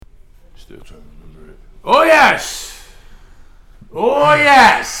Still trying to remember it. Oh yes. Oh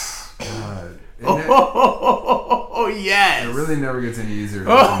yes. God. Oh yes. It really never gets any easier.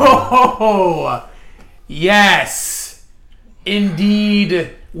 Oh yes. Indeed,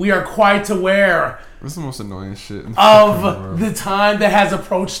 we are quite aware This is the most annoying shit in the of world. the time that has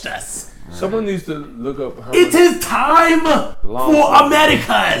approached us. Someone needs to look up how It much is time for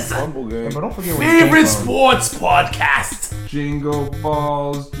America's Humble game. But don't forget where you favorite came from. sports podcast. Jingle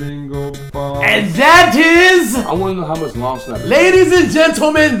balls, jingle balls. And that is, I want to know how much long snap. ladies and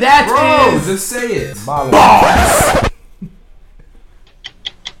gentlemen, that Bro, is just say it. Ball.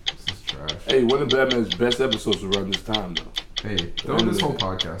 This is trash. Hey, one of Batman's best episodes was around this time though. Hey, throw this whole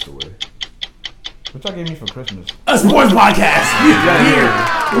podcast away. What y'all gave me for Christmas? a sports podcast. We're here.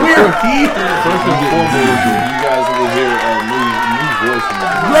 We're here. First and foremost, you guys will hear new voice.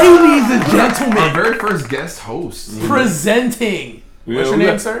 Ladies and Our gentlemen, very first guest host. presenting. What's your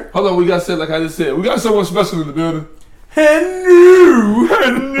name, sir? Hold on, we got to say it like I just said. We got someone special in the building. Hello.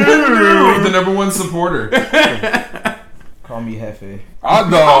 The number one supporter. Call me Hefe. I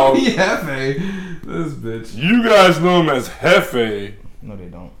know. Yeah, man. This bitch. You guys know him as Hefe. No, they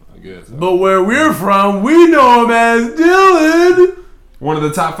don't. I guess. But where we're from, we know him as Dylan. One of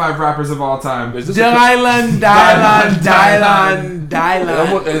the top 5 rappers of all time. Is this Dylan.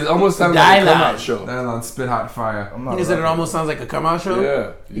 It almost sounds like a come out show. That on Spit Hot Fire. I'm not. Is it almost sounds like a come out show?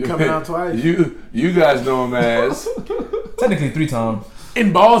 Yeah. You coming out twice? You guys know him as Technically 3 times.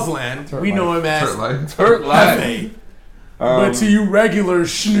 In Ballsland, we Life. know him as Turtle Life. Hurt Life. Hefe. But to you regular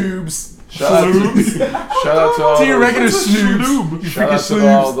schnoobs, Shout out to all to your those- regular schnoobs, you Shout freaking out to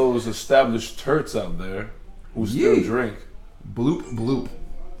all schnoobs. those established turts out there who still Yeah. drink. Bloop, bloop.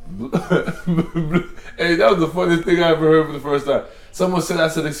 Hey, that was the funniest thing I ever heard for the first time. Someone said, I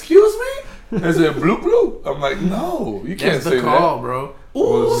said, excuse me? They said, bloop, bloop. I'm like, no, you can't That's say the call, bro.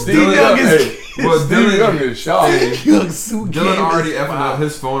 Well, Steve Dylan- Young is- is, well, Steve Young Dylan, is sharp. Dylan already effing up.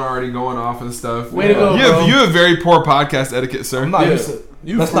 His phone already going off and stuff. Way to go, You have, bro. you have very poor podcast etiquette, sir. I'm not Yeah. used to.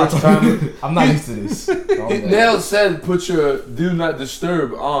 You That's not. first time. I'm not used to this. Nell said, put your do not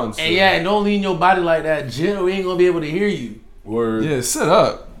disturb on. Sir. And yeah, and don't lean your body like that, Jill. We ain't gonna be able to hear you. Word. Yeah, sit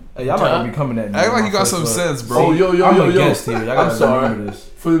up. Hey, y'all not gonna be coming at me. Act like on you got my some first sense, Oh, bro. yo, I'm a yo. guest here. Y'all I'm gotta sorry. remember this.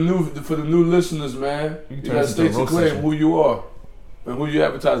 For the new listeners, man, You you can turn gotta this state into a your roast claim session. who you are and who you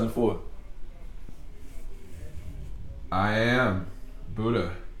advertising for. I am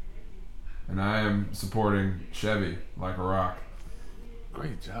Buddha. And I am supporting Chevy like a rock.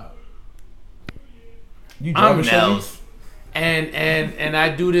 Great job. You drive I'm a Chevy? Nels, and I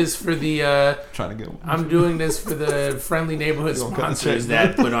do this for the. Trying to get I'm doing this for the friendly neighborhood You gonna cut the sponsors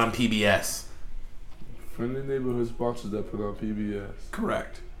check, that put on PBS. Friendly neighborhood sponsors that put on PBS.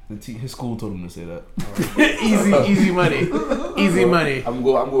 Correct. His school told him to say that. easy money, easy money. I'm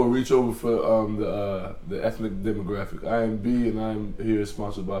going to reach over for the ethnic demographic. I am B and I'm here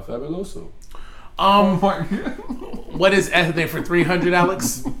sponsored by Fabuloso. What is ethnic for 300,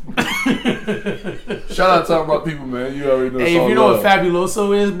 Alex? Shout out talking about people, man. You already know. Hey, it's if all you know love. what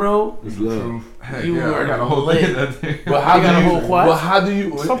Fabuloso is, bro, It's love. Heck You yeah, were I got a whole lit. thing in that thing. But how You got do a you? whole what? But how do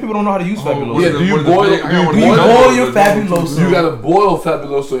you? Some people don't know how to use Fabuloso. Yeah, do you What is the boil? big- I got one of You the boil? big- Boil your Fabuloso You gotta boil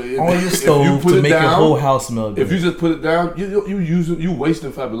Fabuloso on your if you stove put to it make down, your whole house smell good. If you just put it down, you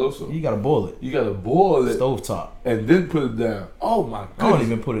wasting Fabuloso. You gotta boil it. You gotta boil it Stove top. and then put it down. Oh my I don't goodness.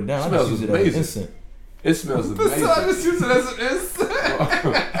 even put it down. I Smells just use it as amazing. an instant. It smells I amazing. just use it as an instant.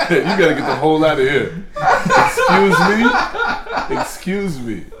 You gotta get the whole out of here. Excuse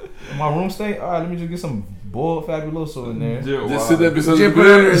me. My room stink? Alright, let me just get some boiled Fabuloso in there. Yeah, Just wow. sit there beside Jim the put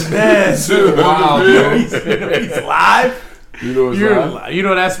it under his bed. Sit Wow, under the bro. bed. He's live. You know it's right. You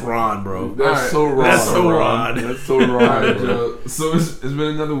know that's Ron, bro. That's Alright. so wrong. That's so wrong. That's so All wrong. right, bro. Joe. So it's been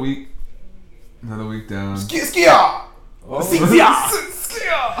another week. Another week down. Oh.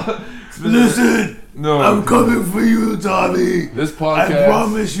 Listen, No, I'm coming for you, Tommy. This I podcast.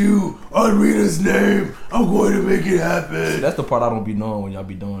 promise you, on Rita's name, I'm going to make it happen. That's the part I don't be knowing when y'all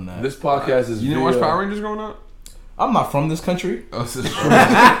be doing that. This podcast is. you didn't watch via- Power Rangers growing up? I'm not from this country. Oh, this is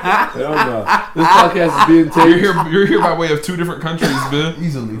Hell no. This podcast is being taped. you're here by way of 2 different countries, man.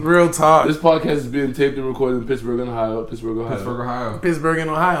 Easily. Real talk. This podcast is being taped and recorded in Pittsburgh, Ohio. Pittsburgh, Ohio. Pittsburgh and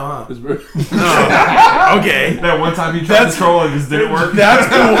Ohio, huh? Pittsburgh. Okay. That one time he tried to troll and just didn't work. That's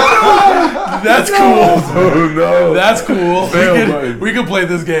cool. That's cool. Oh no. That's cool. Fail button. We can play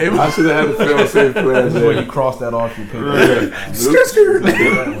this game. I should have had a fail-safe plan This is where there. you cross that off your paper.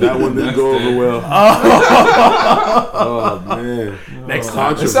 That one didn't go over well. Oh man. Next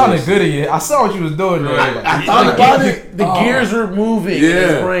time. It sounded good in you. I saw what you was doing there. Right. Like, I thought about it. The gears were moving in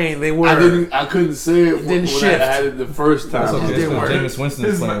his Yeah. brain. They were. I couldn't say it when Didn't I shift. had it the first time. That's okay. It didn't It's 'cause work. Jameis Winston's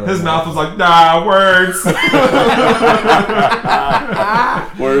His playing right his now. mouth was like, nah, words.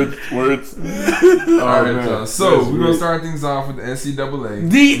 Words. All right, man. so That's we're gonna great. start things off with the NCAA.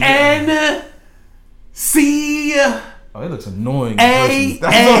 The NC. Oh, it looks annoying. in A- person.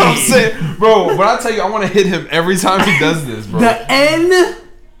 That's what I'm saying, bro. When I tell you, I want to hit him every time he does this, bro. The NC.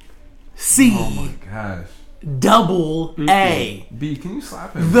 Oh my gosh, Double A. B, can you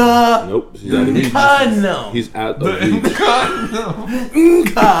slap him? The Nope. He's out of the Cano. He's out of The the league.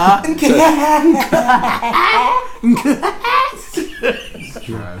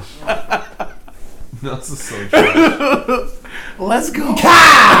 Trash. That's so trash. Let's go.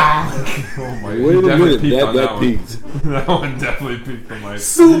 Oh my, Wait he a definitely minute. peaked on That one. peaked. That one definitely peaked on my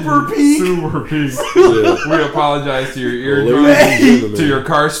Super peak. super peak. Yeah. We apologize to your Ladies and eardrums, gentlemen. to your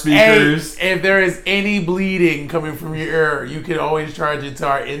car Hey, speakers. if there is any bleeding coming from your ear, you can always charge it to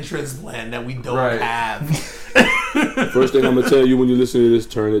our insurance plan that we don't Right. have. First thing I'm gonna tell you when you listen to this,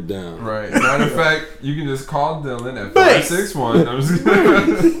 turn it down. Right. Matter of fact, you can just call Dylan at Thanks. 561. I'm just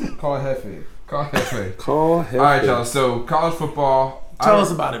gonna Call it Hefe. call Hefe. Call Hefe. All right, y'all. So college football. Tell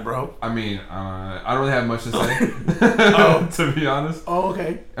us about it, bro. I mean, I don't really have much to say. To be honest, Oh,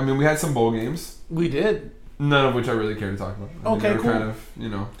 okay. I mean, we had some bowl games, We did. none of which I really care to talk about. I mean, Okay, they were cool. kind of, they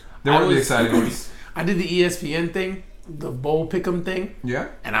I weren't the was- exciting ones. I did the ESPN thing, the bowl pick'em thing, Yeah.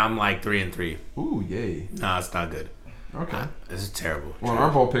 and I'm like 3-3. Ooh, yay. Nah, it's not good. Okay. This is terrible. Well, in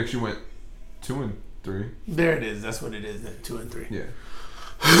our bowl picks, you went 2-3. There it is. That's what it is. Then 2-3. Yeah.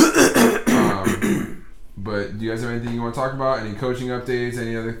 But do you guys have anything you want to talk about? Any coaching updates?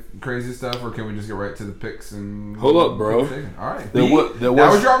 Any other crazy stuff? Or can we just get right to the picks and Hold up, bro. All right. There B, wa- there that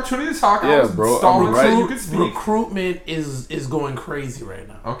was- was your opportunity to talk. I Yeah, was bro, stalling I'm so right. you could speak. Recruitment is going crazy right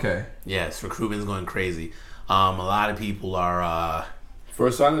now. Okay. Yes, recruitment is going crazy. A lot of people are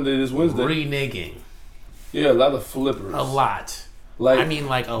First signing day this Wednesday. reneging. Yeah, a lot of flippers. A lot. Like I mean,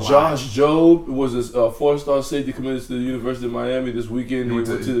 like a lot. Josh Jobe was a 4-star safety committed to the University of Miami this weekend. You He went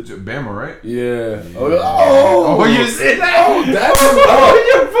went to to Bama, right? yeah. Oh, you said that? Oh, that was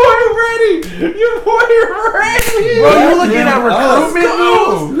Your boy ready. Your boy ready. Bro, you looking at recruitment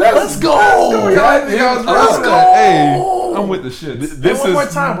moves? Let's go. Let's go. Hey, I'm with the shit. This one more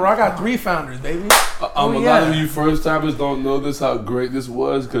time, bro. I got 3 founders, baby. A lot yeah. of you first timers don't know this how great this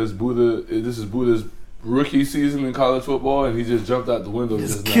was because this is Buddha's rookie season in college football and he just jumped out the window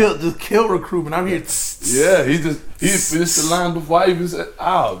just now. Just kill recruitment. I'm here. Yeah, he finished the line before I even said,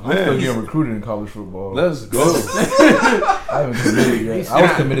 "Oh I'm still man, getting recruited in college football. let's go." I haven't committed yet. I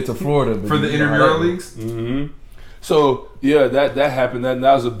was committed to Florida. But For the intramural leagues? hmm So yeah, that happened. That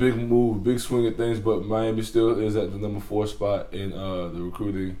was a big move, big swing at things. But Miami still is at the number 4 spot in the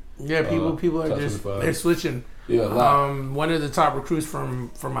recruiting. Yeah, people are top just 25. they're switching. Yeah, a lot. One of the top recruits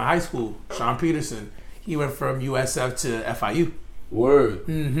from my high school, Sean Peterson, he went from USF to FIU. Word.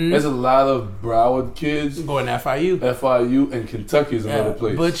 Mm-hmm. There's a lot of Broward kids, Going to FIU. FIU, and Kentucky is another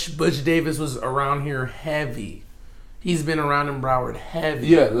place. Butch Davis was around here heavy. He's been around in Broward heavy.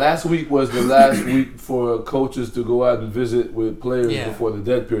 Yeah, last week was the last week for coaches to go out and visit with players Yeah. before the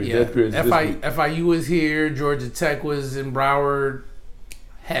dead period. Yeah. Dead period is this week. FIU was here. Georgia Tech was in Broward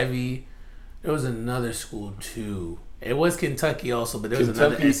heavy. There was another school too. It was Kentucky also, but there was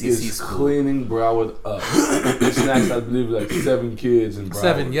Kentucky another SEC is school. cleaning Broward up. They snatched, I believe, like 7 kids in Broward.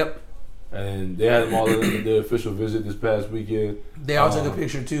 7, yep. And they had them all in their official visit this past weekend. They all took a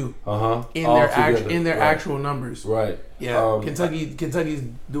picture too In in their actual numbers. Right. Yeah, Kentucky's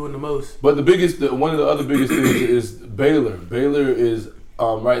doing the most. But one of the other biggest things is Baylor. Baylor is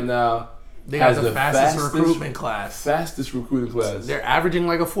right now They has have the fastest recruitment class. fastest recruiting class. They're averaging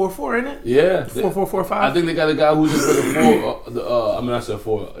like a 4.4 in it. Yeah, 4.445. I think they got a guy who's just like a 4. I said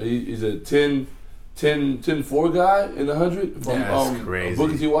 4. He's a 10-4 guy in the 100 from That's crazy.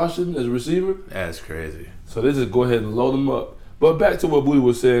 Booker T. Washington as a receiver. That's crazy. So they just go ahead and load them up. But back to what Booty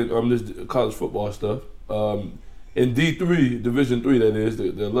was saying, this college football stuff. In D3, Division 3, that is, the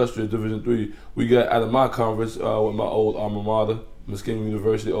illustrious Division 3, we got out of my conference with my old alma mater, Muskingum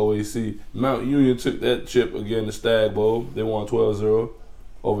University, OAC. Mount Union took that chip again, the Stag Bowl. They won 12-0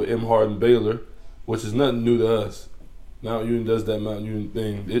 over M. Hardin Baylor, which is nothing new to us. Mount Union does that Mount Union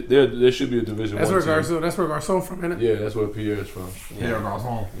thing. There should be a Division 1 team. That's where Garcon from, isn't it? Yeah, that's where Pierre is from. Pierre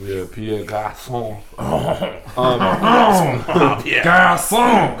Garçon. Yeah, Pierre Garçon.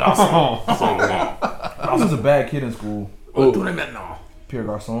 Garçon. He was a bad kid in school. Oh, Pierre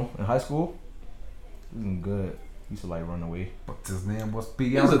Garçon in high school. He was good. He used to like run away. But his name was he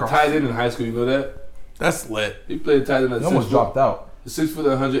Pierre was a Garçon. tight end in high school, you know that? That's lit. He played tight end at He 6 almost foot. dropped out. 6 foot,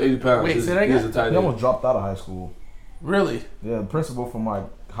 180 pounds. Wait, say that He's again? a tight He end. almost dropped out of high school. Really? Yeah, the principal from my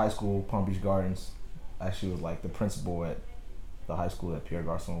high school, Palm Beach Gardens, actually was like the principal at the high school that Pierre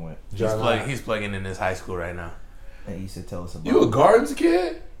Garçon went. He's plugging in his high school right now. And he used to tell us about You a Gardens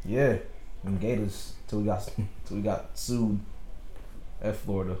kid? Yeah, in Gators till we got sued at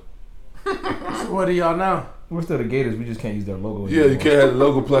Florida. So what are y'all now? We're still the Gators. We just can't use their logo. Yeah, you anymore. can't have the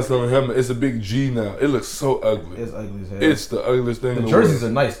logo plus on the helmet. It's a big G now. It looks so ugly. It's ugly as hell. It's the ugliest thing the in the jerseys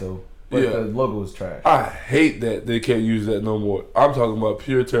world. are nice though, but Yeah. the logo is trash. I hate that they can't use that no more. I'm talking about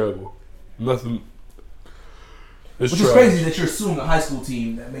pure terrible. Nothing. It's Which trash. is crazy that you're suing a high school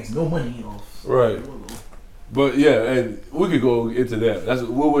team that makes no money off. Right. the logo. But yeah, and we could go into that.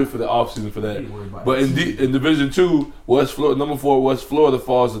 We'll wait for the off season for that. Ain't worried about But it. in Division 2, West Florida, number 4, West Florida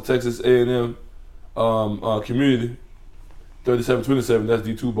falls to Texas A&M Community, 37-27. That's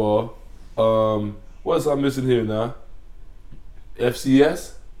D2 ball. What else I'm missing here now?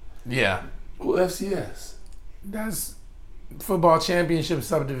 FCS. Yeah. Well, FCS. That's football championship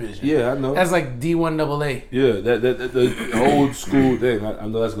subdivision. Yeah, I know. That's like D1AA. Yeah, that the old school thing. I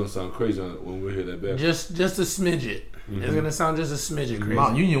know that's gonna sound crazy when we hear that back. Just a smidget. It's gonna sound just a smidget crazy.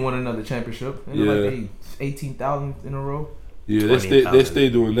 Mount Union won another championship. They Yeah. like 18,000 in a row. Yeah, 20,000. they stay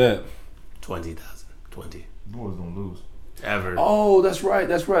doing that. 20,000. 20. Boys don't lose. Ever. Oh, that's right.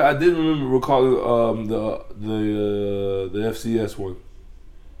 I did remember recalling the FCS one.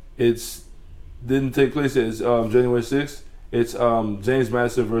 It's didn't take place. It's January 6th. It's James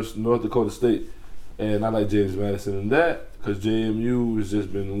Madison versus North Dakota State, and I like James Madison in that because JMU has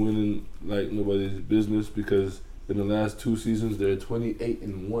just been winning like nobody's business because in the last 2 seasons they're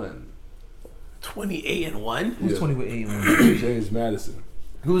 28-1. 28-1? Who's Yeah. 20 with 8 and 1? James Madison.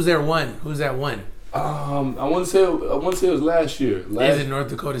 Who's their one? Who's that one? I want to say it was last year. Is it North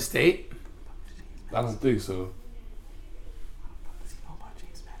Dakota State? I don't think so.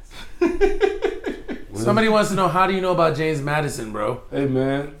 Somebody wants to know, how do you know about James Madison, bro? Hey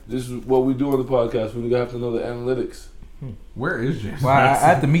man, this is what we do on the podcast. We have to know the analytics. Where is James? Well, I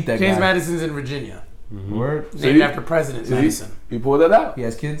have to meet that James guy. Madison's in Virginia. Word. So Named he- after President See? Madison. He pulled that out. He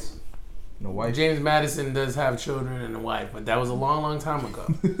has kids. No wife. James Madison does have children and a wife, but that was a long, long time ago.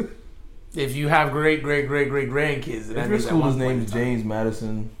 If you have great grandkids, then that If your means at school one is point named in time. James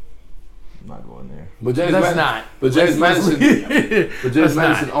Madison, I'm not going there. But James That's Madison, not. But James Madison, That's James not.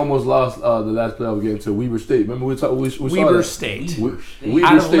 Madison almost lost the last playoff game to Weber State. Remember we saw Weber that? State. Weber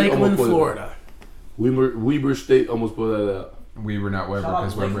Out of State Lakeland, almost pulled it out. Florida. Weber State almost pulled that out. Weber, not Weber, Shout out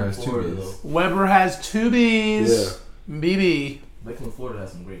because to Weber Lakeland, has 2 Florida, B's. Weber has 2 B's. BB. Lakeland, Florida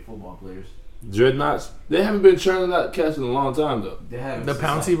has some great football players. Dreadnoughts. They haven't been churning out cats in a long time though. They have The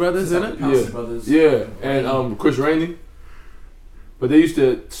Pouncey brothers in it? Yeah. Brothers. Yeah, and Chris Rainey. But they used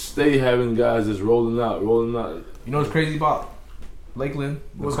to stay having guys just rolling out. You know what's crazy about Lakeland?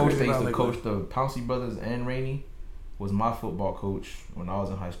 The What's coach crazy that used about to coach Lakeland? the Pouncey brothers and Rainey was my football coach when I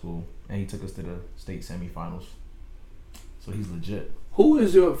was in high school, and he took us to the state semifinals. So he's legit. Who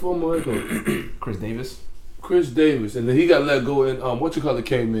is your former head coach? Chris Davis. Chris Davis, and then he got let go. And what you call it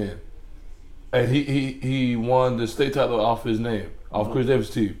came in, and he won the state title off his name, off Chris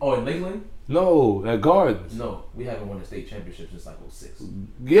Davis' team. Oh, in Lakeland? No, at Gardens. No, we haven't won a state championship since like 06.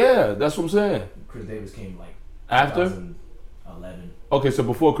 Yeah, that's what I'm saying. Chris Davis came like After? 2011. Okay, so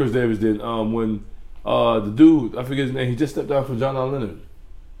before Chris Davis did, when the dude, I forget his name, he just stepped down from John L. Leonard.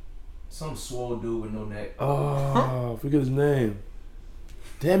 Some swole dude with no neck. Oh, I forget his name.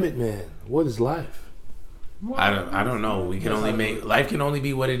 Damn it, man. What is life? I don't know. We can only make life can only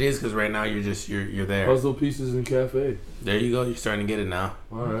be what it is because right now you're there. Puzzle Pieces and Cafe. There you go. You're starting to get it now.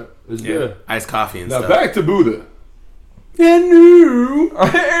 All right, it's Yeah. good. Iced coffee and Now stuff. back to Buddha.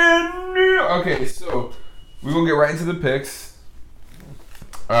 Okay, so we're gonna get right into the picks.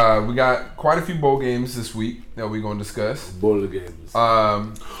 We got quite a few bowl games this week that we're gonna discuss. Bowl games.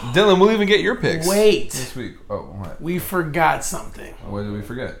 Dylan, we'll even get your picks Wait, this week. Oh, what? we forgot something. What did we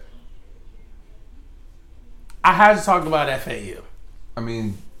forget? I had to talk about FAU. I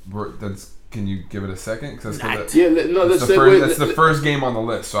mean, that's. Can you give it a second? Because that's Yeah, let's the segue. first. That's the first game on the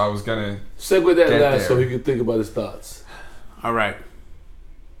list. So I was gonna. Segue that Get last so there. he can think about his thoughts. All right,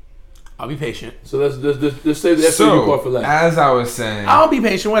 I'll be patient. So let's save the FAU So part for last. as I was saying, I'll be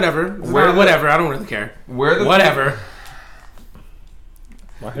patient. Whatever. Whatever. I don't really care. where the Whatever.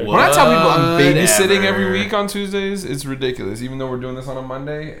 When I tell people I'm babysitting Whatever. every week on Tuesdays, it's ridiculous. Even though we're doing this on a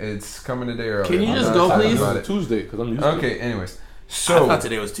Monday, it's coming a day early. Can you I'm just not go, excited please? about it. Tuesday, because I'm used to it. Okay. Anyways, I so thought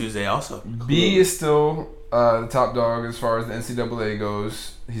today was Tuesday. Also, B is still the top dog as far as the NCAA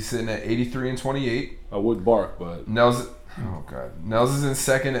goes. He's sitting at 83-28. I would bark, but Nels, oh god, Nels is in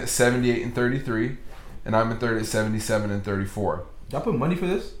second at 78-33. and I'm in third at 77 and 34. Y'all put money for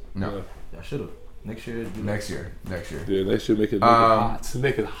this? No, Y'all should have. Next year. next year. Yeah, next year make it hot.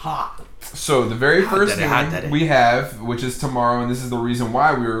 Make it hot. So the very first hot game daddy. we have, which is tomorrow, and this is the reason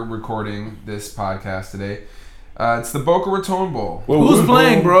why we're recording this podcast today. It's the Boca Raton Bowl. Who's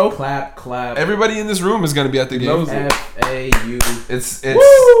playing, bro? Clap, clap. Everybody in this room is going to be at the game. FAU. It's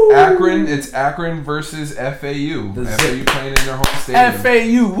Akron. It's Akron versus FAU. The FAU Zip. playing in their home stadium.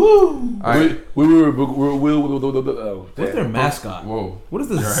 FAU, woo! All right. What's their mascot? Whoa. What is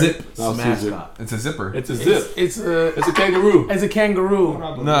the You're Zip No, mascot? It's a zipper. It's a zip. It's a It's a kangaroo. It's a kangaroo.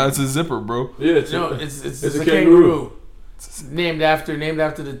 No, it's a zipper, bro. Yeah, No, it's a kangaroo. Named after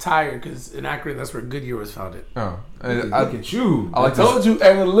the tire, because in Akron that's where Goodyear was founded. Oh, Look I at you. like I told you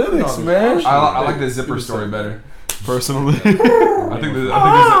analytics, man. I like the zipper story better. Personally, I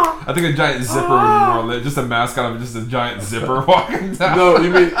think a giant zipper would be more lit. Just a mascot of just a giant zipper walking down. No, you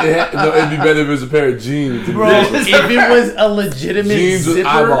mean it'd be better if it was a pair of jeans. Bro, if it was a legitimate Jeans with zipper,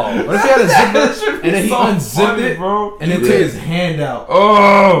 eyeballs. What if he had a zipper and then he unzipped funny, it bro. and then took his hand out?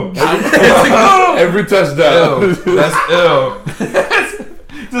 Oh, Every touchdown. ew. That's ill.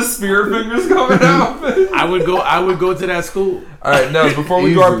 The spear fingers coming out. I would go to that school. All right, now before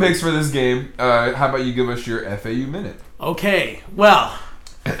we do our picks for this game, how about you give us your FAU minute? Okay, well,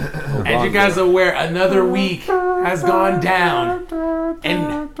 as you guys are aware, another week has gone down,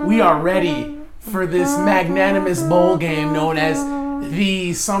 and we are ready for this magnanimous bowl game known as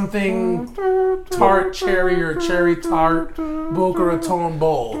the something tart cherry or cherry tart Boca Raton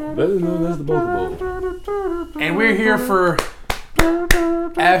Bowl. Better known as the Boca Bowl. And we're here for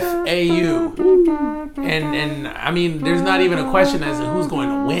FAU. And I mean, there's not even a question as to who's going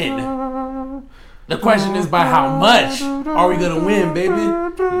to win. The question is by how much are we going to win,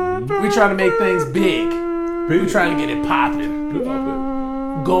 baby? We're trying to make things big. We're trying to get it popping.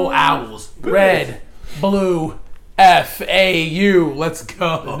 Go Owls. Red, blue, FAU. Let's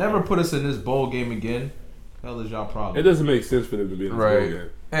go. Never put us in this bowl game again. Hell is y'all It problem? doesn't make sense for them to be in the Right. bowl game.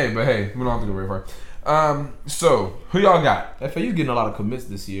 Hey, but hey, we don't have to go very far. So who y'all got? FAU getting a lot of commits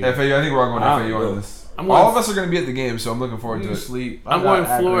this year. FAU. I think we're all going I FAU don't on know. this. I'm going- All of us are going to be at the game, so I'm looking forward to You it. sleep. I'm I going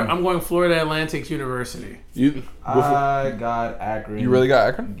got Florida. Akron. I'm going Florida Atlantic University. I got Akron. You really got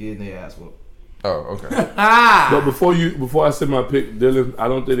Akron? Getting their ass whooped. Oh, okay. But before I say my pick, Dylan, I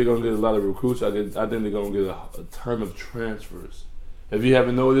don't think they're gonna get a lot of recruits. I think they're gonna get a ton of transfers. If you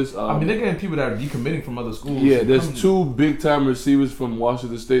haven't noticed, I mean, they're getting people that are decommitting from other schools. yeah, there's Coming- two big time receivers from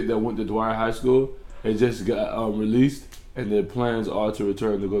Washington State that went to Dwyer High School and just got released, and their plans are to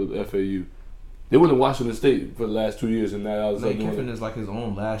return to go to FAU. They went to Washington State for the last 2 years, and now all of a Lane sudden Kiffin is like his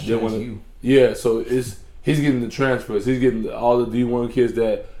own last They chance wanna- you. yeah. So he's getting the transfers. He's getting all the D1 kids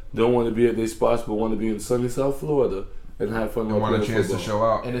that don't want to be at their spots but want to be in sunny South Florida and have fun. I want a playing chance to football. show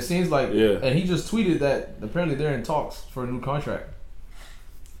out. And it seems like, Yeah. and he just tweeted that apparently they're in talks for a new contract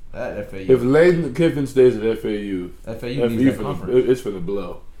at FAU. If Lane Kiffin stays at FAU, FAU needs that conference. it's finna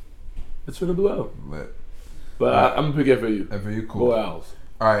blow. It's finna blow. Lit. But I'm gonna pick FAU. FAU, Go cool. Owls.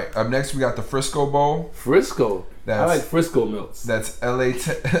 All right, up next we got the Frisco Bowl. Frisco. I That's like Frisco Mills. that's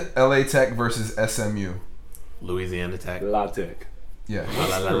LA Tech versus SMU. Louisiana Tech. La Tech. Yeah.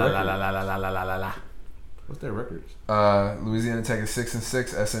 La la la la la la la la la la la. What's their records? Louisiana Tech is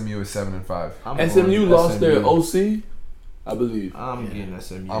 6-6. SMU is 7-5. I'm SMU going lost their SMU. OC, I believe. I'm getting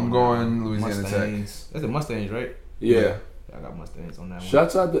SMU. I'm going Louisiana Mustangs. That's the Mustangs, right? Yeah. I got Mustangs on that one.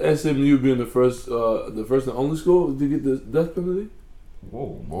 Shouts out to SMU being the first and only school to get the death penalty.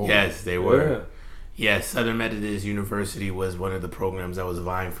 Whoa. Whoa. Yes, they were. Yeah. Yes, Southern Methodist University was one of the programs that was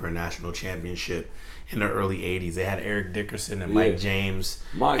vying for a national championship in the early 80s. They had Eric Dickerson and Mike James.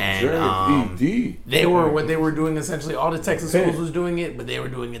 Mike And, James, ED. They were what they were doing essentially. All the Texas schools was doing it, but they were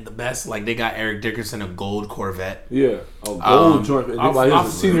doing it the best. Like they got Eric Dickerson a gold Corvette, Yeah. A gold joint. off- While he was a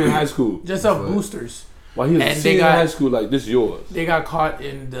off- senior in high school. just up boosters. While he was a And they senior in got- high school, like, this yours. They got caught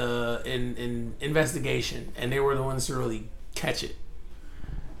in the in investigation, and they were the ones to really catch it.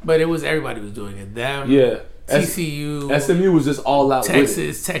 But it was everybody was doing it. Them, Yeah. TCU, SMU was just all out with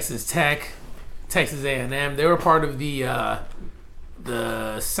it. Texas Tech, Texas A&M. They were part of the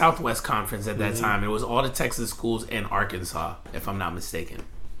Southwest Conference at that time. It was all the Texas schools and Arkansas, if I'm not mistaken.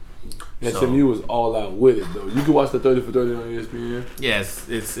 SMU was all out with it, though. You can watch the 30 for 30 on ESPN. Yes,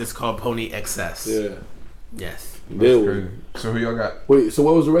 it's called Pony XS. Yeah. Yes. They That's were. crazy. So who y'all got? Wait, so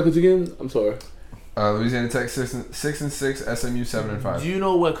what was the records again? I'm sorry. Louisiana Tech 6-6. SMU 7-5. Do you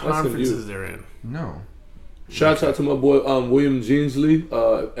know what conferences they're in? No. Shouts out to my boy William Jeansley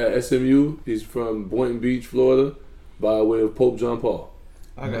at SMU. He's from Boynton Beach, Florida, by way of Pope John Paul.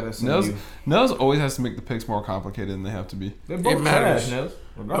 I got SMU. Nels always has to make the picks more complicated than they have to be. They're It both matters. trash, Nels.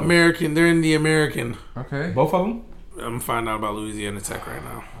 American. They're in the American. Okay. Both of them? I'm finding out about Louisiana Tech right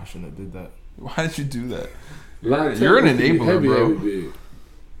now. I shouldn't have did that. Why did you do that? Line You're an Tech enabler, heavy, bro. heavy big.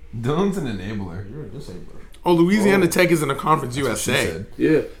 Dylan's an enabler. You're a disabler. Oh, Louisiana Tech is in the Conference That's what she USA. said.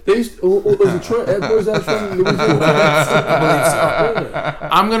 Yeah, they used. Was it Troy? Where's that from? Louisiana.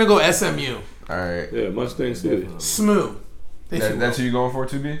 I'm gonna go SMU. All right. Yeah, Mustang City. SMU. That's who you going for,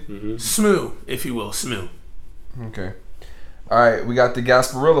 2B? SMU, if you will. SMU. Okay. All right. We got the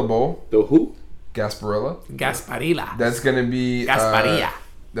Gasparilla Bowl. The who? Gasparilla. Gasparilla. That's gonna be Gasparilla.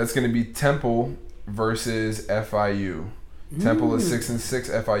 that's gonna be Temple versus FIU. Temple is 6-6.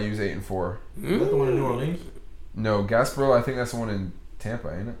 FIU is 8-4. Is that the one in New Orleans? No, Gasparilla. I think that's the one in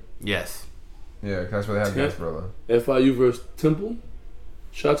Tampa, ain't it? Yes. Yeah, 'cause that's where they have Tampa. Gasparilla. FIU versus Temple.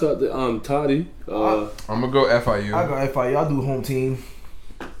 Shout out to Toddy. I'm gonna go FIU. I go FIU. I'll do home team.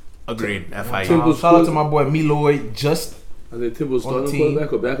 Agreed. FIU. Temple- Shout out to my boy Meloyd. Just I think Temple's On the starting team.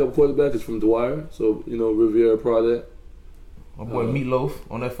 quarterback or backup quarterback is from Dwyer. So, Riviera part of that. my boy Meatloaf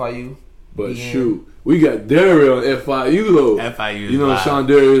on FIU. But Yeah. shoot, we got Daryl on FIU though. FIU. You know Sean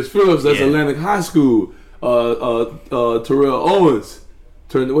Darius Phillips, that's Yeah. Atlantic High School. Terrell Owens.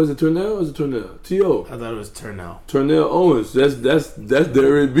 Was it Turnell or is it Turnell? T.O. I thought it was Turnell. Turnell Owens. That's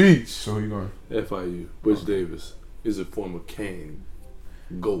Derrick Beach. So who you going? FIU. Butch Davis is a former Kane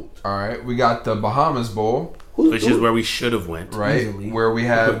GOAT. All right. We got the Bahamas Bowl, Which is where we should have went. right? Easily. Where we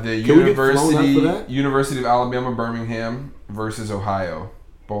have the Can we get flown out for that? University of Alabama Birmingham versus Ohio.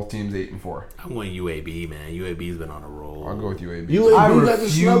 Both teams 8-4. I'm going UAB, man. UAB's been on a roll. I'll go with UAB. UAB got the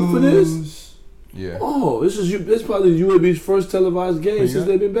snub for this? Yeah. Oh, this probably UAB's first televised game since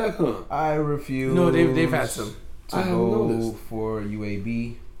they've been back, huh? I refuse. No, they've had some. to I haven't go noticed. for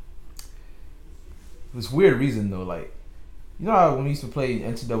UAB. It's weird reason though. Like, you know how when we used to play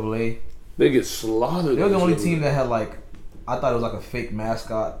NCAA, They get slaughtered. they were the on only this team one. that had like, I thought it was like a fake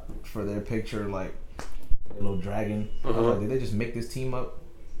mascot for their picture, like a little dragon. I was like, did they just make this team up?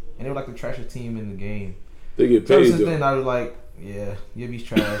 And they were like the trashiest team in the game. They get So ever paid since though. then, I was like, yeah, UAB's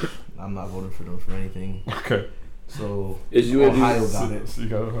trash. I'm not voting for them for anything. Okay. So Is UAB Ohio got it. So you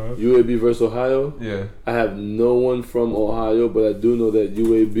got Ohio? UAB versus Ohio? Yeah. I have no one from Ohio, but I do know that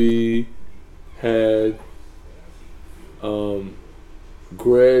UAB had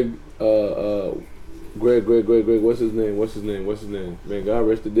Greg, what's his name? Man, God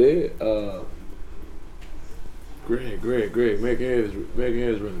rest the dead. Greg, Megan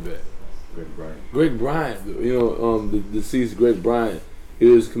Harris running back. Greg Bryant, the deceased Greg Bryant,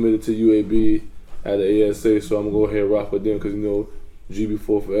 he is committed to UAB at the ASA, so I'm gonna go ahead and rock with them because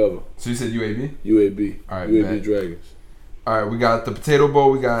GB4 forever. So you said UAB? UAB, All right, UAB bet. Dragons. All right, we got the Potato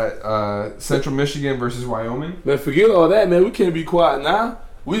Bowl. We got Central Michigan versus Wyoming. Man, forget all that, man. We can't be quiet now.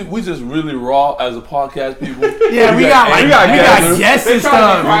 We just really raw as a podcast people. Yeah, we got guests. guests and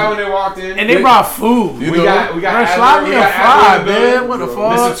stuff. when they walked in. And they brought food. You we know, got Bro, slide me a fry, man. What the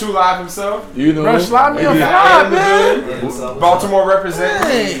fuck? Mr. Two Live himself. you know, Bro, slide me a fry, man. Baltimore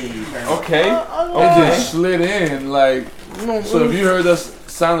representing. Okay. It just slid in like. So if you heard us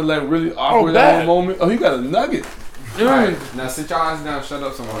sounding like really awkward at bad. one moment, you got a nugget. All right, now sit your eyes down. Shut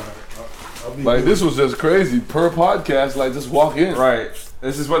up, someone. Like this was just crazy per podcast. Like just walk in. Right.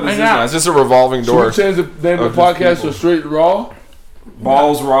 This is what this Hang is out. now. It's just a revolving Should we door. change the name of the Of just podcast people. to Straight Raw?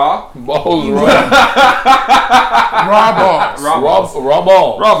 Balls raw. Balls raw. Raw balls. Raw balls. Raw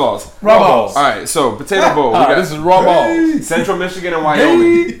balls. Raw balls. Raw balls. All right. So Potato Bowl. We Ah, got this is raw balls. Central Michigan and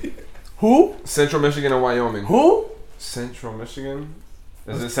Wyoming. Who? Central Michigan and Wyoming. Who? Central Michigan.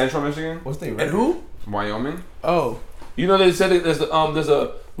 Is it Central Michigan? what's they And record? who? Wyoming. Oh. You know they said it, there's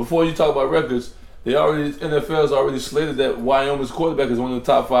a before you talk about records, NFL's already slated that Wyoming's quarterback is one of the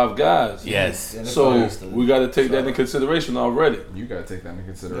top 5 guys. Yes. Yeah, So that's fine. we got to take that into consideration already. You gotta take that into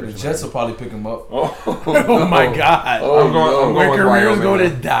consideration. The Jets will probably pick him up. Oh my God. Oh, I'm going Where with careers Wyoming. go to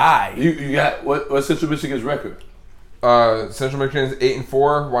die. You got what's Central Michigan's record? Central Michigan is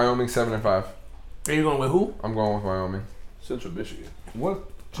 8-4. Wyoming 7-5. Are you going with who? I'm going with Wyoming. Central Michigan. What?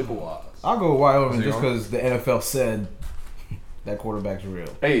 Chippewas. I'll go with Wyoming So you just going? because the NFL said that quarterback's real.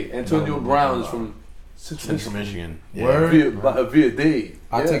 Hey, Antonio No, Brown no. is from Central Michigan. Word. via Dade.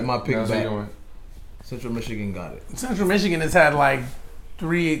 I take my pick That's what you back. going. Central Michigan got it. Central Michigan has had like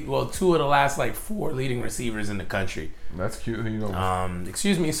 2 of the last 4 leading receivers in the country. That's cute. Who you going?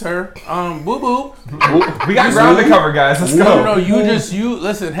 Excuse me, sir. Boo boo. We got ground to cover, guys. Let's No, you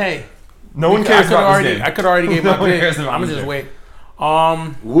listen. Hey, No one cares about this game. I could already give my No one pick. cares about I'm this gonna just game. wait.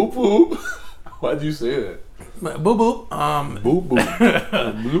 Whoop whoop. Why'd you say that? Boo boo. Boop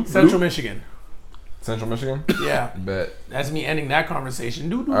boop. Bloop, Central bloop. Michigan. Central Michigan. Yeah, Bet. that's me ending that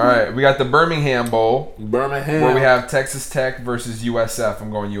conversation. All right, we got the Birmingham Bowl Birmingham. where we have Texas Tech versus USF. I'm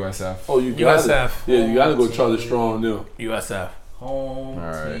going USF. Oh, you got USF. Yeah, you got to go Charlie Strong now. USF. Home All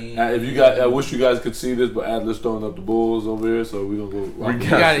right. team. If you got, I wish you guys could see this, but Adler's throwing up the Bulls over here, so we're gonna go.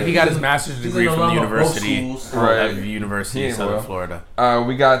 We He got his master's He's degree in from the alum of both university, schools. Right. University He of ain't Southern well. Florida.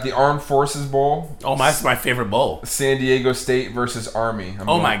 We got the Armed Forces Bowl. Oh, that's my favorite bowl. San Diego State versus Army.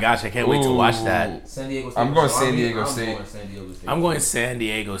 Oh my gosh, I can't wait to watch that. San Diego State. I'm going versus San Army. Diego I'm State. going San Diego State. I'm going San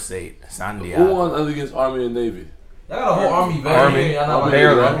Diego State. San Who Diego. won against Army and Navy? Y'all got a whole Army vet Army. here. Y'all not like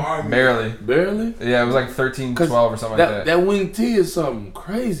Barely. Army. Barely. Barely. Yeah, it was like 13-12 or something That like that. that wing T is something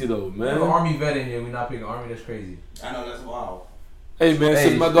crazy though, We have an man. Army vet in here. We not picking Army. That's crazy. I know that's wild. Hey man, Hey,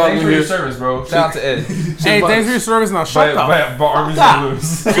 since my dog thanks in for your here, service, bro. Shout out to Ed. Hey, thanks for your service. Now shut up. But Army's gonna lose.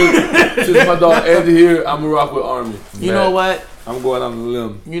 since my dog Andy here, I'm gonna rock with Army. You know what? I'm going on the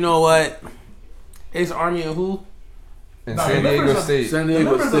limb. You know what? It's Army and who? In Nah, San the Diego members of- State. San The Diego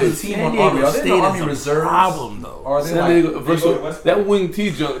members of the State. team San on Diego Army, are they in State the Army is a reserves? problem though. Or are they San like, Diego. First go of to all, West that wing T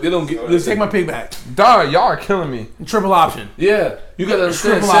junk, they don't get. Let's Listen, take my pick back. Dog, y'all are killing me. Triple option. yeah, you gotta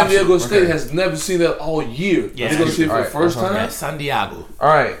understand. Triple San option. Diego State Okay. has never seen that all year. Yeah. They're gonna see it for the Alright, first okay. time. Yeah, San Diego. All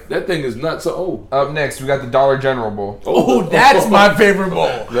right. That thing is not so old. Up next, we got the Dollar General Bowl. Oh, that's my favorite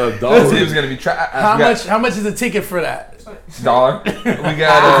bowl. The This dog. team's gonna be How much? How much is the ticket for that? Dollar. We If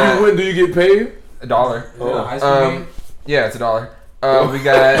got you win, do you get paid? a dollar. Is it a high school Um, game? yeah, it's a dollar. We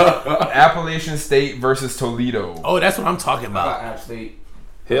got Appalachian State versus Toledo. Oh, that's what I'm talking I about. got App State.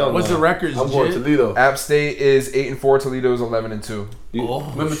 Hell What's no. the records, I'm going Jit? Toledo. App State is 8-4. Toledo's 11-2. Oh,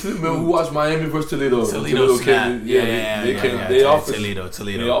 Remember we watched Miami versus Toledo. Toledo snap. came. Yeah, they yeah, came. yeah, They yeah. offered. Toledo.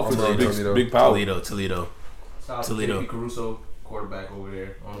 They offered Toledo. big, Toledo. big power. Toledo. Shout out to Toledo. JP Caruso, quarterback over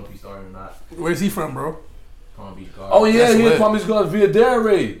there. I don't know if he's starting or not. Where's he from, bro? Palm Beach Guard. Oh yeah, That's he lit. Palm Beach Guard via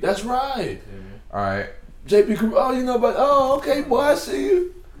Dare. That's right. All right. JP. Oh, you know, but okay, boy, I see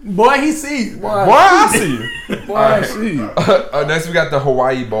you. Boy, he sees. Boy, I see you. Boy, I see you. Next, we got the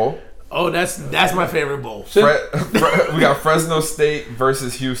Hawaii Bowl. Oh, that's my favorite bowl. We got Fresno State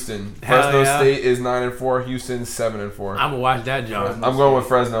versus Houston. Hell Fresno yeah. State is 9-4. Houston 7-4. I'm gonna watch that, John. I'm going with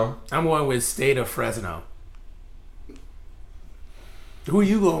Fresno. I'm going with State of Fresno. Who are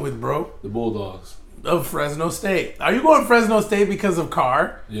you going with, bro? The Bulldogs. Of Fresno State. Are you going Fresno State because of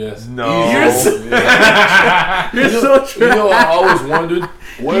Carr? Yes. No. You're so, you're so You know, I trash. always wondered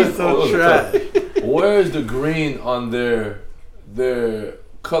You're so trash. where's the green on their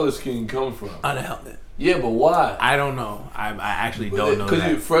color scheme come from? On a helmet. Yeah, but why? I don't know. I actually don't know Because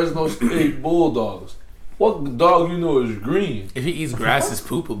you that. Fresno State Bulldogs. What dog you know is green? If he eats grass, his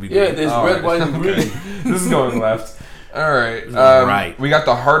poop will be Yeah, green. there's Oh, red, white, and okay. green. This is going left. All right. Right. We got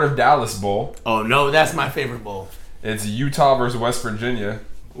the Heart of Dallas Bowl. Oh no, that's my favorite bowl. It's Utah versus West Virginia.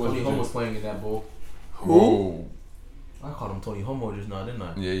 Tony Homo's playing in that bowl. Who? I called him Tony Homo just now, didn't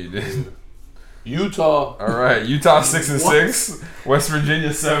I? Yeah, you did. Utah. All right. Utah 6-6. West Virginia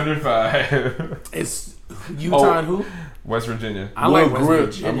 7-5. It's Utah and who? West Virginia. I like West Grier.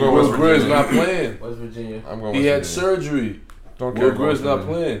 Virginia. I'm going Will West Grier's Virginia. not playing. West Virginia. I'm going He had West Virginia. surgery. Don't Will care. Grier's not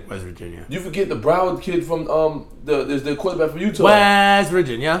playing. West Virginia. You forget the Broward kid from there's the quarterback for Utah. West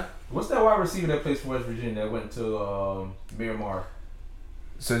Virginia. What's that wide receiver that plays for West Virginia that went to Miramar?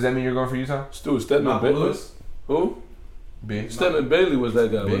 So does that mean you're going for Utah? Stuart Stedman Malcolm Bailey. Lewis? Who? B. Stedman Bailey was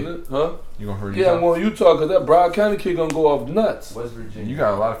that guy, B. wasn't it? Huh? You going for Yeah, Utah? I'm going Utah because that Broward County kid gonna go off nuts. West Virginia. You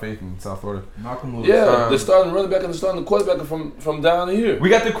got a lot of faith in South Florida. Malcolm Lewis. Yeah, Um, they're starting running back and they're starting the quarterback from down here. We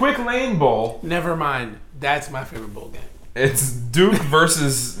got the Quick Lane Bowl. Never mind. That's my favorite bowl game. It's Duke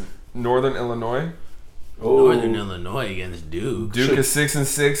versus Northern Illinois. Northern Illinois against Duke. Duke is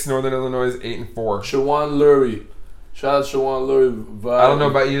 6-6. Northern Illinois is 8-4. Shawan Lurie. Shout out Shawan Lurie. I don't know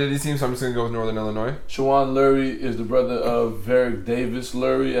about either of these teams, so I'm just gonna go with Northern Illinois. Shawan Lurie is the brother of Varick Davis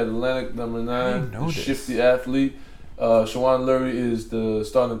Lurie at Atlantic, number 9. know this. Shifty athlete. Shawan Lurie is the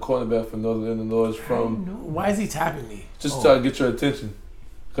starting cornerback for Northern Illinois from Why is he tapping me? just try to get your attention.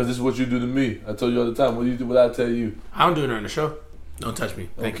 Because this is what you do to me. I told you all the time. What do you do what I tell you? I don't do it during the show. Don't touch me.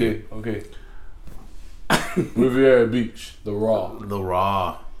 Thank you. Okay. Riviera Beach, the Raw. The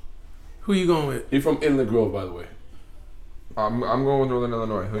Raw. Who you going with? He from Inland Grove, by the way. I'm going with Northern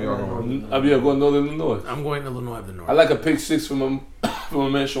Illinois. Who y'all going with? I'll be going Northern Illinois. I'm going to Illinois of the North. I like a pick 6 from a man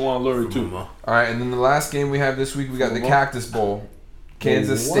Shawan Lurie too. Momo. All right, and then the last game we have this week, we got the What? Cactus Bowl.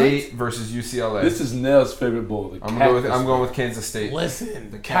 Kansas What? State versus UCLA. This is Nell's favorite bowl. The I'm Cactus going with Kansas State. Listen,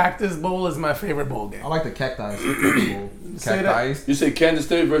 the Cactus Bowl is my favorite bowl game. Oh, I like the cacti. Say that. Cacti. You say Kansas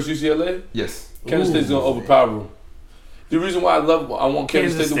State versus UCLA? Yes. Kansas State's gonna overpower them. The reason why I want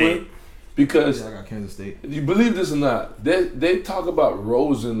Kansas State to win Because Yeah, I got Kansas State. you believe this or not, they talk about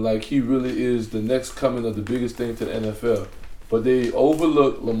Rosen like he really is the next coming of the biggest thing to the NFL, but they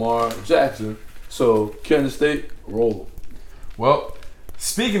overlook Lamar Jackson. So Kansas State, roll. Well,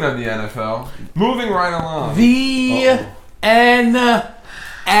 speaking of the NFL, moving right along. The NFL.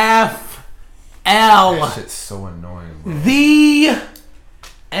 That shit's so annoying, bro. The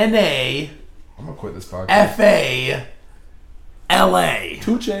NA. I'm gonna quit this podcast. FA. LA.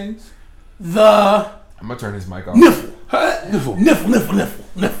 2 Chains. The I'm gonna turn his mic off. Niffle.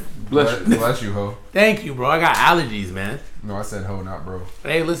 Bless you, ho. Thank you, bro. I got allergies, man. No, I said ho, not bro.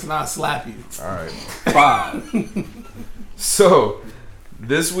 Hey, listen, I'll slap you. All right. 5. So,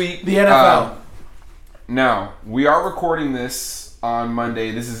 this week, The NFL. now we are recording this on Monday.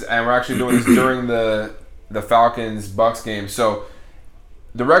 And we're actually doing this during the Falcons Bucks game. So,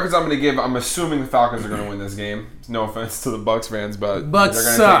 the records I'm going to give, I'm assuming the Falcons are going to win this game. No offense to the Bucks fans, but Bucks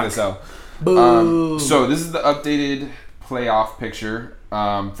they're going to suck. take this out. Boo. So this is the updated playoff picture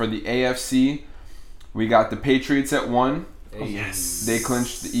for the AFC. We got the Patriots at 1. Yes. They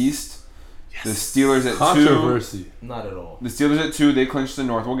clinched the East. The Steelers at 2. Controversy. Not at all. The Steelers at 2. They clinched the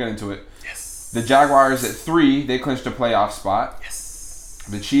North. We'll get into it. Yes. The Jaguars at 3. They clinched a playoff spot. Yes.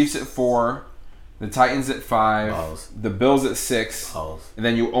 The Chiefs at 4. The Titans at 5. Balls. The Bills at 6. Balls. And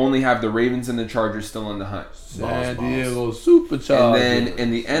then you only have the Ravens and the Chargers still in the hunt. San balls. Diego Superchargers. And then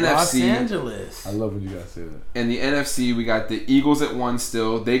in the Los NFC, Angeles. I love when you guys say that. in the NFC, we got the Eagles at 1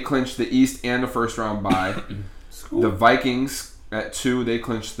 still. They clinched the East and the first round bye. The Vikings at 2. They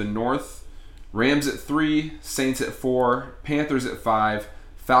clinched the North. Rams at 3. Saints at 4. Panthers at 5.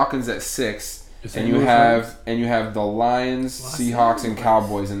 Falcons at 6. And you have the Lions, Los Seahawks, and Angeles.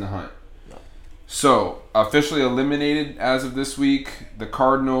 Cowboys in the hunt. So, officially eliminated as of this week, the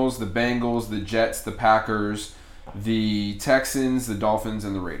Cardinals, the Bengals, the Jets, the Packers, the Texans, the Dolphins,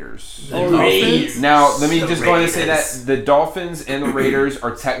 and the Raiders. The Raiders. Now, let me The just go ahead and say Raiders. that the Dolphins and the Raiders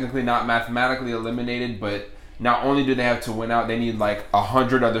are technically not mathematically eliminated, but not only do they have to win out, they need like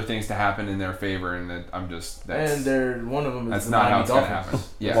 100 other things to happen in their favor, and then I'm just And they're one of them is that's the not how Miami it's gonna Dolphins. happen.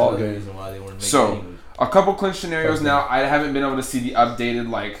 Yeah. Ball That's the game. reason why they weren't making So, any moves. a couple clinch scenarios now. I haven't been able to see the updated,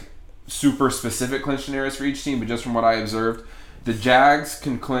 like, super specific clinch scenarios for each team, but just from what I observed, the Jags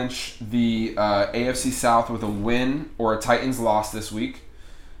can clinch the AFC South with a win or a Titans loss this week.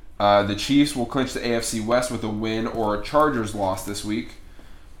 The Chiefs will clinch the AFC West with a win or a Chargers loss this week.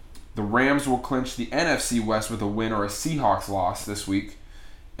 The Rams will clinch the NFC West with a win or a Seahawks loss this week.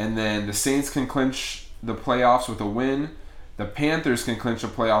 And then the Saints can clinch the playoffs with a win. The Panthers can clinch the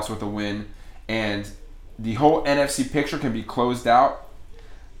playoffs with a win. And the whole NFC picture can be closed out.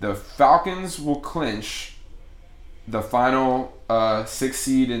 The Falcons will clinch the final 6th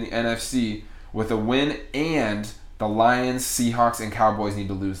seed in the NFC with a win, and the Lions, Seahawks, and Cowboys need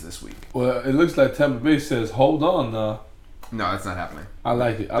to lose this week. Well, it looks like Tampa Bay says, hold on now. No, that's not happening. I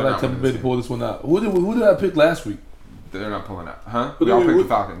like it. I They're like not Tampa winning Bay this to pull this one out. Who did I pick last week? They're not pulling out. Huh? But We all then picked we- the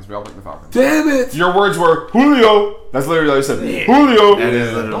Falcons. We all picked the Falcons. Damn it! Your words were, Julio. That's literally what you said. Julio. That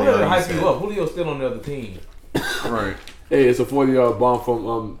is Don't literally let her what he hype you said. up. Julio's still on the other team. Right. Hey, it's a 40-yard bomb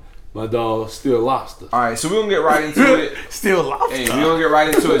from my dog, Still Lobster. All right, so we're going to get right into it. Still lobster. Hey, we're going to get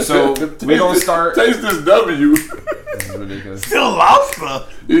right into it. So we're going to start. Taste this W. This is ridiculous. Still lobster.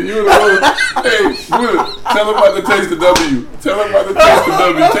 You know, hey, Will, tell him about the taste the W. Tell him about the taste the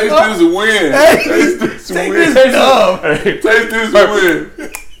W. Taste this win. Taste this Take win. this dub. Taste this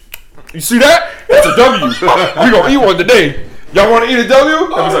win. You see that? That's a W. We going to eat one today. Y'all want to eat a W? Oh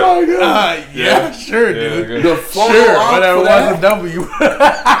my God. Yeah, sure, dude. The photo Sure, op whatever for was a that. W.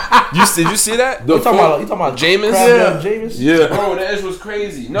 Did you see that? The You talking about Jameis? Crab Jameis? Yeah. Bro, that edge was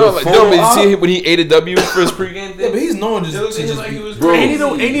crazy. No, The like, photo no, but op? you see when he ate a W for his pregame Yeah, thing? but he's known It just looks to just like he be. was Bro. crazy.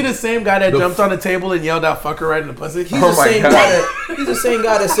 Ain't he the same guy that The jumped on the table and yelled out "fucker" right in the pussy? He's Oh the my same God. guy that he's the same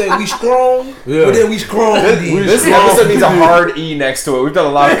guy that said we strong, Yeah. but then we strong. indeed. This episode needs a hard E next to it. We've done a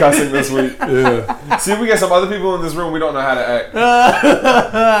lot of cussing this week. Yeah. See, if we get some other people in this room, we don't know how to act.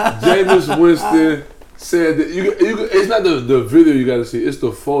 Jameis Winston said that it's not the video you got to see. It's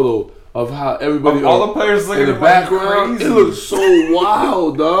the photo of how everybody All the players looking in the at him like background. crazy. It looks so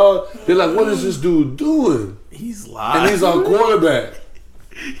wild, dog. They're like, "What is this dude doing?" He's And lying. he's our quarterback.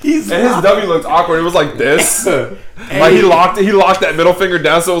 He's And his lying. W looked awkward. It was like this. Like Hey. he locked that middle finger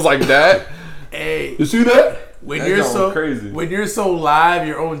down, so it was like that. Hey, You see that? when That you're going so crazy. when you're so live,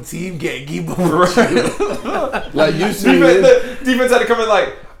 your own team can't keep up with you. Like you see Defense, it. the defense had to come in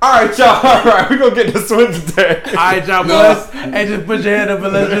like, all right, y'all, all right, we're gonna get this win today. All right, y'all boys, and just put your hand up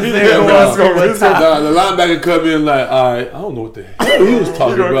and let's just say Yeah, go let's on. go. One Let's go. time. The linebacker come in like, all right, I don't know what the hell he was talking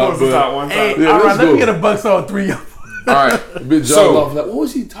We're gonna about, close this out but one time. Hey, Yeah, all right, let's let me go. get a Bucks on 3. All right. Big So- so, off like, what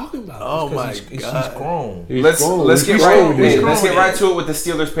was he talking about? Oh my He's god. grown. He's Let's grown. let's He's get grown, right. dude. Hey, let's get grown. right to it with the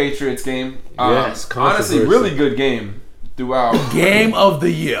Steelers Patriots game. Yes, honestly, controversy. really good game throughout. Game of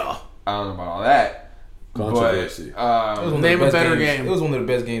the year. I don't know about all that. Controversy. But It was one of Name the a best better games. game. It was one of the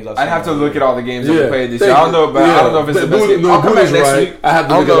best games I've I'd seen. have to look at all the games that we Yeah, played this thank year. I don't you. know, but I don't know if it's the best game. I'll come back next week. I have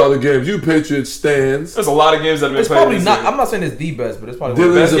to I'll look at go- all the games. You Patriots stands. There's a lot of games that have been It's played probably this not. year. I'm not saying it's the best, but it's probably The one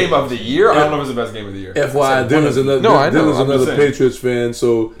of the best Dylan's a- game of the year? I don't know if it's the best game of the year. FYI, Dylan's another. No, I know, Dylan's I'm just another saying. Patriots fan,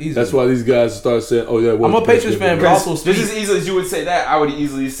 so Easily. that's why these guys start saying, "Oh yeah, I'm a Patriots fan, but Because also just speak- as easily as you would say that, I would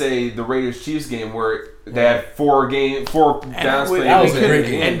easily say the Raiders-Chiefs game where they had four downs played. that was we a could- great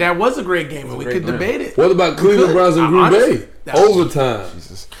game. And that was a great game, and we great could game. debate it. What about Cleveland could. Browns and Green Honestly, Bay? that's- Overtime.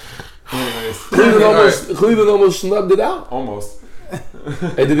 Anyways. Cleveland almost snubbed it out. Almost.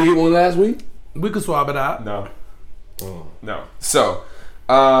 Hey, did they get one last week? We could swap it out. No. Oh. No. So,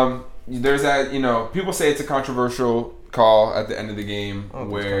 there's that, people say it's a controversial call at the end of the game I don't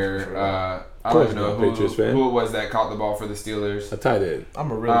think it's where, controversial. I course don't even know not, Patriots fan. who it was that caught the ball for the Steelers. A tight end. I'm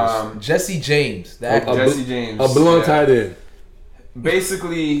a realist. Jesse James, the actor. Jesse James. A blonde yeah. tight end.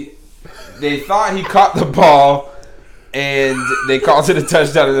 Basically, they thought he caught the ball, and they called it a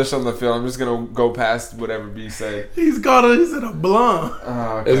touchdown and it's on the field. I'm just gonna go past whatever B said. He's said a blonde.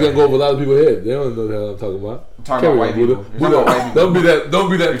 Okay. It's gonna go over a lot of people's head. They don't know the hell I'm talking about. I'm talking about white people. You're talking about white people. Don't be that.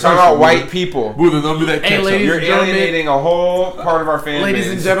 Don't be that. You're talking about white people. Buddha, don't be that. Hey, ketchup. ladies You're and gentlemen. alienating a whole part of our fan Ladies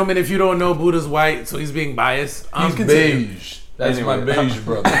base. and gentlemen, if you don't know, Buddha's white, so he's being biased. He's Continue. beige. That's Anyway. my beige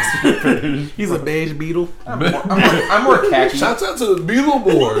brother. He's a beige beetle. I'm more khaki. Shouts out to the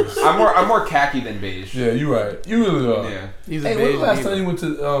Beetleborgs. I'm more khaki than beige. Yeah, you right. You really are. Yeah. He's a Hey, when beige the last beetle. time you went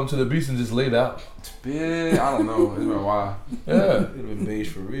to the beach and just laid out? I don't know. It's been a while. Yeah. You'd have been beige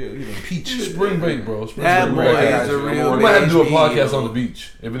for real. You'd have been peach. Spring break, bro. Spring That break. boy break. is a We real We might have to do a beige podcast beetle. on the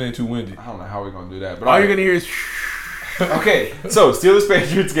beach if it ain't too windy. I don't know how we're gonna do that, but All you're gonna hear is okay. So Steelers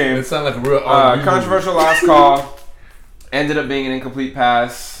Patriots game. It sounds like a real R&B Controversial last call. Ended up being an incomplete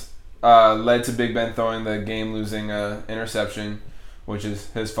pass. Led to Big Ben throwing the game-losing interception, which is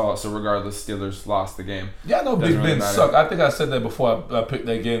his fault. So regardless, Steelers lost the game. movie. Yeah, I know Doesn't Big really Ben matter. sucked. I think I said that before I picked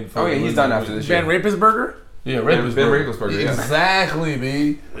that game. Oh, yeah, he's done after this Ben year. Rapisberger. Yeah, Ben Ravensburg. Roethlisberger, yeah. Exactly,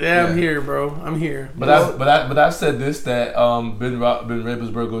 B. Yeah, I'm Yeah. here, bro. I'm here. But I said this that Ben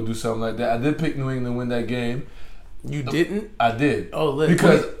Ravensburg will do something like that. I did pick New England to win that game. You didn't? I did. Oh, look.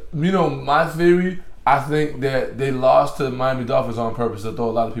 Because my theory, I think that they lost to the Miami Dolphins on purpose to throw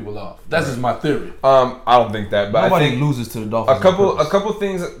a lot of people off. That's just my theory. I don't think that, but Nobody I think loses to the Dolphins. a couple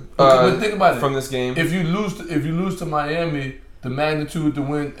things But think about it. from this game. If you lose to Miami, the magnitude to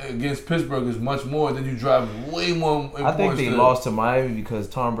win against Pittsburgh is much more. Then you drive way more. I think they to, lost to Miami because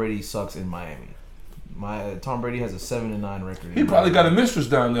Tom Brady sucks in Miami. Tom Brady has a 7-9 record. He probably got a mistress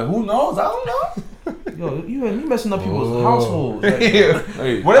down there. Who knows? I don't know. Yo, you messing up people's Oh. households. Like,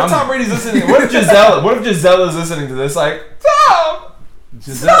 Hey, What if Tom Brady's listening? What if Giselle is listening to this? Like, Tom!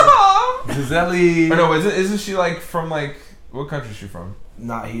 Gisele. Or no, isn't she like from like what country is she from?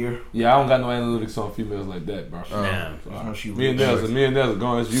 not here. Yeah, I don't got no analytics on females like that, bro. Yeah. No, she Me and Nels are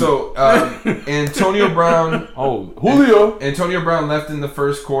going. As you. So Antonio Brown. oh, Julio. Antonio Brown left in the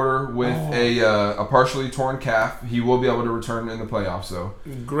first quarter with a partially torn calf. He will be able to return in the playoffs, though.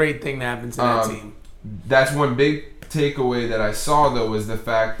 Great thing that happened to that team. That's one big takeaway that I saw, though, was the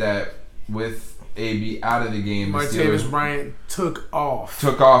fact that with AB out of the game, the Martavis Steelers Bryant took off.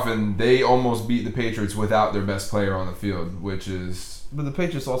 took off, and they almost beat the Patriots without their best player on the field, which is But the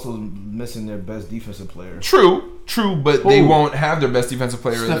Patriots also missing their best defensive player. true, but they Who? won't have their best defensive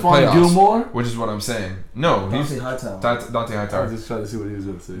player in the Stephon playoffs. Gilmore. Which is what I'm saying. No, he's Hightower. Dante I Hightower. was just trying to see what he was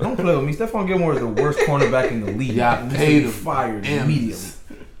going to say. Don't play with me. Stephon Gilmore is the worst cornerback in the league. Yeah, I He needs to paid be him fired M's. immediately.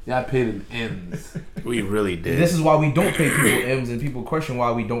 Yeah, I paid him M's. We really did. This is why we don't pay people M's, and people question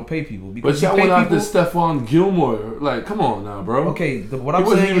why we don't pay people. But Because y'all you pay went after people. Stephon Gilmore. Like, come on now, bro. Okay, what He I'm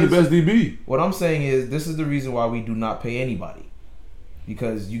wasn't saying even is the best DB. what I'm saying is this is the reason why we do not pay anybody,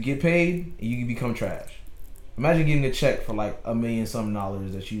 because you get paid and you become trash. Imagine getting a check for like $1 million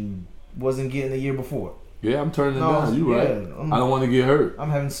something that you wasn't getting the year before. Yeah, I'm turning it No, down. You yeah, right. I don't want to get hurt.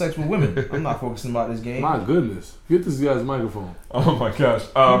 I'm having sex with women. I'm not focusing about this game. My goodness. Get this guy's microphone. Oh my gosh.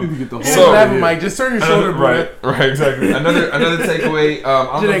 You need to get the whole Hey, So- what happened, Mike? Just turn your shoulder, bro. right, exactly. Another takeaway. I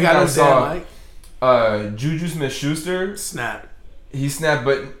don't You know if ain't you got no guys damn saw Mike. Juju Smith-Schuster. Snap. He snapped,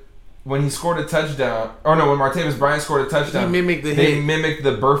 but when he scored a touchdown, when Martavis Bryant scored a touchdown, He mimicked the they hit. mimicked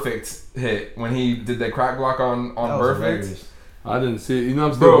the perfect hit when he did the crack block on That was perfect. hilarious. I didn't see it. You know,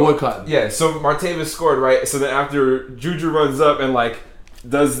 I'm still boycotting. Yeah, so Martavis scored, right? So then after Juju runs up and like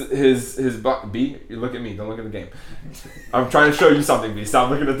does his B. You look at me. Don't look at the game. I'm trying to show you something. B. Stop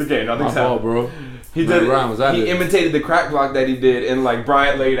looking at the game. Nothing's My fault, happening. bro. He Man, did. Ryan was out He there. imitated the crack block that he did, and like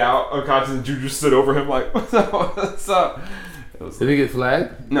Bryant laid out unconscious, and Juju stood over him like, "What's up? What's up?" Did he get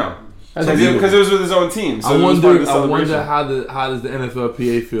flagged? No, That's because it was with his own team. So I it was part of the wonder celebration. how does the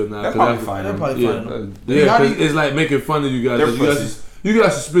NFLPA feel now? They're 'Cause probably that's- fine. They're probably Yeah, fine. yeah, How do 'cause you- it's like making fun of you guys. They're You guys, pussies. you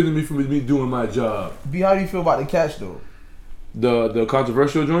guys suspended me from me doing my job. B, how do you feel about the catch though? The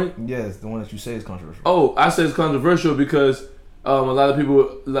controversial joint. Yes, the one that you say is controversial. Oh, I say it's controversial because a lot of people,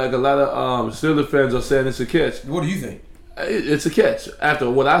 like a lot of Steelers fans, are saying it's a catch. What do you think? It's a catch. After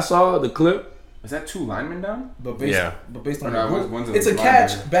what I saw, the clip, Is that 2 linemen down? But based, Yeah. but based on Or no, the rule, one's a it's a linebacker.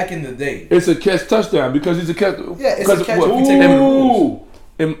 catch back in the day. it's a catch touchdown because he's a catch. Yeah, it's a because catch what- if you take away the rules.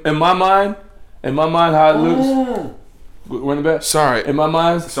 In my mind, how it looks, running back. Sorry. In my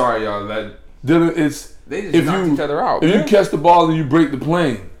mind, Sorry, y'all. That Dylan, it's they just if knocked you each other out. if you man. catch the ball and you break the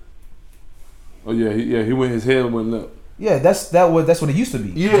plane. Oh yeah, he went. His head went up. Yeah, that's what it used to be.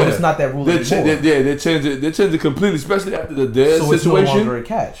 Yeah. But it's not that rule They anymore. they changed it. They changed it completely, especially after the dead So it's no situation. longer a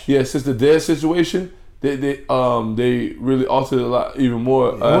catch. Yeah, since the dead situation, they really altered it a lot even more.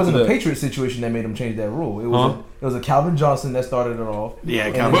 It wasn't after a that. Patriot situation that made them change that rule. It was Huh? it was a Calvin Johnson that started it off. Yeah,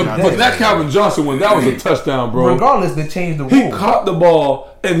 And Calvin then Johnson. But that Calvin Johnson one, that was a touchdown, bro. Regardless, they changed the He rule. caught the ball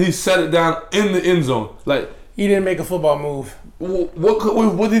and he set it down in the end zone. Like, He didn't make a football move.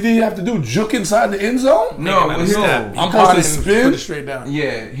 what did he have to do? Juke inside the end zone? No, Make but a here's step. the- I'm Caught supposed to it and spin? Put it straight down.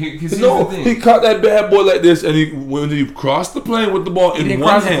 yeah, because No, the thing. he caught that bad boy like this, and when he crossed the plane with the ball He in didn't one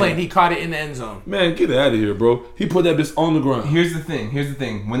cross the hand. plane. He caught it in the end zone. Man, get out of here, bro. He put that bitch on the ground. Here's the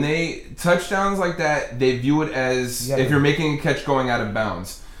thing. When they touchdowns like that, they view it as Yeah. if you're making a catch going out of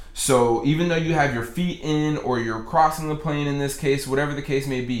bounds. So even though you have your feet in or you're crossing the plane in this case, whatever the case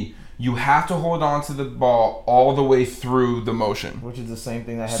may be, you have to hold on to the ball all the way through the motion. Which is the same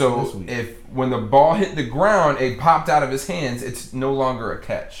thing that happened this So week. if when the ball hit the ground, it popped out of his hands, it's no longer a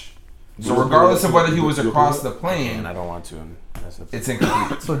catch. So regardless of whether he was across the plane, I don't want to. it's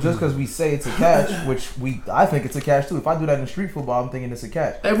incomplete. So just because we say it's a catch, which I think it's a catch too. If I do that in street football, I'm thinking it's a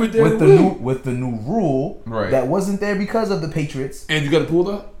catch. Every day With of the the new week. with the new rule Right. that wasn't there because of the Patriots, And you got it pulled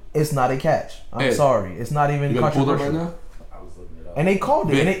up? it's not a catch. I'm Hey, sorry, it's not even You got it pulled up controversial. right now? And they called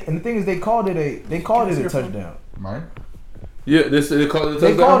it. Yeah. And the thing is, they called it a touchdown. Mine? Yeah, they called it a They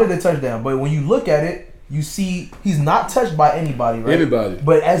touchdown? called it a touchdown. But when you look at it, you see he's not touched by anybody, right? Anybody.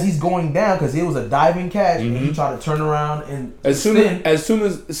 But as he's going down, because it was a diving catch, and Mm-hmm. he tried to turn around and As soon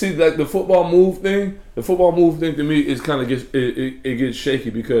as see like the football move thing to me is kind of it gets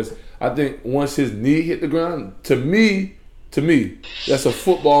shaky because I think once his knee hit the ground, to me that's a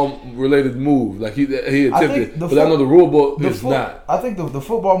football related move. Like he attempted, but I know the rule book is not. I think the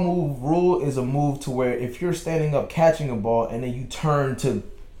football move rule is a move to where if you're standing up catching a ball and then you turn to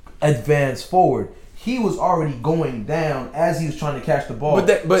advance forward, he was already going down as he was trying to catch the ball.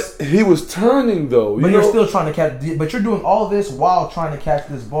 But he was turning though. But you're still trying to catch. But you're doing all this while trying to catch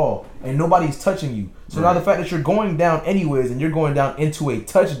this ball, and nobody's touching you. So now the fact that you're going down anyways, and you're going down into a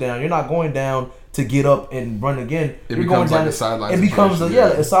touchdown, you're not going down to get up and run again. It You're becomes going like down. a sideline It becomes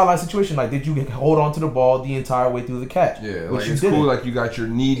situation, a sideline situation. Like, did you hold on to the ball the entire way through the catch? Yeah, Which like you it's didn't. cool. Like you got your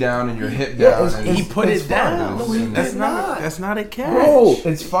knee down and your hip Yeah, down. it's- and He put It's it fine. down. No, he That's did not. That's not a catch. Bro,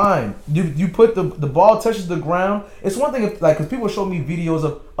 it's fine. You put the ball touches the ground. It's one thing if because people show me videos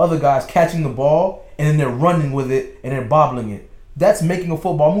of other guys catching the ball and then they're running with it and they're bobbling it. That's making a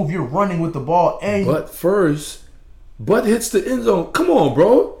football move. You're running with the ball and But hits the end zone. Come on,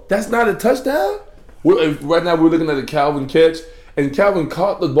 bro. That's not a touchdown. Right now we're looking at a Calvin catch, and Calvin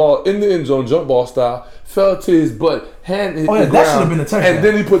caught the ball in the end zone, jump ball style, fell to his butt, hand hit Oh, yeah, the that ground, should have been a touchdown. and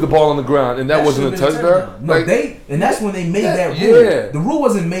then he put the ball on the ground, and that wasn't a should've been touchdown. No, Like, and that's when they made that Yeah. rule. The rule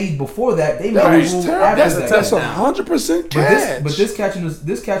wasn't made before that. They made that the was rule terrible. after that. That's 100% But catch. this catching the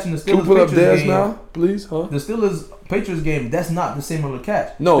Steelers Can we put up Patriots theirs game, now, please? Huh? the Steelers Patriots game, that's not the similar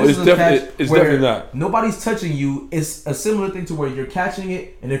catch. No, This it's is a definitely- catch it's where definitely not. Nobody's touching you. It's a similar thing to where you're catching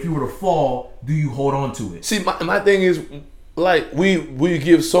it, and if you were to fall, do you hold on to it? See, my thing is, like, we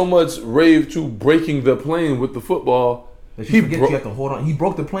give so much rave to breaking the plane with the football. That you forget you have to hold on. He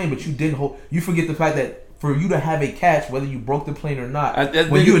broke the plane, but you didn't hold. You forget the fact that for you to have a catch, whether you broke the plane or not,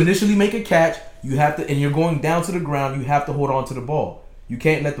 when you initially make a catch, you have to, and you're going down to the ground, you have to hold on to the ball. You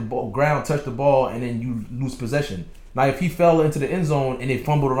can't let the ground touch the ball and then you lose possession. Now, if he fell into the end zone and it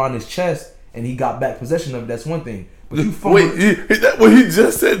fumbled around his chest and he got back possession of it, that's one thing. But you fumbled. What he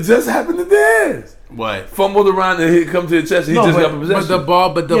just said just happened to Dez. What? Fumbled around and he come to the chest. And he just got possession.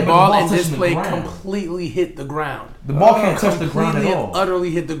 But the ball in this touching the play ground. completely hit the ground. The ball can't touch the ground at Completely all. and utterly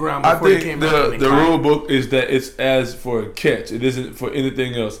hit the ground I before it think came out. the rule book is that it's as for a catch. It isn't for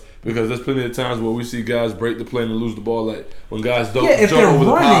anything else. Because there's plenty of times where we see guys break the play and lose the ball, like when guys don't Yeah, if jump they're over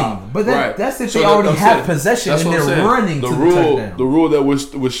the pile. running, but that's if So they that- already I'm have saying, possession that's and what I'm they're saying. running the to rule, the touchdown. The rule that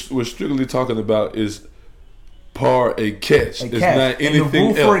we're strictly talking about is par a catch. A It's catch. not And the anything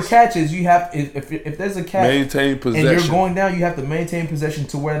rule for a else. catch is you have if there's a catch Maintain possession. and you're going down, you have to maintain possession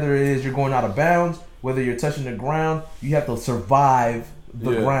to whether it is you're going out of bounds, whether you're touching the ground, you have to survive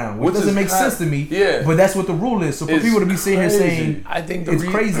the Yeah. ground, which Which doesn't is make kind- sense to me. Yeah. But that's what the rule is. So for It's people to be sitting here crazy. saying I think it's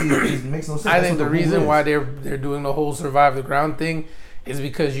crazy, it makes no sense. I That's think what the rule reason is. why they're doing the whole survive the ground thing is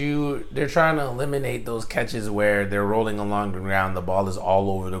because they're trying to eliminate those catches where they're rolling along the ground, the ball is all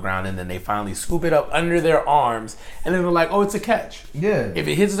over the ground, and then they finally scoop it up under their arms, and then they're like, "Oh, it's a catch." Yeah. If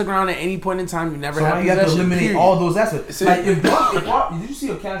it hits the ground at any point in time, you never So now have you have to possession. eliminate period. all those aspects. See- Like if did you see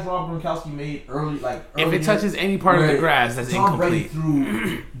a catch Rob Gronkowski made early? If it touches any part of the grass, that's Tom Brady incomplete.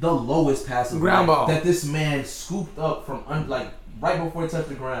 threw the lowest pass of Ground ball. that this man scooped up from right before it touched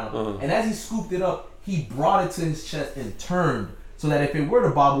the ground, and as he scooped it up, he brought it to his chest and turned. So that if it were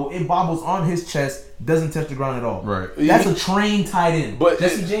to bobble, it bobbles on his chest, doesn't touch the ground at all. Right. That's a trained tight end. But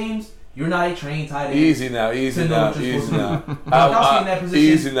Jesse James, you're not a trained tight end. Easy now, easy To know now, what you're easy supposed to now. do. Gronkowski in that position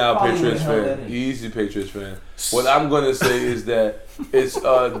Easy now, probably Patriots would've held fan. that in. Easy, Patriots fan. What I'm gonna say is that it's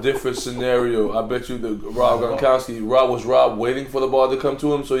a different scenario. I bet you the Rob Gronkowski, was Rob waiting for the ball to come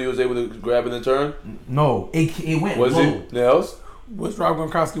to him so he was able to grab it and turn? No, it went Was low. he? Nels? Was Rob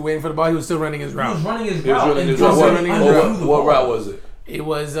Gronkowski waiting for the ball? He was still running his He was route. running his He was route. running and his just route. running his underthrew route. the What ball. route was it? It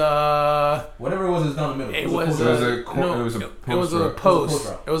was Whatever it was, it was down the middle. It was It was a a no, it was a it was post a route. post.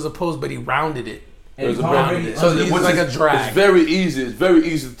 route. It was a post, but he rounded it. And It was a Tom rounded Brady So under- it's Which like is- a drag. It's very easy. It's very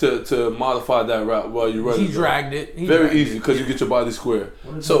easy to modify that route while you're running. He dragged it. He Very dragged easy it. because you get your body square.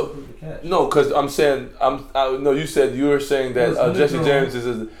 What is So the catch? no, because I'm saying no. You said you were saying that It was Jesse underthrown.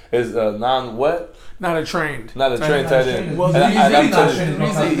 James is non what? Not a trained. Not a trained tight end. Well, And he's I'm really not telling trained.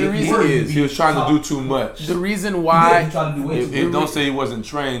 you, The he reason- is. He was trying to do too much. The reason Yeah, why he tried to do way too It much. don't say he wasn't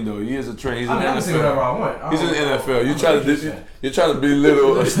trained though. He is a trained. He's I in mean, I the can say whatever NFL. I want. He's in the NFL. I'm a Patriots fan. You're trying to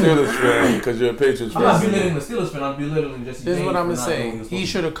belittle a Steelers fan because you're a Patriots I'm not fan. belittling the Steelers fan. I'm belittling Jesse this James. is what I'm for gonna not say. doing what He was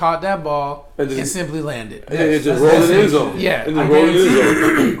should have caught that ball And and, just- simply landed. Yeah, it's just That's- rolling that's in his it. zone. Yeah, and I just rolling in his zone.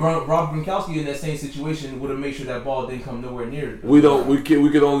 guarantee Rob Gronkowski in that same situation would have made sure that ball didn't come nowhere near. We don't. We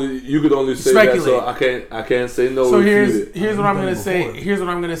could only. You could only say that. So Speculate. I can't say no. So refute it. here's what I'm You've gonna done it say. before. Here's what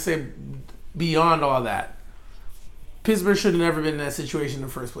I'm gonna say. Beyond all that, Pittsburgh should have never been in that situation in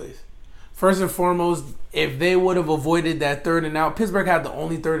the first place. First and foremost, if they would have avoided that 3rd and out, Pittsburgh had the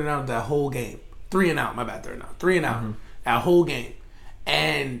only 3rd and out that whole game. 3 and out, my bad, 3rd and out. 3 and out that whole game.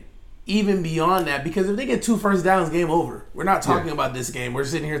 And even beyond that, because if they get 2 first downs, game over. We're not talking about this game. We're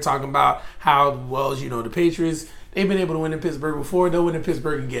sitting here talking about how, well, as you know, the Patriots, they've been able to win in Pittsburgh before. They'll win in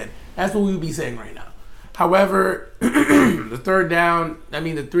Pittsburgh again. That's what we would be saying right now. However, the 3rd down,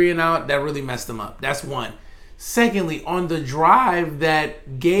 the 3 and out, that really messed them up. That's one. Secondly, on the drive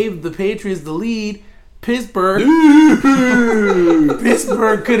that gave the Patriots the lead, Pittsburgh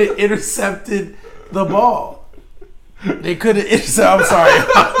could have intercepted the ball. They could have intercepted. I'm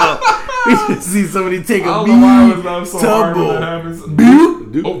sorry. We should see somebody take a tumble.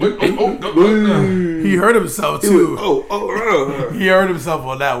 He hurt himself too. He hurt himself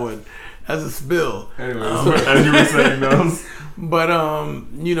on that one. That's a spill. Anyways, as you were saying those. But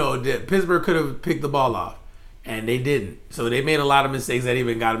that Pittsburgh could have picked the ball off, and they didn't. So they made a lot of mistakes that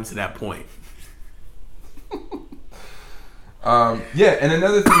even got them to that point. Yeah, and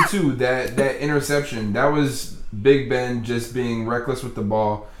another thing too, that interception, that was Big Ben just being reckless with the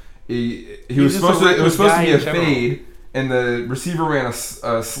ball. He was just a supposed to. It reckless was supposed to guy be in a general. fade, and the receiver ran a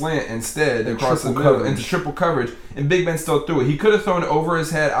slant instead And across the triple middle coverage. into triple coverage, and Big Ben still threw it. He could have thrown it over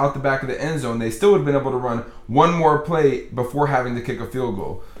his head out the back of the end zone. They still would have been able to run one more play before having to kick a field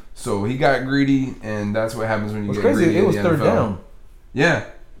goal. So he got greedy, and that's what happens when you What's get crazy? greedy. It was in the 3rd NFL. down. Yeah.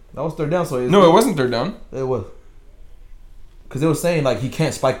 That was 3rd down. So No, it wasn't 3rd down. It was. Because they were saying he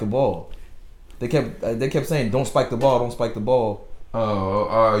can't spike the ball. They kept saying don't spike the ball, don't spike the ball.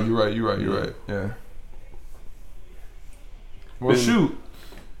 Oh, you're right. Yeah. Well, shoot.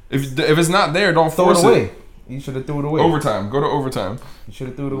 If it's not there, don't Throw force it away. You should have threw it away. Overtime. Go to overtime. You should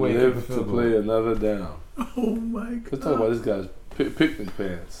have threw it away. Live Kick the to field goal. play another down. Oh my god! Let's talk about this guy's picnic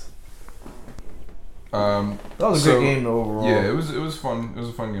pants. That was a So, great game though, overall. Yeah, it was fun. It was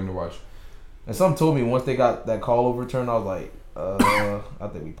a fun game to watch. And some told me once they got that call overturned, I was like, I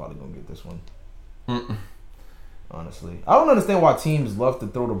think we probably gonna get this one. Honestly, I don't understand why teams love to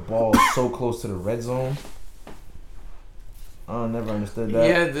throw the ball so close to the red zone. I never understood that.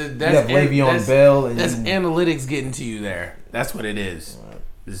 Yeah, that's Le'Veon Bell, and that's analytics getting to you there. That's what it is.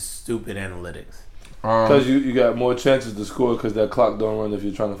 This stupid analytics. Because you got more chances to score because that clock don't run if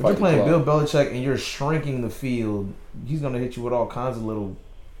you're trying to fight. If you're playing the Bill clock. Belichick and you're shrinking the field, he's gonna hit you with all kinds of little.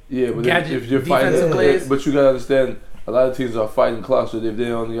 Yeah, but Gadget if you're fighting, defensive plays. but you gotta understand, a lot of teams are fighting clocks. So if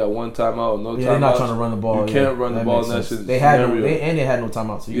they only got one timeout or no Yeah, they're not timeouts, trying to run the ball. you can't run the ball in that makes sense. scenario. They had no, they had no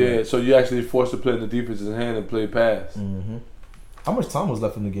timeout. So Yeah, so you actually forced to play in the defense's hand and play pass. Mm-hmm. How much time was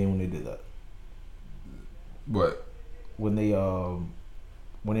left in the game when they did that? What? When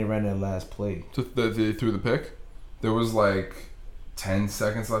they ran that last play. They threw the pick. There was like 10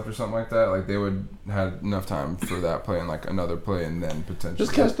 seconds left or something like that. Like they would had enough time for that play and like another play and then potentially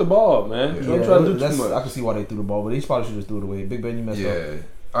Just catch the ball, man. Yeah. Don't try to do too much. I can see why they threw the ball, but they probably should just threw it away. Big Ben, you messed up. Yeah.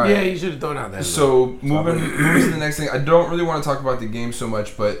 All right. Yeah, you should have thrown out that. So moving to the next thing, I don't really want to talk about the game so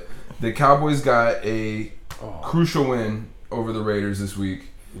much, but the Cowboys got a crucial win over the Raiders this week.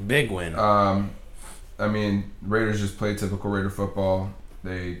 Big win. I mean, Raiders just played typical Raider football.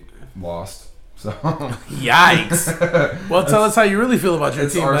 They lost. So Yikes! Well, tell us how you really feel about your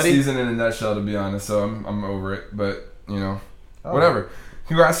it's team, our buddy. season in a nutshell, to be honest. So I'm over it. But whatever.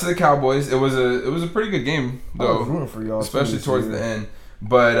 Congrats to the Cowboys. It was a pretty good game I was though, rooting for y'all, especially too, towards so- the end.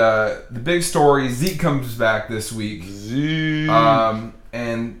 But the big story: Zeke comes back this week. Zeke And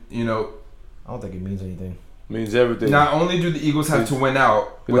I don't think it means anything. means everything. not only do the Eagles have to win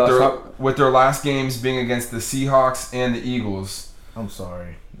out He lost with their last games being against the Seahawks and the Eagles, I'm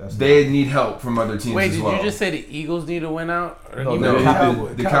sorry. they need help from other teams Wait, as did well. you just say the Eagles need to win out? Or No, you no, meant he the did.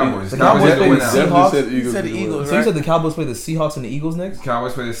 Cowboys? The Cowboys. The The Cowboys Cowboys have to play win the out. Seahawks? Definitely You said the Eagles, So you right? said the Cowboys play the Seahawks and the Eagles next?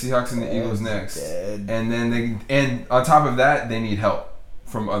 Cowboys play the Seahawks and the Eagles next, Dead. and then and on top of that, they need help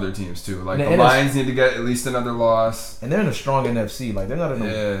from other teams too. Like And the the Lions need to get at least another loss. And they're in a strong NFC. Like they're not in a.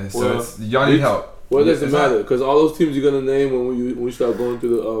 Yeah, so Well, y'all need help. Well, it doesn't It's not- matter because all those teams you're gonna name when we start going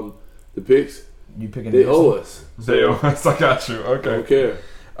through the picks, You picking? they against owe them? us. They owe us. I got you. I Okay. don't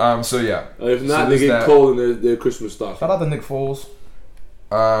care. So yeah. If not, So they there's get that. cold in their Christmas stocking. Shout out to Nick Foles.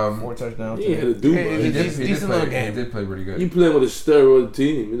 4 touchdowns. He ain't had to do Hey, much. he He did- did, decent play, little game. He did play pretty good. You playing with a steroid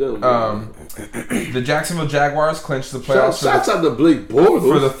team. It doesn't matter. The Jacksonville Jaguars clinched the playoffs Shouts out to Blake Bortles.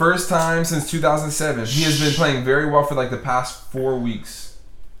 for the first time since 2007. He has been playing very well for like the past 4 weeks.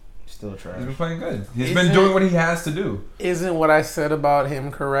 Still trash. He's been playing good. He's Isn't- been doing what he has to do. Isn't what I said about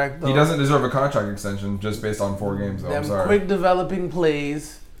him correct? Though? He doesn't deserve a contract extension just based on 4 games, though. I'm Them sorry. quick developing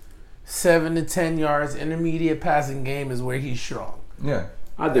plays, 7 to 10 yards, intermediate passing game is where he's strong. Yeah.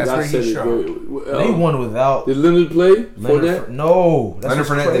 I think That's I where said he's it. strong. They won without Did Leonard play for Leonard. that? No, that's Leonard what's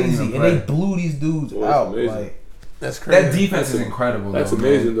Fournette didn't crazy. even And they play. blew these dudes Oh, that's out. amazing. Like That's crazy. That defense is incredible. That's though,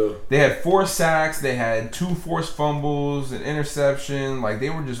 amazing man. though. They had 4 sacks. They had 2 forced fumbles, an interception. Like they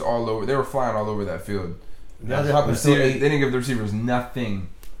were just all over. They were flying all over that field. DeAndre Hopkins still They ate. didn't give the receivers nothing.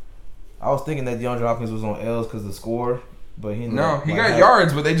 I was thinking that DeAndre Hopkins was on L's because of the score, but he No, he like, got had-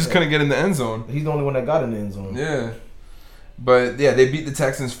 yards, but they just couldn't get in the end zone. He's the only one that got in the end zone. Yeah, but yeah, they beat the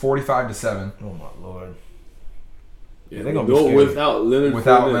Texans 45-7 Oh my lord, Yeah, they're gonna be no, scary. without Leonard.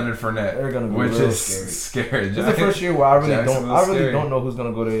 without Fournette. Leonard Fournette, They're gonna be which real is scary. scary. This is the first year where I really Jacksonville's scary. don't know who's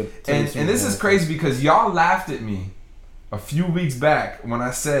gonna go to. And this is crazy because y'all laughed at me a few weeks back when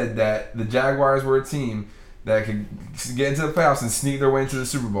I said that the Jaguars were a team that could get into the playoffs and sneak their way into the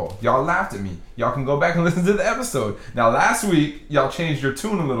Super Bowl. Y'all laughed at me. Y'all can go back and listen to the episode. Now, last week, y'all changed your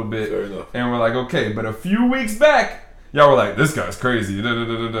tune a little bit. Fair enough. And we're like, okay. But a few weeks back, y'all were like, this guy's crazy. Da, da,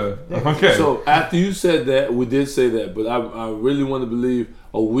 da, da, da. Okay. So after you said that, we did say that, but I really want to believe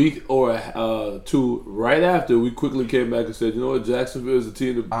a week or 2 right after we quickly came back and said, you know what, Jacksonville is a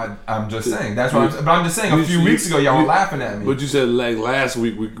team. I'm just saying. That's what but I'm just saying. A You- few you- weeks ago, y'all were you- laughing at me. But you said like last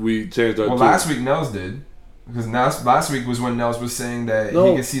week we changed our. Well, tune. last week Nels did. Because last week was when Nels was saying that No.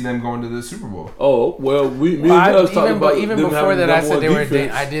 he could see them going to the Super Bowl. Oh well, me and Well, Nels talked even about even them before having that, I number said they one were.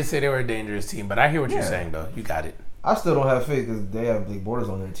 defense. I did say they were a dangerous team, but I hear what you're Yeah. saying though. You got it. I still don't have faith because they have Blake Bortles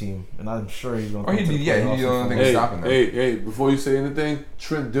on their team, and I'm sure he's gonna. Or he'd come to be- the yeah, he'd playoffs be the only and thing perform. stopping them. Hey, before you say anything,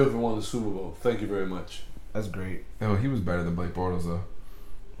 Trent Dilfer won the Super Bowl. Thank you very much. That's great. Oh, he was better than Blake Bortles though.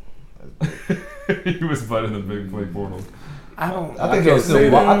 He was better than Blake Bortles. I don't. I think can't I say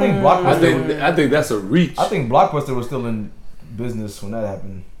that. I think Blockbuster. I think that's a reach. I think Blockbuster was still in business when that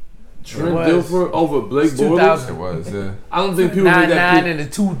happened. Trent It was. Dilfer over Blake It's Bortles. 2000. It was, yeah. I don't think people make that 9-9 pick. and the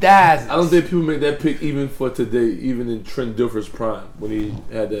 2000s. I don't think people make that pick even for today, even in Trent Dilfer's prime when he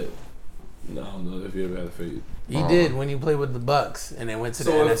had that No, I don't know if you ever had a fade. He did when he played with the Bucks and then went to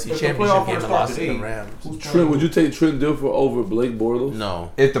the So if NFC the Championship playoff game were to and lost to start the today, Rams. Trent, would you take Trent Dilfer over Blake Bortles?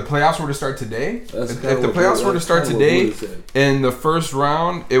 No. If the playoffs were to start today, That's if kinda the what playoffs you- were to that's start kinda what today, Wood said. in the first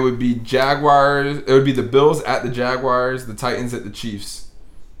round, it would be Jaguars. It would be the Bills at the Jaguars, the Titans at the Chiefs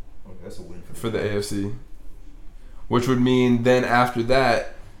Okay, that's a win for the AFC. Which would mean then after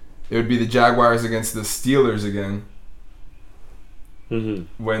that, it would be the Jaguars against the Steelers again.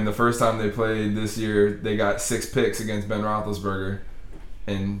 Mm-hmm. When the first time they played this year, they got 6 picks against Ben Roethlisberger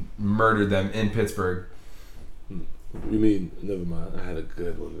and murdered them in Pittsburgh. You mean, never mind. I had a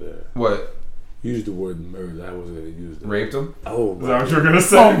good one there. What? You used the word murder. I wasn't going to use that. Raped them? Oh, Is that what you're gonna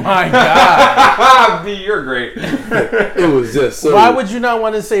say? Oh my God. B, you're great. it was just so. Why would you not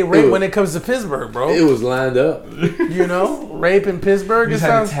want to say rape was- when it comes to Pittsburgh, bro? It was lined up. You know, rape in Pittsburgh. You It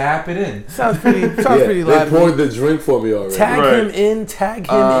just had to sounds tap it in. pretty They loud. to me. poured the drink for me already. Tag Right. him in. Tag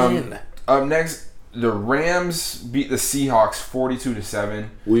him in. Up next, the Rams beat the Seahawks 42-7.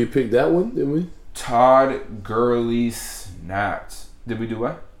 We picked that one, didn't we? Todd Gurley snapped. Did we do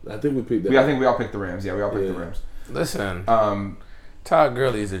what? I think we picked that. I think we all picked the Rams. Yeah, we all picked the Yeah. Rams. Listen, Um, Todd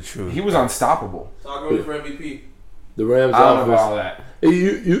Gurley's the truth. he was unstoppable. Todd Gurley for MVP. The Rams I don't know about offense. all that. Hey,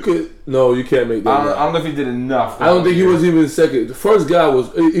 you could no, you can't make that. I don't know if he did enough. I don't think he was even second. The first guy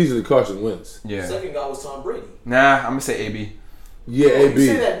was easily Carson Wentz. Yeah. Second guy was Tom Brady. Nah, I'm gonna say AB. Yeah, You say AB.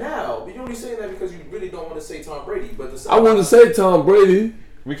 that now, but you're only saying that because you really don't want to say Tom Brady. But the I want to say Tom Brady.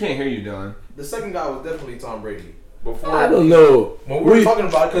 We can't hear you, Dylan. the second guy was definitely Tom Brady. Before I don't know. when we were talking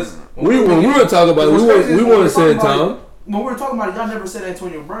about it, because when we were talking about it, we want to say Tom. When we were talking about it, y'all never said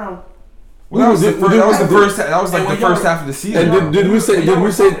Antonio Brown. Well, that was the did- first. did- That was the did- first. That was like and the when y'all- first half of the season. And did we say? When Did y'all we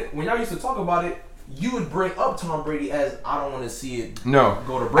were say? talking- when y'all used to talk about it, you would bring up Tom Brady as I don't want to see it No.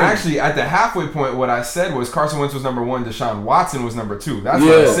 go to Brady. Actually, at the halfway point, what I said was Carson Wentz was number 1, Deshaun Watson was number 2. That's what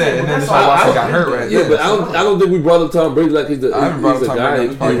I Yeah. said. And then That's Deshaun all Watson I- got hurt right Yeah, there. but I don't think we brought up Tom Brady like he's the I haven't brought up he's Tom the Brady guy. on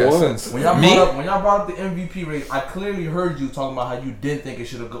this He podcast won. since. when y'all Me? brought up the MVP race, I clearly heard you talking about how you didn't think it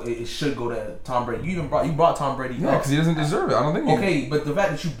should go to Tom Brady. You even brought Tom Brady Yeah, up. because he doesn't deserve it. I don't think he. Okay, but the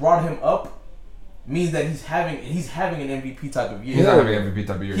fact that you brought him up means that he's having an MVP type of year. He's not having an MVP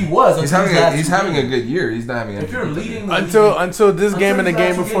type of year. He was. He's until having these a, last he's 2 having a games. good year. He's not having an If you're MVP type of leading year. the Until this game and the these game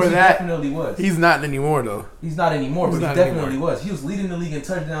last 2 before games, that, he definitely was. he's not anymore though. He's not anymore, He's but not he definitely anymore. was. He was leading the league in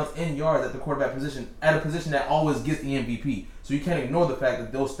touchdowns and yards at the quarterback position, at a position that always gets the MVP. So you can't ignore the fact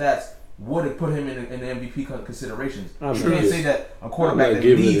that those stats would have put him in the MVP considerations. I'm You not can't gi- say that a I'm quarterback not that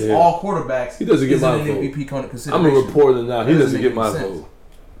giving it leads to him. all quarterbacks He doesn't get isn't my an vote. MVP consideration. I'm a reporter now. He That doesn't doesn't get my make any sense. vote.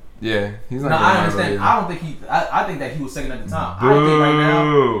 Yeah, he's not. No, getting I my understand. vote I don't think he. I think that he was second at the time. I think right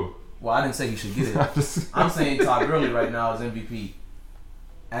now. Boo. Well, I didn't say he should get I'm it. just- I'm saying Todd Gurley right now is MVP,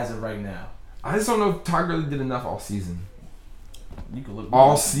 as of right now. I just don't know if Todd Gurley did enough all season. You can look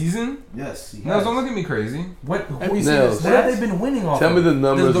All season? Yes. He No, has. don't look at me crazy. What? Have you seen Now, his What have stats? they been winning off? Tell me of? the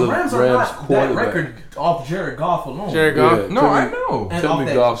numbers the of Rams are Rams not that quarterback. record off Jared Goff alone. Jared Goff. Yeah. No, Tell I me- know. and Tell off me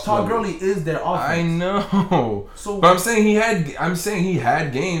that, Goff's Todd numbers. Gurley is their offense. I know. So But I'm saying he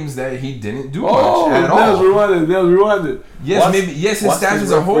had games that he didn't do Oh, much at that was all. rewinded. That was rewinded. Yes, Watch- maybe his watch stats the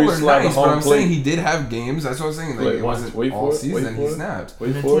as a whole referee are slide the nice, but home I'm plate. saying he did have games. That's what I'm saying. Like Wait, it wasn't wait all for it, season. wait He for it. snapped.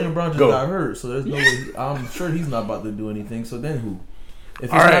 Wait for Antonio it. Brown just Go. got hurt, so there's no way. I'm sure he's not about to do anything. So then who? If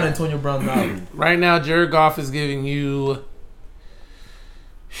it's All right. not Antonio Brown, not who? Right now, Jared Goff is giving you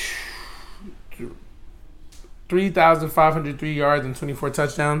 3,503 yards and 24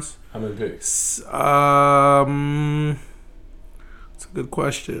 touchdowns. How many picks? That's a good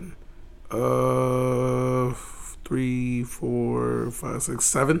question. 3, 4, 5, 6,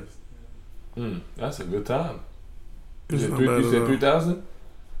 7. That's a good time. You It's said not three- bad you at said all. 3,000?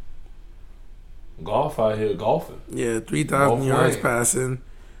 Golf out here golfing. Yeah, 3,000 Golf yards lane. passing,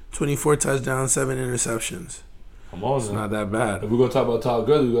 24 touchdowns, 7 interceptions. Come on It's now. not that bad. If we're gonna talk about Todd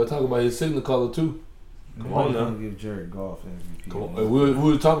Gurley, we gotta talk about his signal caller too. Come on now. Give Jared Goff MVP. Come on. We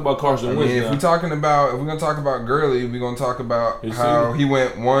were talking about Carson I mean, Wentz if now. we're gonna talk about Gurley, we're gonna talk about You see how it? he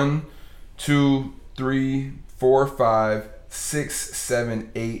went 1, 2, 3, 4, 5, 6, 7,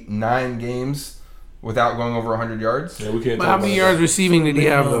 8, 9 games without going over 100 yards. Yeah, we can't But talk how many about yards receiving did he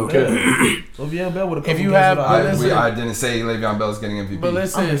have though? Okay. So Le'Veon Bell would have. If you have- listen. I didn't say Le'Veon Bell's getting MVP. But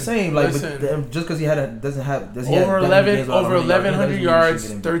listen, I'm just saying, like, listen. but just because he does he over have that many games 11 without over 100 yards, 1,100 doesn't mean he yards, should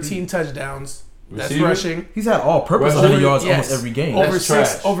get MVP. 13 touchdowns, That's Receiving? rushing. He's had all-purpose Rushing? 100 yards Yes. almost every game. That's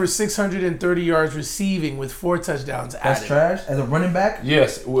trash. Over 630 yards receiving with 4 touchdowns That's added. trash. As a running back,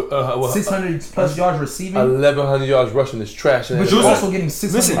 Yes. 600 plus yards receiving. 1,100 yards rushing is trash. But those you're are- also getting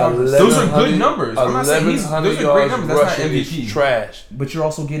 600 listen, yards those receiving. are good numbers. I'm not saying those are great numbers. That's not rushing MVP. is trash. But you're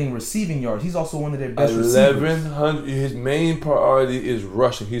also getting receiving yards. He's also one of their best receivers. 1,100. His main priority is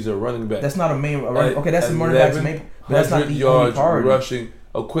rushing. He's a running back. That's not a main. Okay, that's the running back's main. But that's not the only yards priority. rushing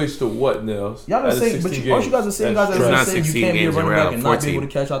equates to what, Nels? Y'all not saying, but aren't you guys the same guys that It's are not saying you 16 can't be a games, running we're back at and not be 14. able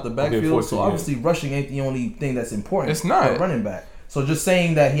to catch out the backfield? 14 So obviously rushing ain't the only thing that's important. It's not. for a running back. So just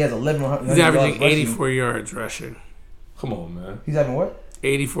saying that he has 1,100. He's yards averaging rushing, 84 yards rushing. Come on, man. He's having what?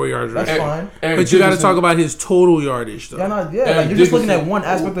 84 yards That's rushing. fine. But you got to talk about his total yardage, though. Y'all not, yeah, Eric like you're just looking at Dickerson. one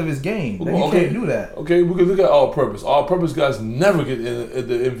aspect of his game. That you Okay. can't do that. Okay, we can look at all-purpose. All-purpose guys never get in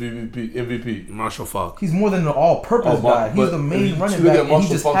the MVP. Marshall Falk. He's more than an all-purpose guy. He's but the if main you running look back, at and he Marshall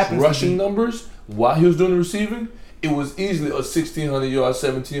just Falk's happens rushing to be. numbers while he was doing the receiving. It was easily a 1,600 yards,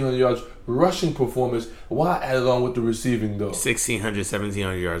 1,700 yards rushing performance. Why add it on with the receiving though? 1,600,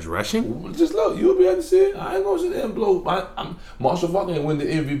 1,700 yards rushing. Just look, you'll be able to see it. I ain't gonna sit there and blow. Marshall Falk didn't win the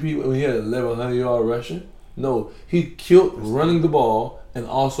MVP when he had 1,100 yard rushing. No, he killed running the ball and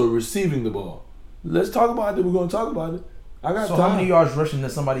also receiving the ball. Let's talk about it. We're gonna talk about it. I got So time. how many yards rushing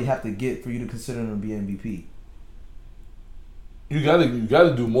does somebody have to get for you to consider him to be MVP? You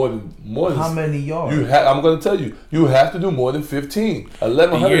gotta do more than. How many yards? I'm gonna tell you. You have to do more than 15.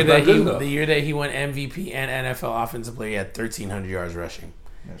 1,100 is not good enough. The year that he won MVP and NFL Offensive Player, he had 1,300 yards rushing,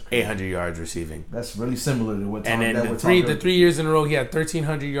 That's crazy. 800 yards receiving. That's really similar to what. And then the 3 years in a row, he had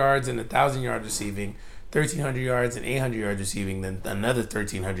 1,300 yards and 1,000 yards receiving, 1,300 yards and 800 yards receiving, then another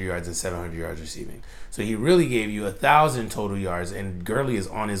 1,300 yards and 700 yards receiving. So he really gave you 1,000 total yards, and Gurley is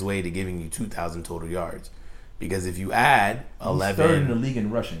on his way to giving you 2,000 total yards. Because if you add He's third in the league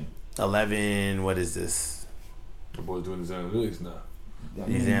in rushing. 11, what is this? The boy's doing his analytics now.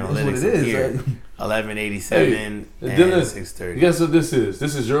 These that's what analytics it are is. here. Right? 1187 and Dylan, 630. guess what this is?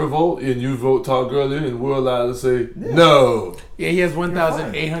 This is your vote, and you vote Todd Gurley, and we're allowed to say no. Yeah, he has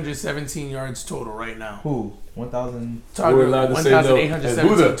 1,817 yards total right now. Who? 1,000. We're allowed to say no. And 1,817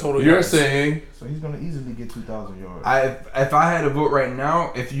 Buddha, total you're yards. saying So he's gonna easily get 2,000 yards. If I had a vote right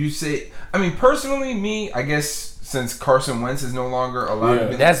now, if you say, I mean, personally, me, I guess since Carson Wentz is no longer allowed to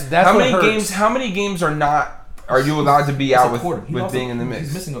be, That's how what many hurts. games? How many games are you allowed to be It's out a with quarter. He also- being in the He's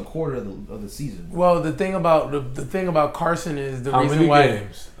mix? missing a quarter of the season. Well, the thing about Carson is the how reason many why.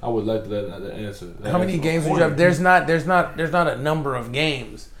 games? I would like that answer. How many games would you have? There's not a number of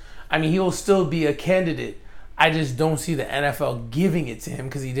games. I mean, he'll still be a candidate. I just don't see the NFL giving it to him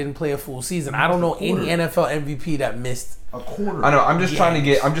because he didn't play a full season. I don't know any NFL MVP that missed. A quarter. I know. I'm just trying to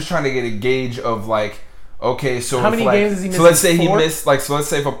games. get a gauge of like, okay, so How if, many like, games is he So let's say missing? he 4? missed so let's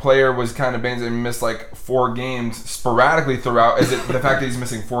say if a player was kind of banged and missed like 4 games sporadically throughout, is it the fact that he's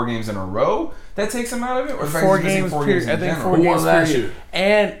missing 4 games in a row that takes him out of it, or the fact 4 that he's missing games 4 period. games I in think general? 4 Who games won last period.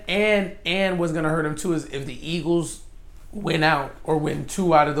 year? And what's gonna hurt him too is if the Eagles win out or win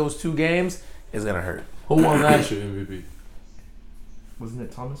 2 out of those 2 games, it's gonna hurt. Who won last year MVP? Wasn't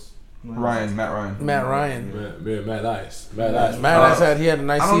it Thomas? Matt Ryan. Matt Ryan. Matt Ice. Matt Ice. Matt Ice had a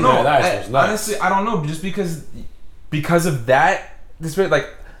nice I don't season. know. That was nice. Honestly, I don't know. Just because of that, this like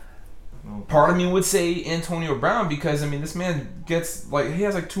part of me would say Antonio Brown because I mean this man gets he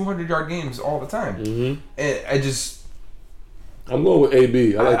has 200-yard games all the time, and I just. I'm going with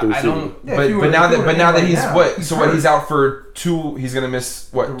AB. I like the I receiver. don't. Yeah, but if you were- now if you that were now that right he's now, what? he's So what? hurt. He's out for 2. He's gonna miss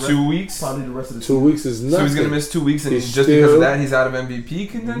what? 2 weeks. Probably the rest of the 2 season. weeks is nothing. So he's gonna miss 2 weeks, and He's just because still- of that, he's out of MVP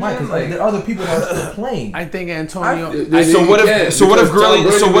contention. Mike, because there are other people that are still playing. I think Antonio. So what if Gurley I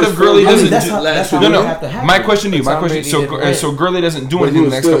mean, doesn't that's do? how- that's how No, it no. have to happen. My question to you. My Tom question. Brady didn't win. So Gurley doesn't do But anything he the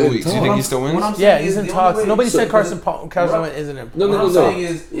was next still couple in weeks. You talks. think he still wins? What I'm Yeah, saying he's is in the talks. only way- Nobody said because Carson Wentz isn't in. No, What no, I'm no. saying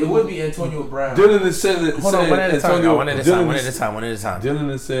is it would be Antonio Brown. Dylan is saying Hold on, one at a time. Antonio. One at a time. Dylan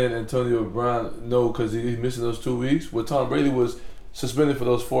is saying Antonio Brown no because he's missing those 2 weeks. Well, Tom Brady was suspended for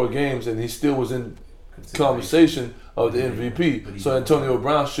those 4 games and he still was in conversation of the MVP. So Antonio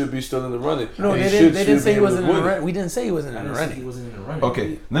Brown should be still in the running. No, And they he didn't say be he able wasn't to in the win it. running. We didn't say he wasn't in the He running. wasn't in the running.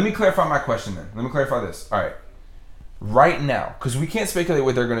 Okay, let me clarify my question then. Let me clarify this. All right. Right now, because we can't speculate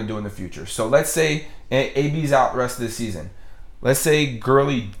what they're going to do in the future. So let's say AB's out the rest of the season. Let's say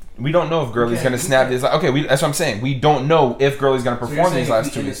Gurley. We don't know if Gurley's going to snap this. Okay, that's what I'm saying. We don't know if Gurley's going to So you're perform saying these last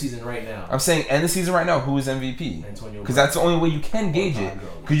if 2 we end the weeks. season right now. I'm saying end the season right now. Who is MVP? Antonio Because Brown. that's the only way you can gauge it.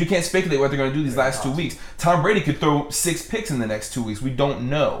 Because you can't speculate what they're going to do these last 2 weeks. Tom Brady could throw 6 picks in the next 2 weeks. We don't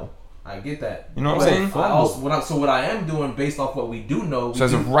know. I get that. You know what I'm saying? What I am doing based off what we do know. So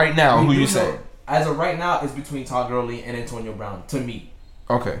as of right now, we who do you know- saying? As of right now, it's between Todd Gurley and Antonio Brown. To me,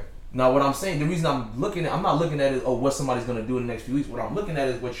 Okay. Now, what I'm saying, the reason I'm not looking at it, what somebody's going to do in the next few weeks. What I'm looking at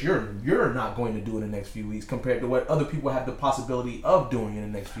is what you're not going to do in the next few weeks compared to what other people have the possibility of doing in the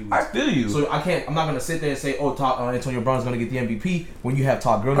next few weeks. I feel you. So I'm not going to sit there and say, Antonio Brown's going to get the MVP when you have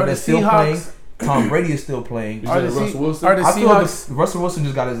Todd Gurley Are the that's still Seahawks- playing. Tom Brady is still playing. Are the Russell Wilson? Are the I feel like Seahawks? Russell Wilson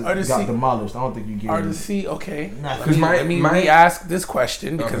just got demolished. I don't think you get Are it. okay? Nah, Let me, my- let me my- re-ask this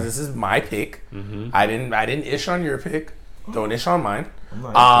question because Okay. this is my pick. Mm-hmm. I didn't ish on your pick. Don't ish on mine.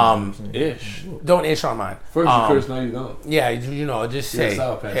 I'm not Ish. Don't ish on mine. First you curse, now you don't. Yeah, you know, just You're a say,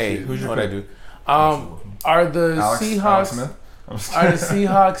 Sour Patch hey, Kid. who's Who's your your what I do? Are the Alex Seahawks? Smith? I'm just Are the kidding.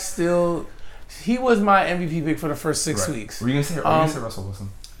 Seahawks still? He was my MVP pick for the first 6 Right. weeks. Were you gonna say Russell Wilson?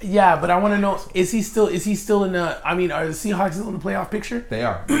 Yeah, but I want to know: is he still in the? I mean, are the Seahawks still in the playoff picture? They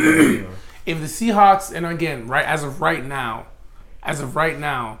are. If the Seahawks, and again, as of right now,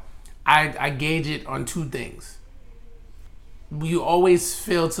 I gauge it on two things. You always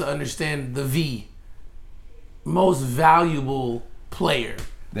fail to understand the V, most valuable player.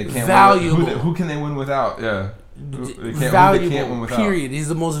 They can't Valuable. Win. Who can they win without? Yeah. They Valuable, can't win without. period. He's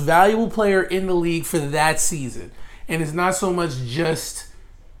the most valuable player in the league for that season. And it's not so much just,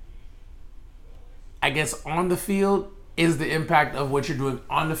 I guess, on the field, is the impact of what you're doing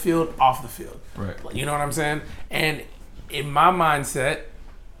on the field, off the field. Right. You know what I'm saying? And in my mindset,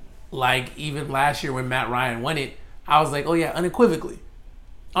 like even last year when Matt Ryan won it, I was like, oh yeah, unequivocally.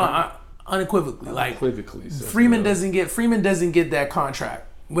 Unequivocally. Like Unequivocally, so Freeman doesn't get that contract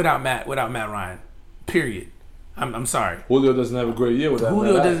without Matt Ryan. Period. I'm sorry. Julio doesn't have a great year without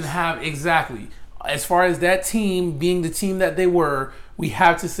Julio Matt doesn't Ice. have exactly. As far as that team being the team that they were, we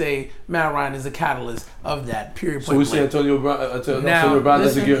have to say Matt Ryan is a catalyst of that. Period. So we say Antonio Brown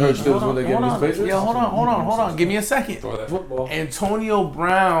doesn't get hurt still when they get these Patriots? Yeah, hold on. Give me a second. Throw that football. Antonio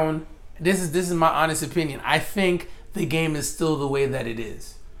Brown, this is my honest opinion. I think the game is still the way that it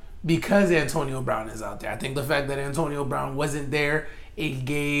is because Antonio Brown is out there. I think the fact that Antonio Brown wasn't there, it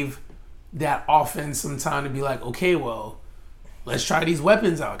gave that offense some time to be like, okay, well, let's try these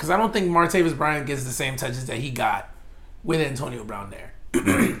weapons out. Because I don't think Martavis Bryant gets the same touches that he got with Antonio Brown there.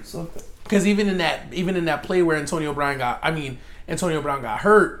 Because even in that play where Antonio Brown got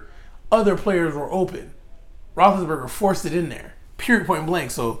hurt, other players were open. Roethlisberger forced it in there, period, point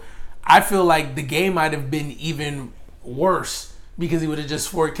blank. So I feel like the game might have been even worse because he would have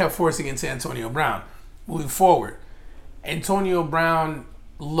just kept forcing into Antonio Brown. Moving forward, Antonio Brown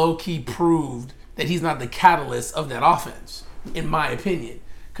low-key proved that he's not the catalyst of that offense, in my opinion,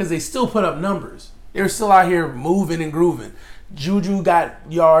 because they still put up numbers. They're still out here moving and grooving. Juju got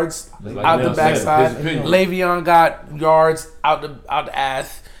yards Like out the Nell said, backside. his opinion. Le'Veon got yards out the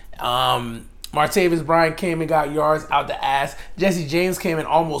ass. Martavis Bryant came and got yards out the ass. Jesse James came and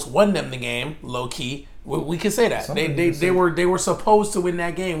almost won them the game, low key. We can say that they were supposed to win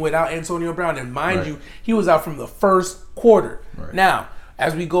that game without Antonio Brown, and mind you, he was out from the first quarter. Right. Now,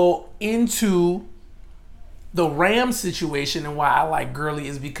 as we go into the Rams situation and why I like Gurley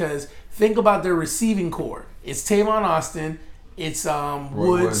is because think about their receiving core. It's Tavon Austin, it's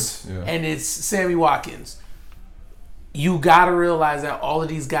Woods, yeah. and it's Sammy Watkins. You gotta realize that all of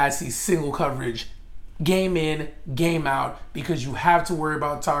these guys see single coverage game in, game out, because you have to worry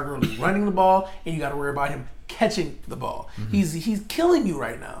about Todd Gurley running the ball and you gotta worry about him catching the ball. Mm-hmm. He's killing you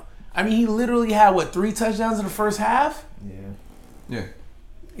right now. I mean, he literally had 3 touchdowns in the first half? Yeah.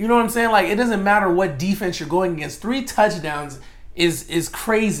 You know what I'm saying? Like, it doesn't matter what defense you're going against. 3 touchdowns is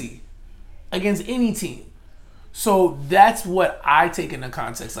crazy against any team. So that's what I take into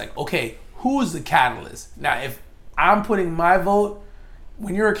context. Like, okay, who is the catalyst? Now, if I'm putting my vote,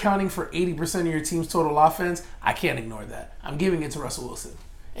 when you're accounting for 80% of your team's total offense, I can't ignore that. I'm giving it to Russell Wilson.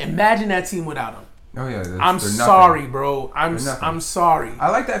 Imagine that team without him. Oh yeah. I'm they're sorry, nothing. bro. They're nothing. I'm sorry. I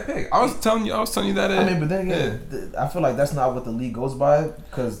like that pick. I was telling you that. I mean, but then again, I feel like that's not what the league goes by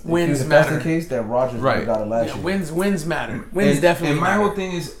because Wins if that's matter. the case, that Rodgers would have got it last Yeah, year. wins matter. Wins definitely And my matter. whole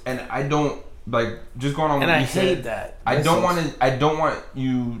thing is, and I don't like just going on. And what I you hate said, that. I don't want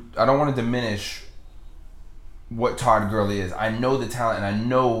to diminish what Todd Gurley is. I know the talent, and I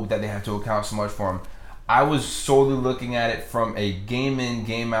know that they have to account so much for him. I was solely looking at it from a game in,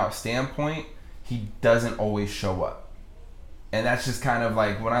 game out standpoint. He doesn't always show up, and that's just kind of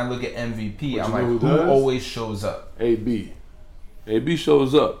like when I look at MVP, But I'm you like, know who who does? always shows up? AB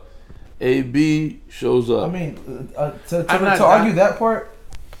shows up. AB shows up. I mean, to I'm not- argue that part,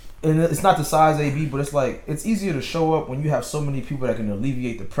 and it's not the size AB, but it's like it's easier to show up when you have so many people that can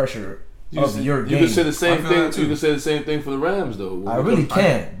alleviate the pressure of your you game. can say the same I feel thing. that too. You can say the same thing for the Rams, though. I really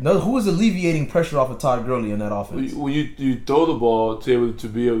can. No, who is alleviating pressure off of Todd Gurley in that offense? When you throw the ball to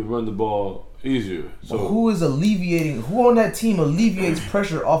be able to run the ball, easier. But So who on that team alleviates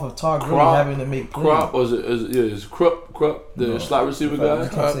pressure off of Todd Gurley Crop- having to make plays? Crop or is Krupp, the No. slot receiver I guy?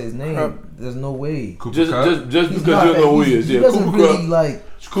 can't say his name. Krupp. There's no way. Cooper Just Kupp. just He's because not- you don't know who he is. He Yeah, doesn't Cooper really Kupp. like.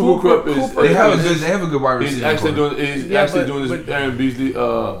 Cooper Kupp is. They have a good wide He's receiver. actually core. doing. He's Yeah, actually but- doing his but- Aaron Beasley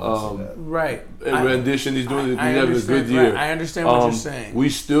Right. rendition. He's doing. He's I having a understand, good year. right, I understand what you're saying. We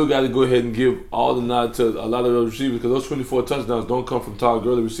still got to go ahead and give all the nod to a lot of those receivers because those 24 touchdowns don't come from Todd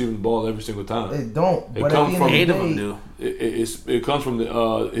Gurley receiving the ball every single time. They don't. It But at comes the from- end Eight of of the them day, do. It comes from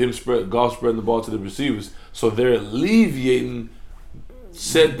the Goff spreading the ball to the receivers, so they're alleviating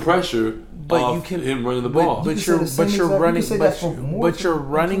said pressure But off you can him running the but- ball. But You you're can say the same but you're exact- you running can say but that for more but your for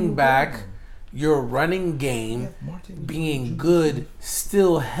running Antonio back, Brown. your running game being good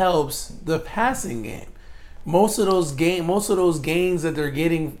still helps the passing game. Most of those gains that they're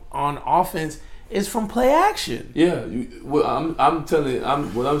getting on offense is from play action. Yeah, what I'm telling you,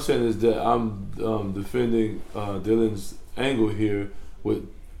 what I'm saying is that I'm defending Dylan's angle here with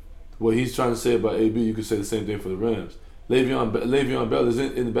what he's trying to say about AB. You could say the same thing for the Rams. Le'Veon Bell is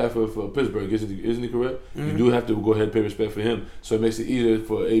in the backfield for Pittsburgh, isn't he correct? Mm-hmm. You do have to go ahead and pay respect for him, so it makes it easier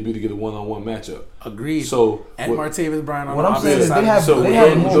for AB to get a one-on-one matchup. Agreed. So And Martavis Bryant on what the I'm saying opposite is side. they have So they have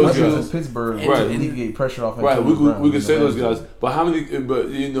those more weapons guys- in Pittsburgh Right. to alleviate pressure off. Right, Antonio Brown we can than say the those Rams guys, do. but how many? But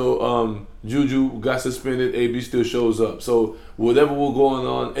Juju got suspended. AB still shows up. So whatever was going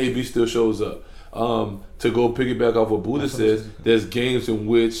on, AB still shows up. To go piggyback off what Buddha says, there's games in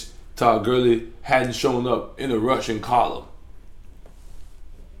which Todd Gurley hadn't shown up in a rushing column.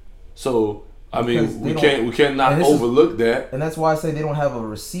 So I Because mean, they we cannot and this is- overlook that. And that's why I say they don't have the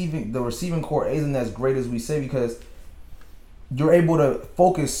receiving core isn't as great as we say because you're able to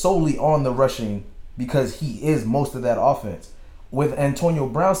focus solely on the rushing because he is most of that offense. With Antonio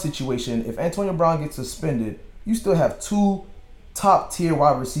Brown's situation, if Antonio Brown gets suspended, you still have two top tier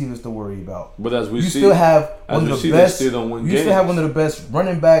wide receivers to worry about. But as we You see, still have as one we of see, the they best. still don't win You still have games. one of the best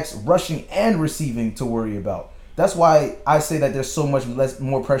running backs, rushing and receiving to worry about. That's why I say that there's so much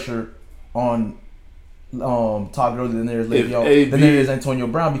more pressure on Todd Gurley than there is Antonio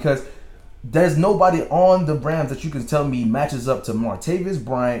Brown because there's nobody on the Rams that you can tell me matches up to Martavis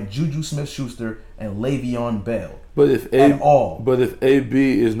Bryant, Juju Smith-Schuster, and Le'Veon Bell. But if At all. But if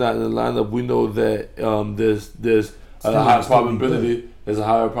AB is not in the lineup, we know that there's a high probability. There's a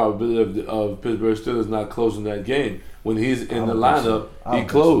higher probability of Pittsburgh Steelers not closing that game. When he's in the don't think so. lineup, I he don't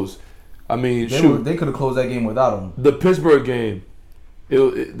closed. I mean, They could have closed that game without him. the Pittsburgh game,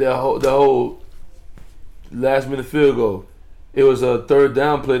 the whole last minute field goal. It was a third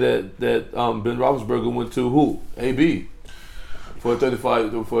down play that Ben Roethlisberger went to who? AB for a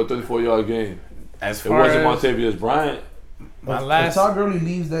 34-yard game. As It far wasn't as Montavious Bryant. my If last Todd Gurley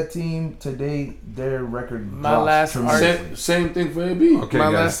leaves that team today, their record My drops last tremendously. Same thing for AB. Okay,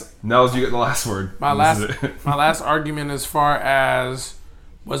 My guys. Nels, you get the last word. my This is last it. my last argument as far as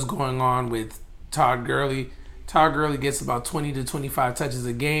what's going on with Todd Gurley. Todd Gurley gets about 20 to 25 touches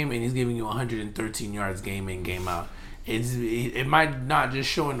a game, and he's giving you 113 yards game in, game out. It might not just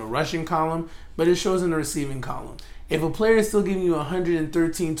show in the rushing column, but it shows in the receiving column. If a player is still giving you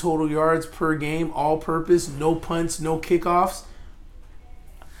 113 total yards per game, all purpose, no punts, no kickoffs,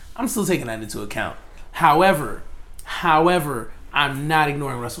 I'm still taking that into account. However, I'm not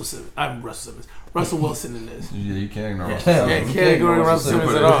ignoring Russell Wilson in this. Yeah, you can't ignore us. Yeah, Yeah, you you can't ignore Russell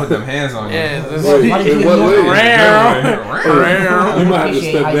Simmons at all. Put them hands on you. Yeah, this Wait, is Why do you in keep what ignoring way? rare. You might have to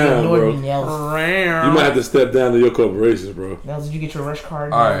Appreciate step how you down, ignored bro. me, Nels. You might have to step down to your corporations, bro. Nels, did you get your rush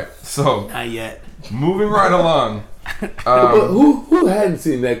card? All right, so Not yet. moving right along. But who hadn't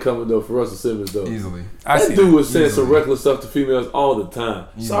seen that coming though for Russell Simmons though? Easily. I That see dude that. was saying some Easily. reckless stuff to females all the time.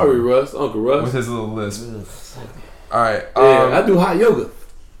 Easily. Sorry, Russ, Uncle With Russ. his little lisp. All right. Yeah, I do hot yoga.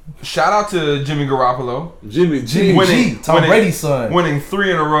 Shout out to Jimmy Garoppolo. Jimmy G. Winning. Tom Brady's son. Winning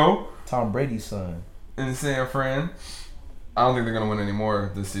 3 in a row Tom Brady's son. in San Fran. I don't think they're going to win any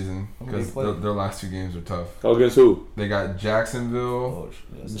more this season because Who they play? their last 2 games are tough. Against who? They got Jacksonville. Oh,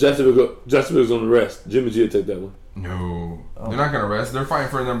 shit. Jacksonville's on the rest. Jimmy G will take that one. No. They're not going to rest. They're fighting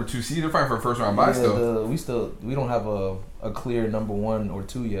for a number 2 seed. They're fighting for a first round bye still. We don't have a clear number 1 or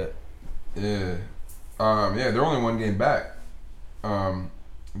 2 yet. Yeah. Yeah, they're only 1 game back.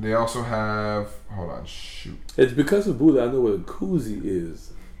 They also have. Hold on. Shoot. It's because of Buddha I know what a koozie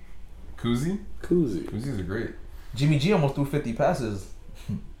is. Koozie? Koozie. Koozies are great. Jimmy G almost threw 50 passes.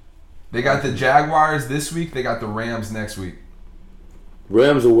 They got the Jaguars this week. They got the Rams next week.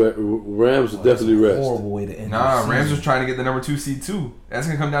 Rams are definitely rest. Horrible way to end. Nah, the Rams season. was trying to get the number 2 seed too. That's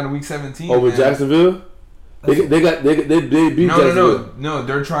gonna come down to week 17. Over man. Jacksonville? They beat No, Jacksonville. no.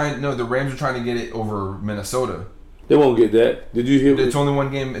 They're trying. No, the Rams are trying to get it over Minnesota. They won't get that. Did you hear? It's only one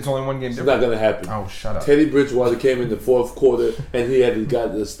game. It's only one game It's difference. not gonna happen. Oh, shut up. Teddy Bridgewater came in the fourth quarter and he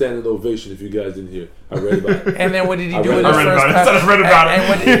got the standing ovation. If you guys didn't hear, I read about it. And then what did he I do read with about his it. first pass? I read about it. And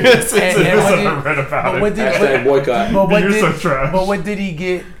what did Hashtag boycott. but what You're did so trash. but what did he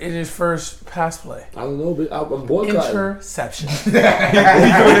get in his first pass play? I don't know, but I'm boycotting. Interception. He threw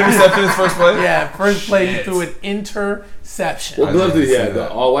an interception his first play? Yeah, first play he threw an interception. What gloves did he didn't have? see The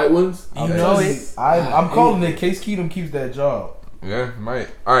that. all white ones? You know it. I'm calling it. Case Keenum keeps that job. Yeah, might.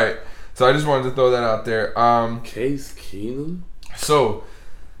 All right. So I just wanted to throw that out there. Case Keenum. So,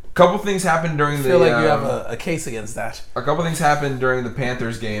 a couple things happened during I the. feel like you have a case against that. A couple things happened during the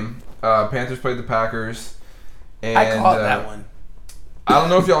Panthers game. Panthers played the Packers. And, I caught that one. I don't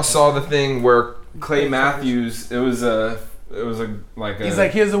know if y'all saw the thing where Clay Matthews. It was a like a. He's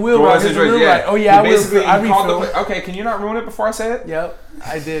like, here's the wheel goal right. Here's the situation. wheel right. Oh yeah, I He basically will. I called the refill. play. Okay, can you not ruin it before I say it? Yep,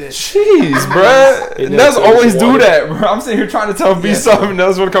 I did it. Jeez, bruh. Ain't Nuts that always water? do that, bro. I'm sitting here trying to tell B Yeah. something.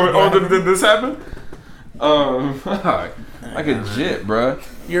 Nuts want to come in. Oh, did this happen? Like a jit, bruh.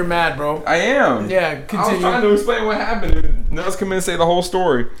 You're mad, bro. I am. Yeah, I was continue. trying to explain what happened. And Nuts come in and say the whole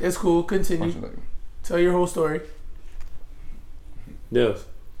story. It's cool. Continue. Tell your whole story. Yes.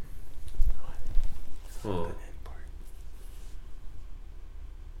 Oh.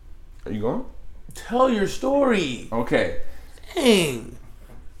 Are you going? Tell your story. Okay. Dang.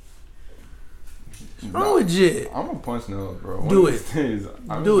 What's wrong with you? I'm gonna punch Nose, bro. Do One of it. these days,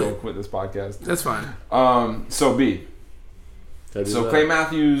 I'm Do just gonna it. quit this podcast. That's fine. So B. That is So that. Clay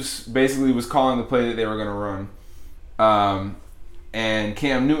Matthews basically was calling the play that they were gonna run. And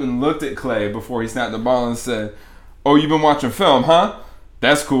Cam Newton looked at Clay before he snapped the ball and said, "Oh, you've been watching film, huh?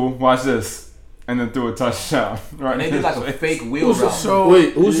 That's cool. Watch this." And then threw a touchdown. Right. And they in did like his a face. fake wheel route. So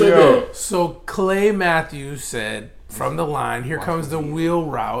Wait, who said Yo. that? So Clay Matthews said from the line, "Here comes the wheel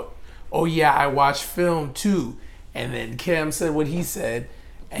route." Oh yeah, I watch film too. And then Cam said what he said,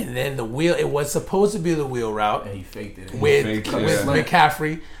 and then the wheel. It was supposed to be the wheel route And he faked it. with faked it, with yeah.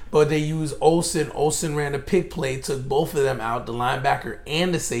 McCaffrey, but they used Olsen. Olsen ran a pick play, took both of them out, the linebacker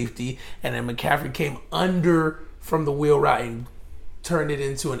and the safety, and then McCaffrey came under from the wheel route and turned it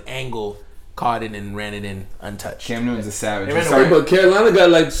into an angle, caught it and ran it in untouched. Cam Newton's a savage. They He's ran starting- But Carolina got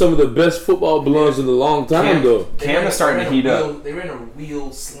like some of the best football belongs in a long time, Cam- though. Cam is starting to heat up. They ran a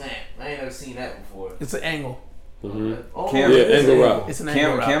wheel slant. I ain't never seen that before. It's an angle. Oh, Cam- Yeah, it is angle an route. It's an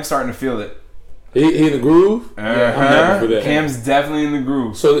angle route. Cam's starting to feel it. He in the groove. I'm happy for that. Cam's definitely in the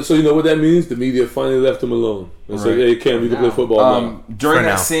groove. So you know what that means? The media finally left him alone and said, Right. "Hey, Cam, you can play football now." During For that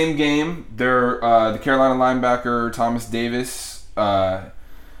now. same game, the Carolina linebacker Thomas Davis,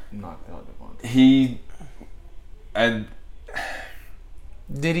 Knocked out Devontae. he and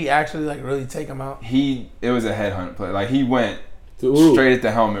Did he actually like really take him out? it was a headhunt play. Like he went Ooh. straight at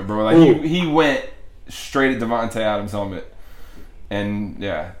the helmet, bro. Like Ooh. he went straight at Devontae Adams' helmet, and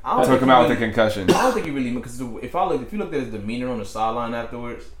yeah, I don't took think him he out with a really- concussion. I don't think he really, because if you looked at his demeanor on the sideline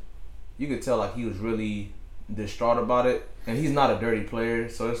afterwards, you could tell like he was really distraught about it. And he's not a dirty player,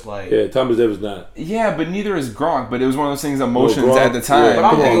 so it's like. Yeah, Thomas Davis not. Yeah, but neither is Gronk. But it was one of those things, emotions Gronk, at the time. yeah. But I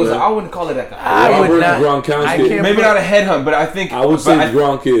Come don't think on, it was. man. I wouldn't call it like a. I would Robert not. Gronkowski. I can't Maybe put, not a headhunt, but I think I would say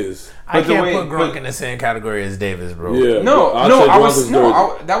Gronk is. I but the can't way- put Gronk but- in the same category as Davis, bro. Yeah. No, I'd no, say I Gronk was is no,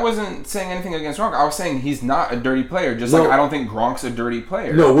 dirty. that wasn't saying anything against Gronk. I was saying he's not a dirty player. Just No. like I don't think Gronk's a dirty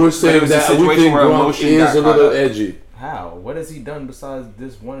player. No, we're But it saying was a that we situation think where Gronk emotion is got a caught little up. edgy. How? What has he done besides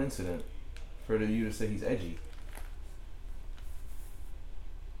this one incident for you to say he's edgy?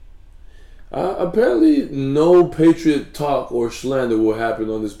 Apparently, no Patriot talk or slander will happen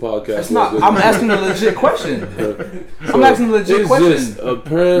on this podcast. It's not. I'm asking a legit question. I'm asking a legit it's question. Just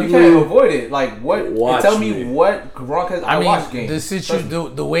apparently, You can't avoid it. Like what? Watch Tell me me. what Gronk has. I watched mean, games.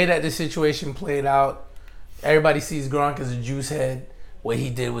 the way that the situation played out, everybody sees Gronk as a juice head. What he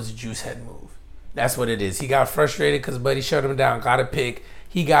did was a juice head move. That's what it is. He got frustrated because Buddy shut him down, got a pick.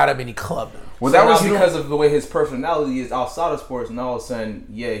 He got him and he clubbed him. Well, So that now was because of the way his personality is outside of sports, and all of a sudden,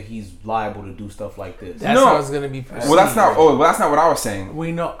 yeah, he's liable to do stuff like this. That's No. how it's gonna be perceived. Well, that's not. Oh, well, that's not what I was saying.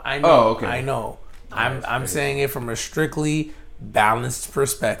 We know. I know. Oh, okay. I know. I'm saying it from a strictly balanced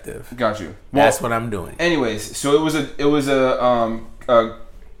perspective. Got you. That's what I'm doing. Anyways, so it was a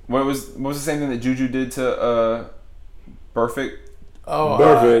what was the same thing that Juju did to Perfect? Oh,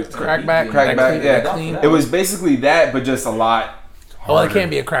 Perfect. crackback. Crackback, That yeah. clean. It was basically that, but just a lot. Well, it harder. can't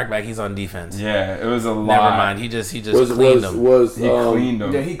be a crackback. He's on defense. Yeah, it was a lot. Never mind. He just was cleaned him. He cleaned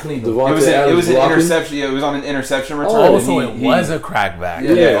him. Yeah, he cleaned him. Devontae It was Adams an blocking? interception. Yeah, it was on an interception return. Oh, and so he- it he- was a crackback.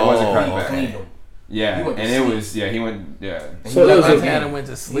 Yeah, it was a Oh, crackback. Cleaned him. Yeah, He went to and it sleep. was he went So He it was got a- that Adam game. went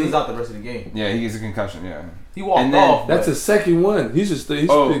to He was sleep. out the rest of the game. yeah, he gets a concussion. Yeah, He walked And then- off. That's but his second one. He should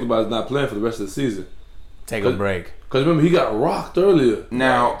Oh. think about not playing for the rest of the season. Take a break. Because remember, he got rocked earlier.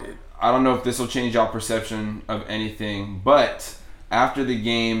 Now, I don't know if this will change y'all perception of anything, but after the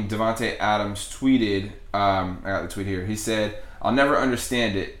game, Devontae Adams tweeted, I got the tweet here. He said, "I'll never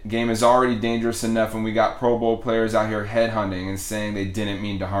understand it. Game is already dangerous enough and we got Pro Bowl players out here headhunting and saying they didn't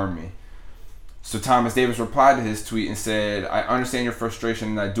mean to harm me." So Thomas Davis replied to his tweet and said, "I understand your frustration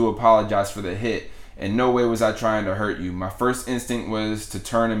and I do apologize for the hit. In no way was I trying to hurt you. My first instinct was to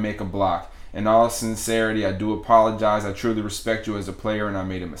turn and make a block. In all sincerity, I do apologize. I truly respect you as a player and I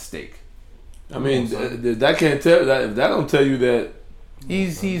made a mistake." I mean, that can't tell that. If that don't tell you that,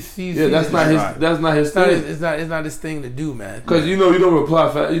 He's yeah, that's not his. That's not his thing. It's not his thing to do, man. Because you don't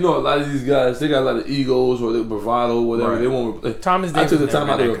reply fast. You know, a lot of these guys, they got a lot of egos or bravado or whatever. Right. They won't reply. Thomas Davis I took the time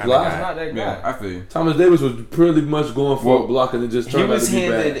out to never been that reply. kind of Not that guy. Yeah, I feel you. Thomas Davis was pretty much going for Well, a block and it just He turned out was to be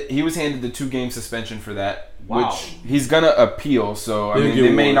bad. handed the 2-game suspension for that, Wow. which he's gonna appeal. So I He'll mean, get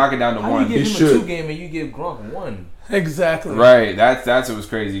they may one. knock it down to How one. do you He give him a should. 2-game and you give Gronk 1? Exactly. Right, that's what was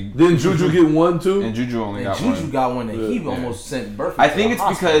crazy. Didn't Juju get one too? And Juju only And got Juju one. got one that he Yeah. almost sent Burfict. I to think the it's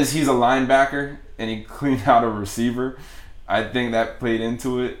hospital. because he's a linebacker and he cleaned out a receiver. I think that played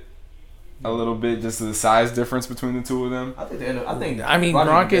into it a little bit, just the size difference between the two of them. I mean,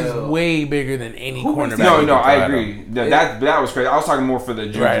 Roger Gronk is Goodell- way bigger than any Who was cornerback. the- No, you no, could I throw at agree. him. That was crazy. I was talking more for the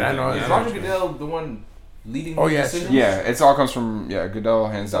Juju Right, I thing. know. Is Yeah. Roger Goodell the one leading Oh, the yeah, decisions? Yeah, it all comes from Goodell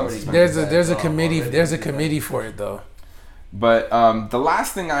hands down. Somebody- There's a Oh, committee. already. There's a committee for it though. But the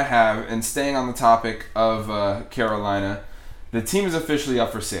last thing I have, and staying on the topic of Carolina, the team is officially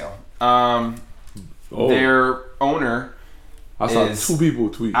up for sale. Their owner I saw is 2 people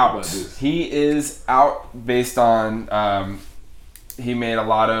tweet about out. this. He is out based on he made a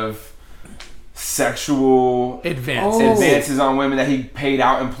lot of sexual advances on women that he paid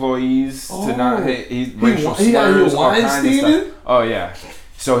out employees to not hit. He's racial he out here slurs, all kinds of Weinsteining? stuff. Oh yeah,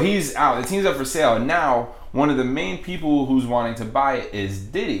 so he's out. The team's up for sale now. One of the main people who's wanting to buy it is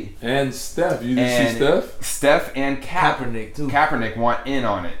Diddy. And Steph. You And see Steph? Steph and Kaepernick, too. Kaepernick want in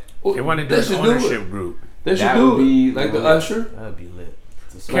on it. They want to do They an should do ownership it. group. They should That do would be it. Like the lit. Usher. That'd be lit.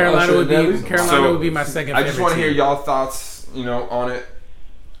 Carolina Usher would be and Nelly? So, my second. I just favorite want to hear team. y'all thoughts, on it.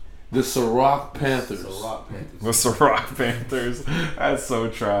 The Ciroc Panthers. The Ciroc Panthers. That's so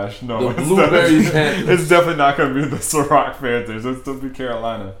trash. No, The Blueberry Panthers. It's definitely not going to be the Ciroc Panthers. It's going to be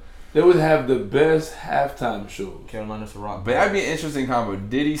Carolina. They would have the best halftime show. Carolina's a rock. But that'd be an interesting combo.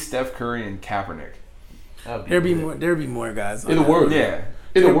 Diddy, Steph Curry, and Kaepernick. There'd be more guys. on It'll that. work. Yeah.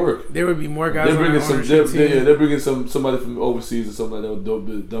 It'll work. There would be more guys. They're on bringing that some. ownership team. They're bringing somebody from overseas or something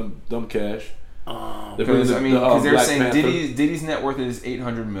like that. Dumb cash. They're bringing Because they're Black saying Panther. Diddy's net worth is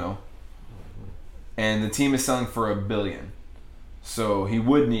 $800 million, and the team is selling for $1 billion. So he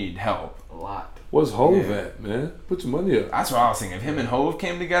would need help. A lot. What's Hove Yeah. at, man? Put your money up. That's what I was thinking. If him and Hove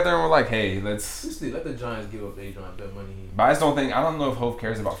came together and were like, "Hey, let's," Seriously, let the Giants give up Adrian bet money. but I don't know if Hove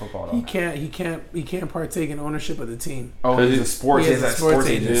cares about football at all. He can't partake in ownership of the team. Oh, he's a sports. He has a that sports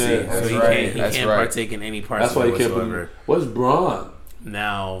agency, Yeah, so that's he right. can't partake in any parts That's of why it he can't. whatsoever. What's Braun?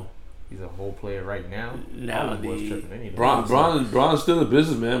 Now, He's a whole player right now. Now All the boys the- tripping anyway. Braun's still a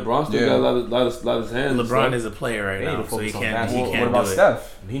businessman. Braun still Yeah. got a lot of his hands. and LeBron stuff. is a player right They need now, to so he focus on can't. basketball. He What can't about do it.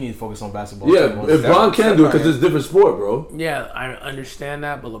 Steph? He needs to focus on basketball. Yeah, too. if Steph- Braun can Steph do it because right. it's a different sport, bro. Yeah, I understand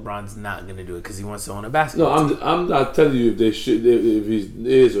that, but LeBron's not gonna do it because he wants to own a No, basketball team. I'm not telling you if they should, if he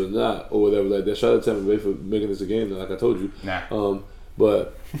is or not or whatever like that. Shout out to Tampa Bay for making this a game, like I told you. Nah.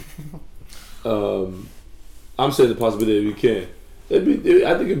 But I'm saying the possibility we can. I think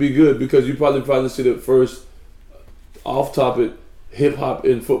it'd be good because you probably see the first off-topic hip hop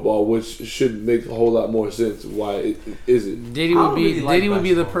in football, which should make a whole lot more sense. Why it isn't? Diddy I would don't be really like Diddy would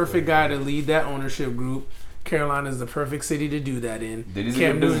be the basketball, perfect guy to lead that ownership group. Carolina is the perfect city to do that in. Diddy's a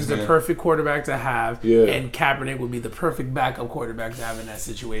Cam good Newton's the businessman. perfect quarterback to have, Yeah. and Kaepernick would be the perfect backup quarterback to have in that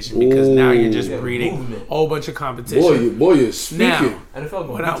situation because now you're just Yeah, breeding movement. a whole bunch of competition. Boy, you're speaking. Now, NFL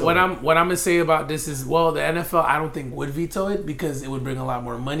what I'm gonna say about this is, well, the NFL I don't think would veto it because it would bring a lot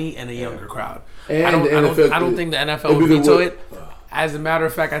more money and a younger crowd. And I don't the NFL think the NFL it'd would be the veto way- it. As a matter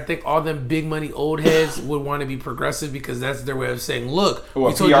of fact, I think all them big money old heads would want to be progressive because that's their way of saying, look, Well,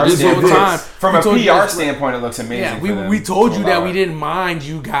 we told you PR this whole standpoint- time. From We a told you PR this- standpoint, it looks amazing. Yeah, for them we told to you that allow we it. didn't mind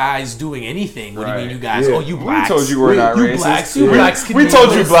you guys doing anything. What do you mean, Right. you guys? Yeah. Oh, you We blacks. told you we're not you racist. blacks. You blacks can We do told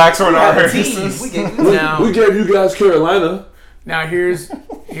you this. blacks were not Yeah, teams. racist. We gave We, Now- we gave you guys Carolina. Now here's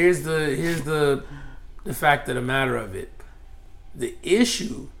the fact of the matter of it. The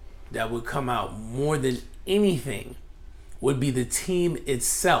issue that would come out more than anything would be the team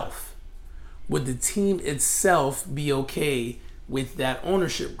itself. Would the team itself be okay with that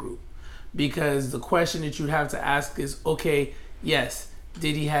ownership group? Because the question that you'd have to ask is, okay, yes,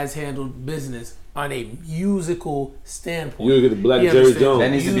 Diddy has handled business on a musical standpoint. You look at the Black He Jerry understands Jones.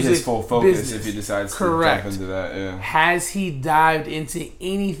 That needs to be his music full focus business. if he decides Correct. to jump into that. Yeah. Has he dived into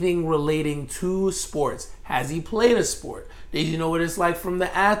anything relating to sports? Has he played a sport? Did you know what it's like from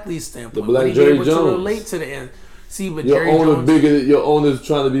the athlete standpoint? The Black Would he Jerry be able Jones. to relate to the end? See, but Your Jerry owner Jones, bigger. Your owner's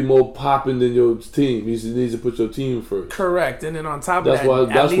trying to be more popping than your team. He needs to put your team first. correct. And then on top of That's that, why. at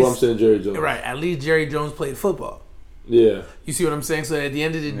That's least, why I'm saying Jerry Jones. right. At least Jerry Jones played football. Yeah. You see what I'm saying? So at the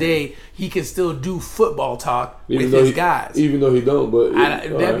end of the day, he can still do football talk Even with though his guys. Even though he don't, but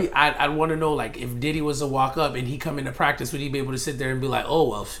I'd want to know, like, if Diddy was to walk up and he come into practice, would he be able to sit there and be like, oh,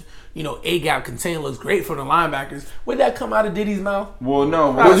 well, you know, A-gap contain looks great for the linebackers. Would that come out of Diddy's mouth? Well,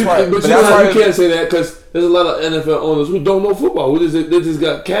 no. But you that's can't say that because there's a lot of NFL owners who don't know football. They just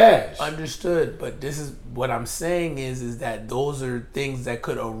got cash. Understood, but this is what I'm saying is that those are things that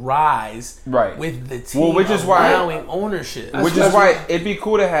could arise Right. with the team, Well, which is why- allowing ownership. Which is why it'd be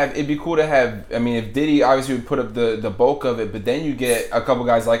cool to have. I mean, if Diddy obviously would put up the bulk of it, but then you get a couple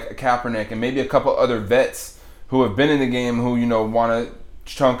guys like Kaepernick and maybe a couple other vets who have been in the game who want a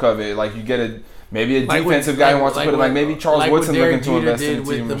chunk of it. Like you get maybe a Like defensive what- guy like- who wants like to put it. what- Like maybe Charles like what Woodson Derek looking to Jeter invest in did the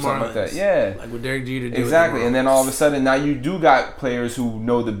with team the or something like that. Marlins. Yeah. Like what Derek Jeter did. Exactly, with the and then Marlins. all of a sudden now you do got players who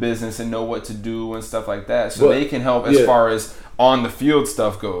know the business and know what to do and stuff like that, so But, they can help as yeah. far as on the field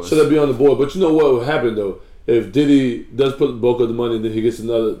stuff goes. So they'll be on the board. But you know what will happen though? If Diddy does put the bulk of the money and then he gets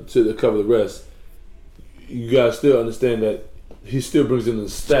another to cover the rest, you guys still understand that he still brings in the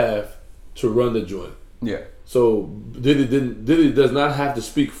staff to run the joint. Yeah, So Diddy does not have to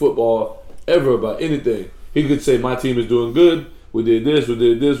speak football ever about anything. He could say, my team is doing good. We did this,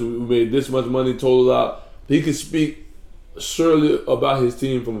 we made this much money total out. He could speak surely about his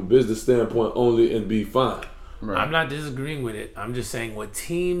team from a business standpoint only and be fine. right. I'm not disagreeing with it. I'm just saying what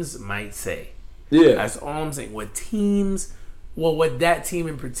teams might say. Yeah. That's all I'm saying. What that team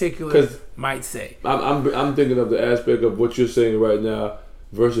in particular 'Cause might say. I'm thinking of the aspect of what you're saying right now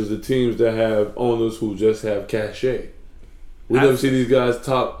versus the teams that have owners who just have cachet. We never see these guys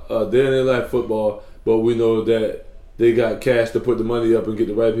talk day in their life football, but we know that they got cash to put the money up and get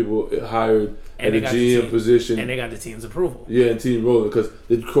the right people hired And at they the got the GM team. position. And they got the team's approval. Yeah, and team rolling. Because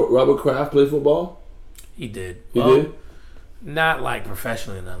did Robert Kraft play football? He did. He did? Not like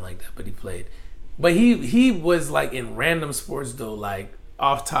professionally or nothing like that, but he played. But he was like in random sports though, like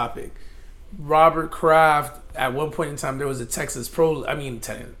off topic. Robert Kraft, at one point in time, there was a tennis pro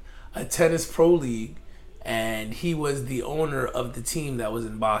league, and he was the owner of the team that was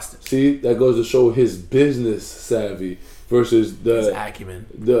in Boston. See, that goes to show his business savvy versus His the acumen.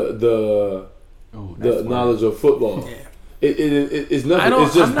 the knowledge of football. Yeah. It's nothing. I don't.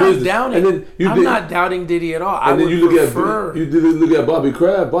 It's just I'm not business. downning. And then you I'm did- not doubting Diddy at all. I And then would you look prefer. at look at Bobby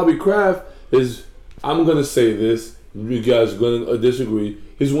Kraft. Bobby Kraft is. I'm gonna say this. You guys are gonna disagree.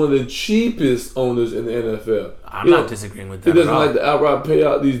 He's one of the cheapest owners in the NFL. I'm not disagreeing with that He doesn't at all. like to outright pay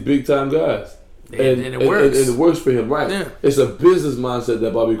out these big time guys. And it works. And it works for him, right? Yeah. It's a business mindset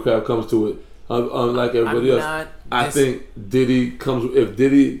that Bobby Kraft comes to it, unlike everybody I'm else. not I think Diddy comes. If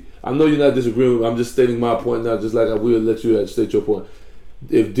Diddy, I know you're not disagreeing with me. I'm just stating my point now, just like I will let you state your point.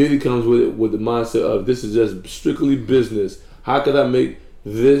 If Diddy comes with it with the mindset of this is just strictly business, how could I make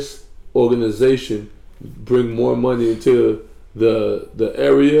this organization bring more money into the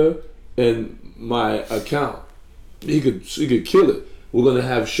area and my account? He could kill it. We're gonna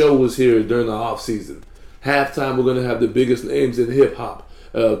have shows here during the off season. Halftime, we're gonna have the biggest names in hip hop,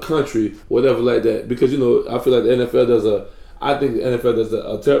 country, whatever like that. Because I feel like the NFL does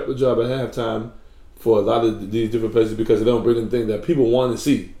a terrible job at halftime for a lot of these different places because they don't bring in things that people want to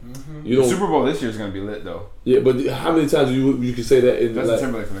see. You The don't. Super Bowl this year is gonna be lit though. Yeah, but how many times you can say that in Justin like,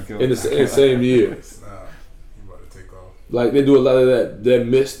 Timberlake's gonna kill in it. the same year? Nah, you about to take off. Like they do a lot of that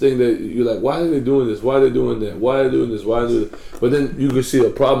missed thing that you're like, why are they doing this? Why are they doing that? Why are they doing this? Why are they doing that? But then you can see a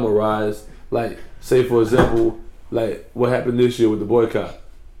problem arise. Like, say for example, like what happened this year with the boycott.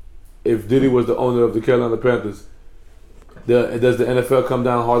 If Diddy was the owner of the Carolina Panthers, does the NFL come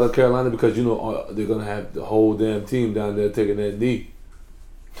down hard on Carolina because they're gonna have the whole damn team down there taking that knee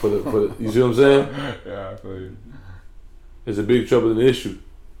for the you see what I'm saying? Yeah, I feel you. It's a big trouble and issue.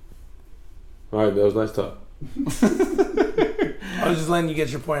 All right, that was nice talk. I was just letting you get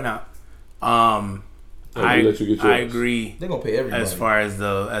your point out. I'll I let you get yours. I agree. They're gonna pay everybody. As far as the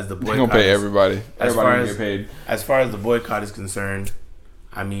boycott, They're gonna pay everybody. As Everybody far gonna as get paid. as far as the boycott is concerned,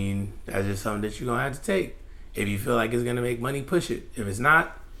 I mean that's just something that you're gonna have to take. If you feel like it's gonna make money, push it. If it's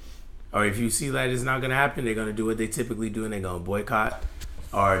not, or if you see that it's not gonna happen, they're gonna do what they typically do and they're gonna boycott,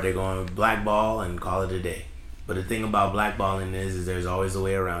 or they're gonna blackball and call it a day. But the thing about blackballing is there's always a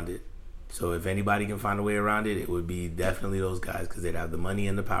way around it. So if anybody can find a way around it, it would be definitely those guys because they'd have the money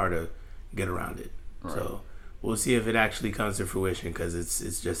and the power to get around it. Right. So we'll see if it actually comes to fruition because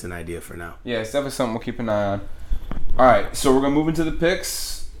it's just an idea for now. Yeah, it's definitely something we'll keep an eye on. All right, so we're going to move into the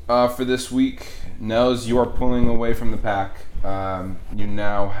picks for this week. Nels, you are pulling away from the pack. You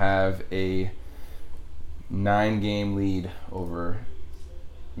now have a 9-game lead over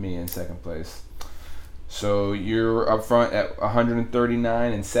me in second place. So you're up front at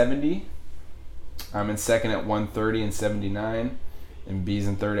 139 and 70. I'm in second at 130 and 79. And B's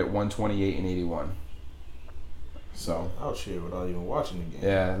in third at 128 and 81. So I'll cheer without even watching the game.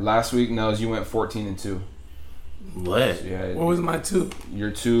 yeah, last week, Nels, you went 14 and 2. What? Yeah, What was my 2? your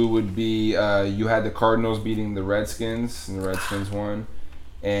 2 would be you had the Cardinals beating the Redskins, and the Redskins won,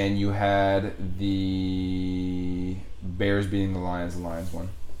 and you had the Bears beating the Lions. The Lions won.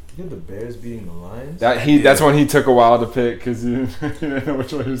 You had the Bears beating the Lions? That's when he took a while to pick because he didn't know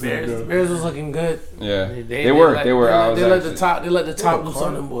which way he was going to Bears, go. Bears was looking good. Yeah, They they were. let- They were. I was They let actually- the top loose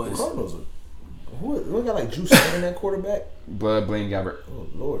on them boys. Cardinals. Who got like Juice in that quarterback? Blaine Gabbert. Oh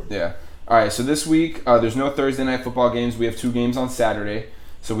Lord. Yeah. All right. So this week, there's no Thursday night football games. We have 2 games on Saturday.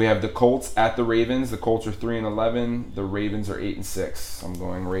 So we have the Colts at the Ravens. The Colts are 3 and 11. The Ravens are 8 and 6. I'm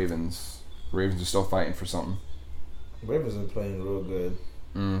going Ravens. Ravens are still fighting for something. Ravens are playing real good.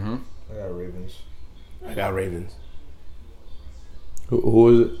 Mm-hmm. I got Ravens. I got Ravens. Who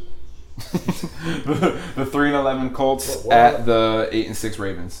is it? The 3 and 11 Colts What? at the 8 and 6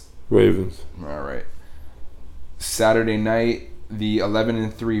 Ravens. Ravens. All right. Saturday night, the 11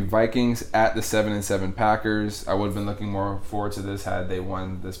 and 3 Vikings at the 7 and 7 Packers. I would have been looking more forward to this had they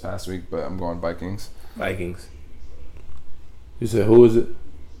won this past week, but I'm going Vikings. Vikings. You said who is it?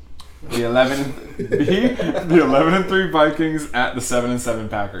 The 11 the 11 and 3 Vikings at the 7 and 7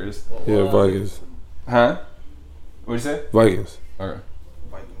 Packers. Yeah, Vikings. Huh? What'd you say? Vikings. Okay.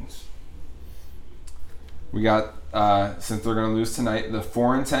 Vikings. We got since they're gonna lose tonight, the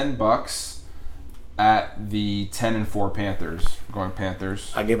 4 and 10 Bucks at the 10 and 4 Panthers. We're going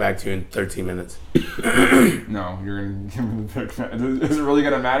Panthers. I'll get back to you in 13 minutes. No, you're gonna give me the pick. Is it really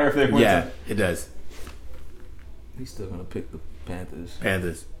gonna matter if they win? Yeah, it does. He's still gonna pick the Panthers.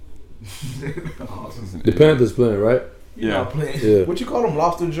 Panthers. The Panthers playing, right? Yeah. Not playing. Yeah. What you call him,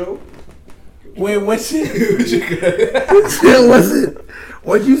 Lobster Joe? Wait, what's it? What was it?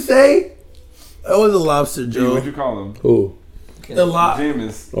 What'd you say? That was a lobster, Dude, Joe. what'd you call them? Who? The lot.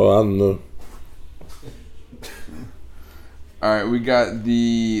 Jameis. Oh, I don't know. All right, we got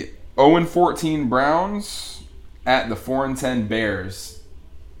the 0 and 14 Browns at the 4 and 10 Bears.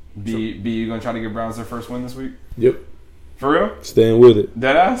 B, you gonna try to give Browns their first win this week? Yep. For real? Staying with it.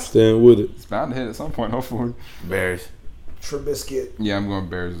 Deadass? Staying with it. It's bound to hit at some point, hopefully. Bears. Trubisky. Yeah, I'm going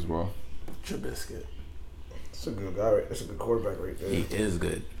Bears as well. Trubisky. That's a good guy. Right? That's a good quarterback right there. He is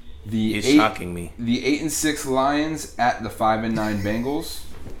good. The He's 8 shocking me. The 8 and 6 Lions at the 5 and 9 Bengals.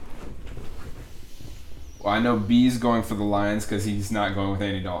 Well, I know B's going for the Lions because he's not going with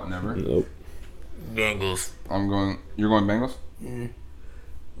Andy Dalton ever. Nope. Bengals. You're going Bengals?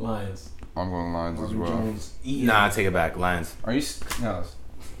 Lions. I'm going Lions as well. Jones. Nah, I take it back. Lions. Are you? No.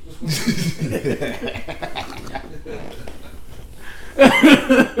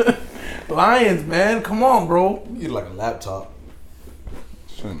 Lions, man. Come on, bro. You like a laptop.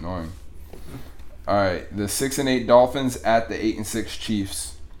 It's annoying. All right, the 6 and 8 Dolphins at the 8 and 6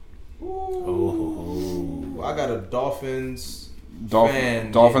 Chiefs. Ooh, I got a Dolphins.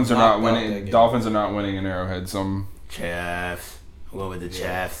 Dolphins are not knocked out that winning. game. Dolphins are not winning in Arrowhead. Some Chaffs. I'm going with the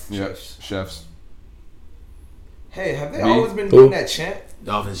Chaffs. chefs. Hey, have they Me? always been Who? doing that chant?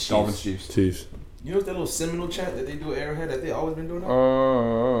 Dolphins. Chiefs. Dolphins Chiefs. Chiefs. You know that little Seminole chant that they do at Arrowhead? Have they always been doing that?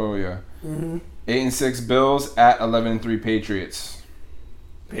 Oh yeah. 8 and 6 Bills at 11 and 3 Patriots.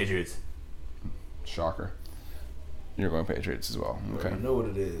 Patriots. Shocker. You're going Patriots as well. Okay. I know what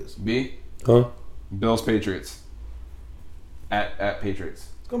it is. B. Huh? Bills Patriots. At Patriots.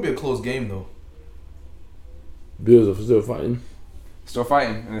 It's gonna be a close game though. Bills are still fighting. Still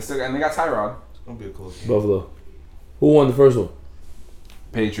fighting, and they got Tyrod. It's gonna be a close game. Buffalo. Who won the first one?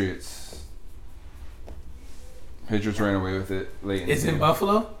 Patriots. Patriots ran away with it late in It's the in game.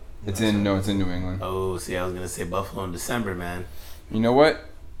 Buffalo? It's in New England. Oh, see, I was going to say Buffalo in December, man. You know what?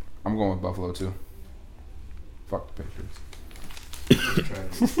 I'm going with Buffalo too. Fuck the Patriots.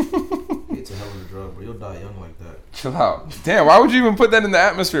 It's a hell of a drug, bro. You'll die young like that. Chill out. Damn, why would you even put that in the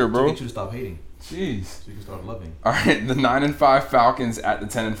atmosphere, To bro? get you to stop hating, Jeez. so you can start loving. All right, the 9 and 5 Falcons at the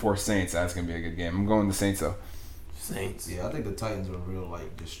 10 and 4 Saints. That's gonna be a good game. I'm going the Saints though. Saints. Yeah, I think the Titans are real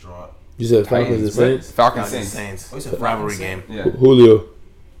like distraught. You said Falcons and Titans, Saints? Falcons Falcons. Saints. Saints. Oh, you said Rivalry Falcons, game. Yeah. Julio.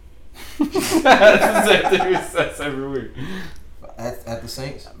 That's the same thing he says every week. At the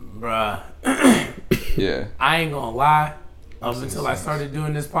Saints? Bruh. Yeah. I ain't gonna lie. Up until I started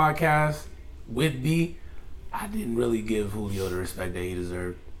doing this podcast with B, I didn't really give Julio the respect that he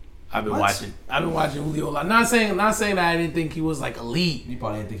deserved. I've been watching Julio a lot. Not saying that I didn't think he was like elite. You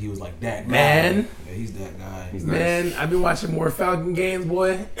probably didn't think he was like that guy. Man. Yeah, he's that guy. Man, I've been watching more Falcon games,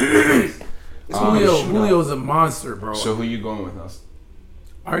 boy. Julio's a monster, bro. So who you going with us?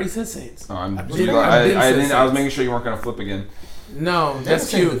 I already said Saints. Oh, I've I been didn't. I was Saints. making sure you weren't gonna flip again. No, That's that's the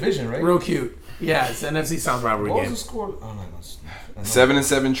same cute. division, right? Real cute. Yeah, it's an NFC South rivalry What game. was the score? Oh, no.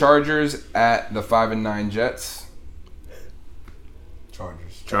 7-7 Chargers at the 5-9 Jets.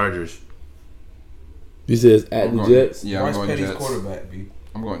 Chargers. You said it's at I'm the going- Jets? Yeah, I'm Bryce going Petty's Jets. quarterback, B.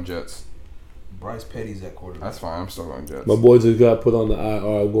 I'm going Jets. Bryce Petty's at quarterback. That's fine. I'm still going Jets. My boy just got put on the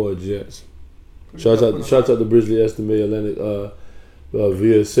IR. I'm going Jets. Shouts out to Bridgely Estimate Atlantic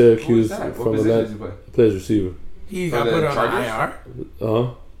via Syracuse Who is that? What from position Atlantic. does he play? Plays receiver. He For got the put on Chargers? the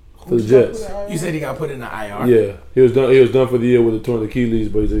IR. For the Jets. You said he got put in the IR. Yeah, he was done for the year with a torn Achilles,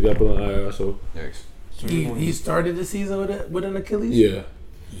 but he just got put on IR. So Yikes. He started the season with an Achilles. yeah,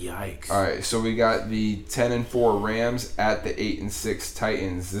 Yikes. All right, so we got the 10-4 Rams at the 8-6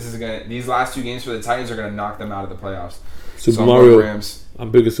 Titans. These last two games for the Titans are gonna knock them out of the playoffs. Super So I'm going Mario. Rams.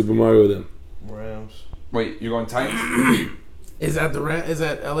 I'm big as Super Mario than. Rams. Wait, you're going Titans? Is that Is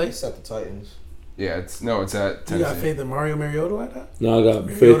that LA? It's at the Titans. Yeah, it's at You got Tennessee. faith in Mario Mariota like that? No, I got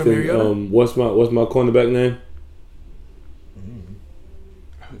Mariota, faith in Mariota? what's my cornerback name?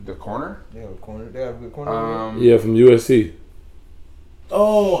 The corner? They have a corner. They have a good corner. Yeah, from USC.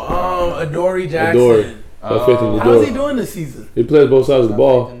 Adoree Jackson. Adoree. Got faith in How's he Adoree. doing this season He plays both sides of the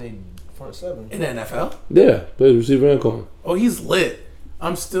ball. And they front seven. in the NFL? Yeah, plays receiver and corner. Oh, he's lit.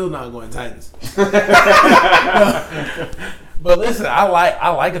 I'm still not going Titans. But listen, I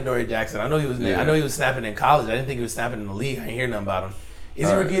like Adoree Jackson. I know he was snapping in college. I didn't think he was snapping in the league. I didn't hear nothing about him. Is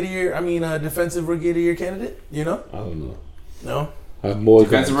he rookie of the year? I mean, defensive rookie of the year candidate? You know? I don't know. No. I have more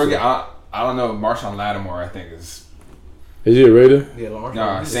Defensive rookie. confidence. I don't know. Marshawn Lattimore, I think is. Is he a Raider? Yeah, Lamar.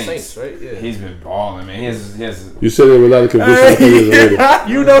 Nah, He's the Saints. right? Yeah. He's been balling, man. He has. You said there were a lot of conviction. I thought he was a Raider.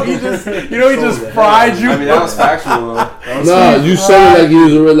 You know he just fried you. I mean, that was factual. Though. Nah, you said it like he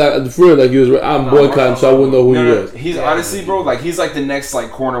was a like for real, like he was. I'm boycotting, so I wouldn't know who he was. He's honestly, bro. Like he's like the next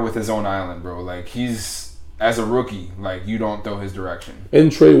like corner with his own island, bro. Like he's as a rookie, like you don't throw his direction.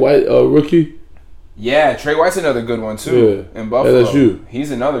 And Trey White, rookie. Yeah, Trey White's another good one too. Yeah. In Buffalo, LSU.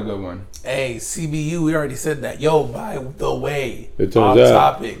 He's another good one. Hey, CBU, we already said that. Yo, by the way, It off turns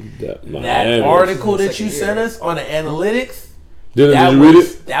out topic. that That article that you sent us on the analytics, Dylan, did you read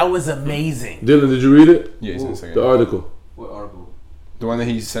it? that was amazing. Dylan, did you read it? Yeah, he's in a second. The article. What article? The one that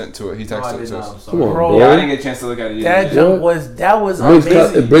he sent to it. He texted it to us. Come on, Bro, bro. Yeah, I didn't get a chance to look at it That either. jump was It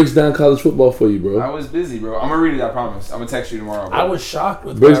amazing. breaks down college football for you, I bro. was busy, bro. I'm gonna read it. I promise. I'm gonna text you tomorrow. Bro. I was shocked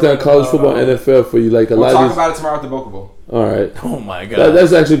with Breaks what I down read college about, football, NFL for you. Like a We'll lot talk of these. about it tomorrow at the Boca Bowl. All right, Oh my god,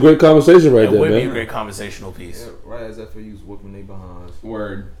 that's actually a great conversation right that there, would be a man. great conversational piece. Yeah, right as FAU's whooping they behind.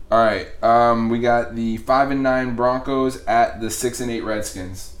 Word. All right. We got the 5-9 Broncos at the 6-8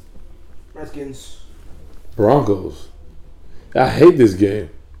 Redskins. Redskins. Broncos. I hate this game.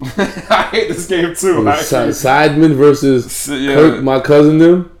 I hate this game too. Actually. Sidemen versus Yeah. Kirk, my cousin.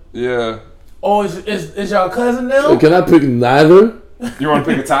 Them. Yeah. Oh, is y'all cousin now? Can I pick neither? You want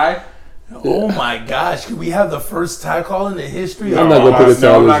to pick a tie? Oh my gosh, can we have the first tie call in the history? I'm not gonna pick a tie.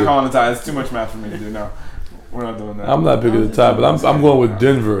 No, I'm not listen. calling a tie. It's too much math for me to do. No, we're not doing that. I'm not picking the tie, but I'm going with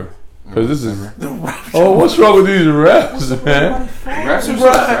Denver because this is. The Raptors. Oh, what's wrong with these refs, man? Refs are so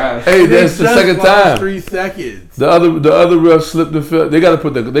trash. Hey, They that's the just second lost time. 3 seconds. The other ref slipped the field. They got to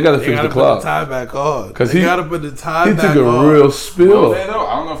fix They the gotta clock put the tie back on. 'Cause They he- gotta put the tie He back took a on. real Will spill. they, though?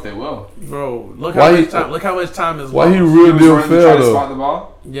 I don't know if they will. Bro, look Why how he- much time. Look how much time is Why lost. he He real was deal running to try fell to though? spot the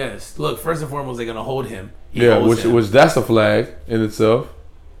ball. Yes. Look, first and foremost, they're gonna hold him. He Yeah, holds him. which that's a flag in itself.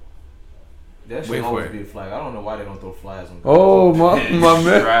 That should Wait for always it. be a flag. I don't know why they don't throw flags on. Oh my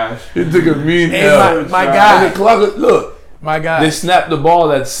man, Trash. he took a mean Hey, L. my And guy, the clock, look, my guy. they snapped the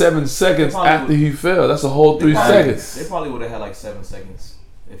ball at 7 seconds probably after would- he fell. That's a whole 3 They seconds. probably would have had like 7 seconds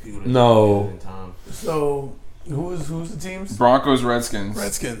if he would have. No. In time. So who's the teams? Broncos, Redskins.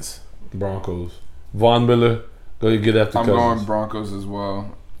 Redskins. Broncos. Von Miller, go get after I'm Cousins. going Broncos as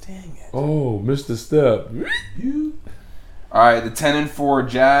well. Dang it. Oh, Mr. Step. All right, the 10-4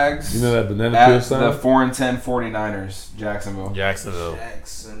 Jags You know that banana at peel the sign? 4-10 49ers, Jacksonville. Jacksonville.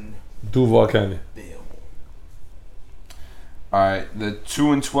 Jackson. Duval County. Bill. All right, the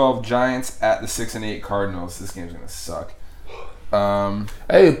 2-12 Giants at the 6-8 Cardinals. This game's gonna suck.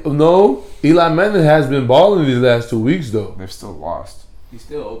 Hey, no, Eli Manning has been balling these last 2 weeks though. They've still lost. He's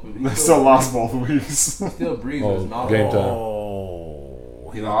still open. They still lost both weeks. He still breathes Oh, with his mouth. game time. Oh.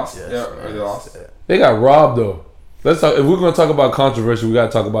 He lost? Yes, Yeah, or they lost? They got robbed though. Let's talk. If we're gonna talk about controversy, we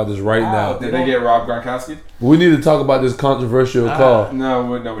gotta talk about this right now. Did they get Rob Gronkowski? We need to talk about this controversial call. No,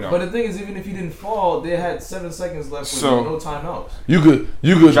 we don't. But the thing is, even if he didn't fall, they had 7 seconds left with So- no timeouts. You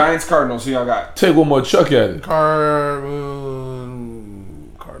could Giants, Cardinals, who y'all got? take one more chuck at it. Cardinals.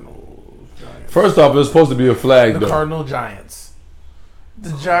 Giants. First off, it's supposed to be a flag The though. Cardinal Giants.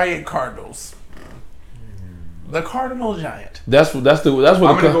 The Giant Cardinals. The Cardinal Giant. That's what I'm the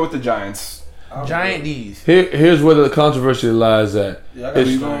going to go with the Giants. Giant D's. here's where the controversy lies at. Yeah, I got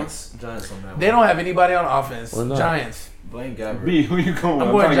It's- the Giants on that one. They don't have anybody on offense. Why not? Giants. Blaine Gabbert. B, who you going with?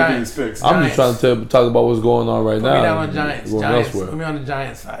 I'm going trying to get Giants. these picks. I'm just trying to talk about what's going on right Put now. me down on Giants. Going Giants. elsewhere. Put me on the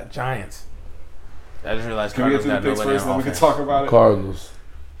Giants side. Giants. I just realized Can we get Cardinals through the got picks nobody first, on then we can offense. talk about it? Cardinals.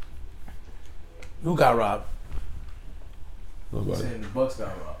 Who got robbed? Nobody. Saying the Bucks got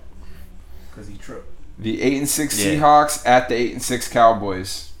robbed because he tripped. The 8-6 Yeah. Seahawks at the 8-6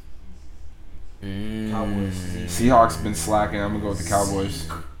 Cowboys. Cowboys. Seahawks been slacking. I'm going to go with the Cowboys.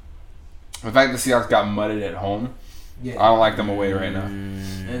 The fact the Seahawks got mudded at home, Yeah. I don't like them away right now.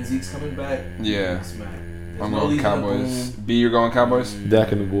 And Zeke's coming back. Yeah. Smack. There's I'm no going with lead in the Cowboys. boom. B, you're going Cowboys?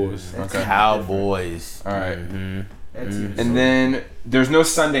 Dak and the boys. Okay. Cowboys. All right. That team is And so- then there's no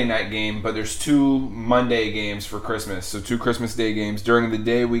Sunday night game, but there's 2 Monday games for Christmas. So 2 Christmas Day games. During the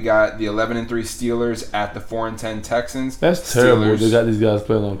day, we got the 11-3 Steelers at the 4-10 Texans. That's terrible. Steelers. They got these guys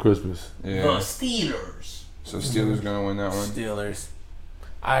playing on Christmas. Yeah. Steelers. So Steelers gonna win that one. Steelers.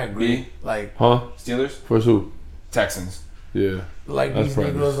 I agree. B? Like Huh? Steelers, First who? Texans. Yeah. Like That's these right.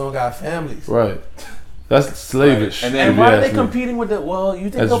 Negroes don't got families. Right. That's slavish. Right. And if then- And you why are ask they me. competing with the? Well, you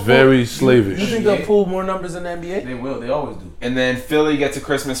think That's they'll very pull, slavish. You think they'll pull more numbers in the NBA? They will. They always do. And then Philly gets a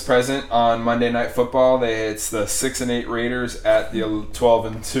Christmas present on Monday Night Football. It's the 6-8 Raiders at the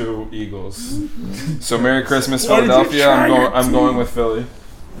 12-2 Eagles. So Merry Christmas, Why did you Philadelphia. try your I'm team? going with Philly.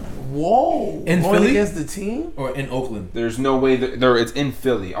 Whoa! In Going Philly? against the team? Or in Oakland. There's no way that it's in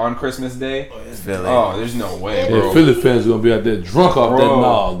Philly on Christmas Day. Philly. Oh, there's no way, bro. Yeah, Philly fans gonna be out there drunk off that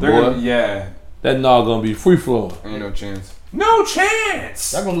nog, they're boy. gonna, yeah, That nog gonna be free flowing. ain't no chance. No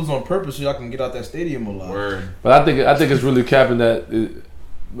chance. Y'all gonna lose on purpose so y'all can get out that stadium alive. Word. But I think it's really capping that.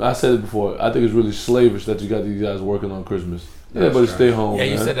 I said it before. I think it's really slavish that you got these guys working on Christmas. Let everybody right. stay home. Yeah,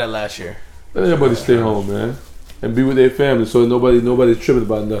 you man. said that last year. Let everybody stay home, man, and be with their family. So nobody's tripping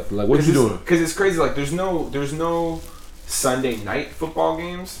about nothing. Like, what you doing? Because it's crazy. Like, there's no Sunday night football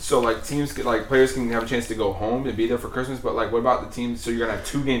games. So like players can have a chance to go home and be there for Christmas. But like, what about the teams? So you're gonna have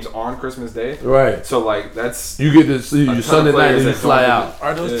 2 games on Christmas Day. Right. So like that's You get to see ton you of Sunday night players and you that fly don't out.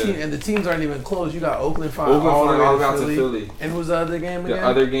 Are those Yeah. teams and the teams aren't even close? You got Oakland flying Oakland all the flying all the way way out to to Philly. Philly. And who's the other game again? The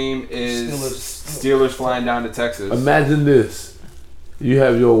other game is Steelers flying down to Texas. Imagine this: you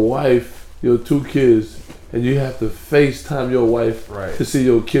have your wife, your 2 kids, and you have to FaceTime your wife Right. to see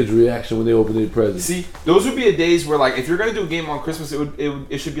your kids' reaction when they open their presents. See, those would be a days where like if you're gonna do a game on Christmas,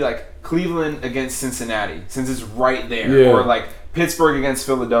 it should be like Cleveland against Cincinnati, since it's right there, Yeah. or like Pittsburgh against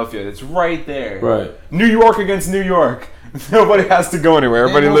Philadelphia, it's right there. Right. New York against New York. Nobody has to go anywhere.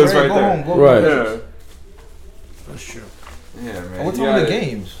 Everybody Yeah, lives go right go there. home, go Right. Yeah. That's true. Yeah, man. What You time are the gotta-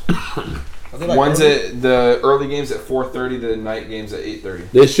 games? Are they like One's early? at the early games at 4:30, the night games at 8:30.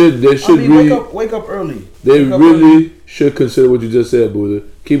 They should I mean, really wake up early. they Wake up really should consider what you just said, Buddha.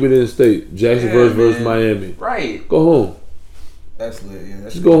 Keep it in state. Jackson Yeah, versus man. Miami. Right. Go home. That's lit. Yeah,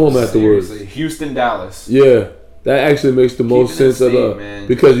 that's Just go home afterwards. Seriously. Houston, Dallas. Yeah, that actually makes the most it in sense of state, man.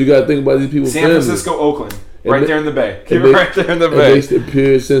 because you got to think about these people's San families. Francisco, Oakland. It Right ma- there in the Bay. it Keep it makes- right there in the It Bay. makes the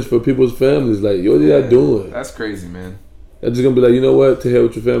pure sense for people's families. Like, yo, what are y'all doing? That's crazy, man. They're just gonna be like, you know what? To hell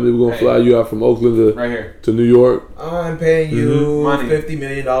with your family. We're gonna Hey. fly you out from Oakland Right here. to New York, I'm paying you Money. $50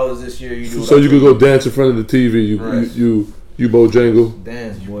 million this year. You do what so I you tell could go dance in front of the TV. You Right. you Bojangle.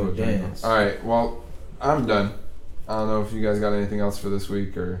 Dance, boy, dance. All right. Well, I'm done. I don't know if you guys got anything else for this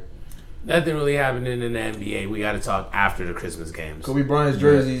week or. Nothing really happening in the NBA. We got to talk after the Christmas games. Kobe Bryant's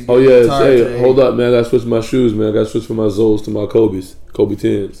jerseys. Oh getting yeah, retired hey, today. hold up, man. I gotta switch my shoes, man. I gotta switch from my Zoles to my Kobe's, Kobe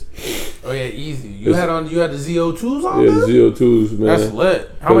 10s. Oh yeah, easy. You It's- had the ZO2s on Yeah, there? the ZO2s, man. That's lit.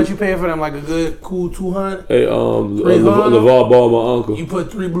 How much you paying for them? Like a good cool 200? Hey, Three LeVar Honda? Ball, my uncle. You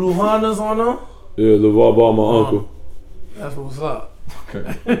put 3 blue Hondas on them? Yeah, LeVar Ball, my uncle. That's what's up.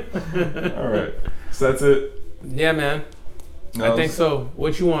 Okay. All right. So that's it. Yeah, man. I think so.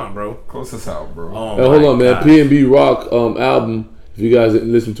 What you want, bro? Close us out, bro. Oh, Hey, hold my on, man. God. P&B Rock album. If you guys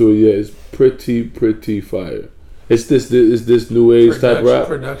didn't listen to it yet, it's pretty fire. It's this new age type rap.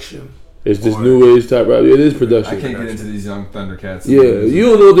 Production. It's this new age type rap. Yeah, it is I production. can't get into these young Thundercats. Yeah,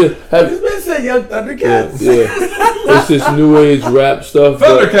 you don't know the have. This man said Young Yeah, Thundercats. yeah. It's this new age rap stuff,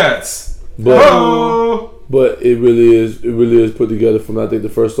 Thundercats. but Oh. But it really is put together from, I think the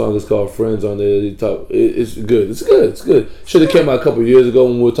first song is called Friends on there. It's good. Should have came out a couple years ago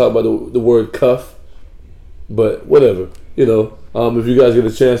when we were talking about the word cuff. But whatever, you know. If you guys get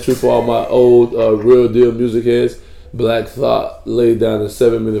a chance to, for all my old Real Deal music heads, Black Thought laid down a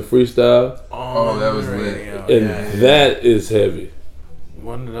 7-minute freestyle. Oh, that was lit. And that is heavy.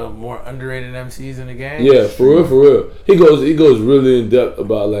 One of the more underrated MCs in the game. Yeah, for real. He goes really in depth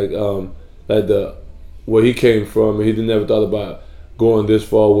about like where he came from, and he never thought about going this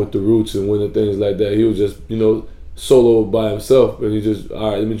far with the Roots and winning things like that. He was just, you know, solo by himself, and he just,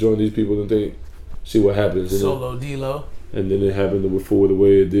 all right, let me join these people and see what happens. Solo D-Lo. And then it happened before the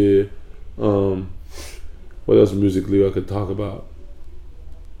way it did. What else musically I could talk about?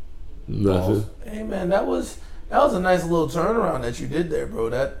 Nothing. Hey man, that was a nice little turnaround that you did there, bro.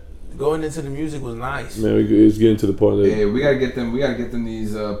 That going into the music was nice. Man, it's getting to the point that we gotta get them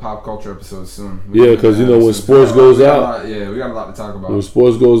these pop culture episodes soon. Yeah, because you know when sports goes out, we got a lot to talk about. When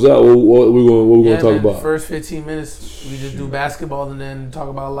sports goes out, what we gonna talk about? First 15 minutes, we just do basketball and then talk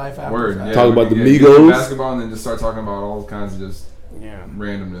about life after. Talk about the do Migos, basketball, and then just start talking about all kinds of just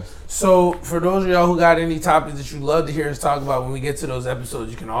randomness. So for those of y'all who got any topics that you'd love to hear us talk about when we get to those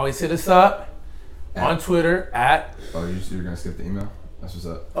episodes, you can always hit us up on Twitter at. Oh, you're gonna skip the email? That's what's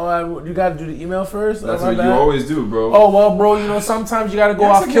up. Oh, you gotta do the email first. That's what you always do, bro. Oh well, bro. You know sometimes you gotta go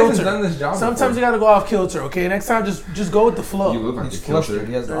off kilter. Done this job sometimes you gotta go off kilter. Okay, next time just go with the flow. You look like He's a kilter. flustered.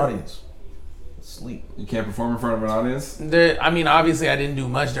 He has an audience. Sleep. You can't perform in front of an audience. I mean, obviously, I didn't do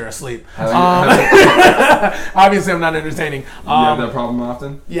much. They're asleep. Obviously, I'm not entertaining. You have that problem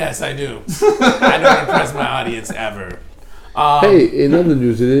often? Yes, I do. I don't impress my audience ever. Hey, in other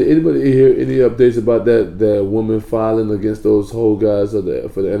news, did anybody hear any updates about that woman filing against those whole guys for the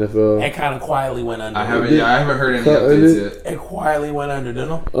NFL? It kind of quietly went under. I haven't heard any updates yet. It quietly went under,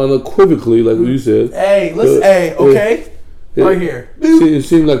 didn't it? Unequivocally, like you said. Hey, listen. Okay. Right here. It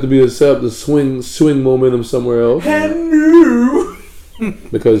seemed like to be the swing momentum somewhere else.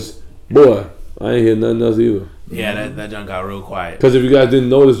 Because, boy, I ain't hear nothing else either. Yeah, that junk got real quiet. Because if you guys didn't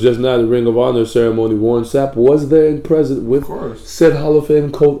notice, just now the Ring of Honor ceremony, Warren Sapp was there and present with said Hall of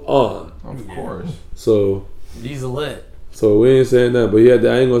Fame coat on. Of course. So these are lit. So we ain't saying that, but he had.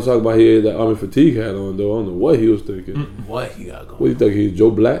 I ain't gonna talk about he had that Army fatigue hat on though. I don't know what he was thinking. What he got going? What do you think? He's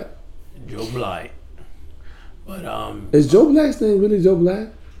Joe Black? Joe Black. But is Joe Black's name really Joe Black?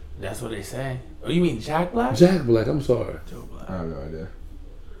 That's what they say. Oh, you mean Jack Black? Jack Black. I'm sorry. Joe Black. I have no idea.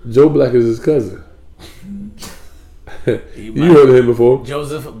 Joe Black is his cousin. You heard of him before?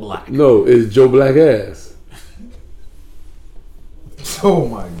 Joseph Black. No, it's Joe Black ass. Oh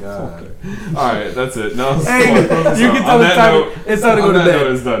my god! All right, that's it. No, hey, you can tell it's time to go to bed.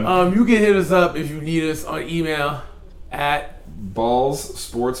 It's done. You can hit us up if you need us on email at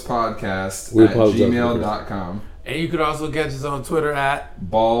ballsportspodcast@gmail.com. And you could also catch us on Twitter at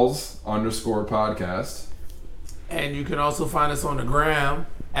balls_podcast. And you can also find us on the gram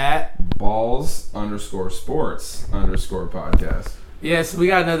at balls_sports_podcast. Yes, we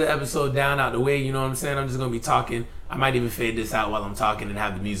got another episode down out the way. You know what I'm saying? I'm just gonna be talking. I might even fade this out while I'm talking and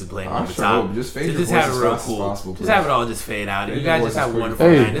have the music playing on the top. Just fade just have it real cool. Possible, just have it all just fade out. You guys just have a wonderful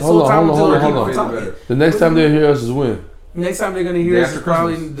night. This whole time hold on. The next time they hear us is when? Next time they're gonna hear us is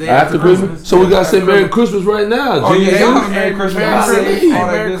probably the day after Christmas. So we gotta say Merry Christmas right now. Oh yeah, Merry Christmas.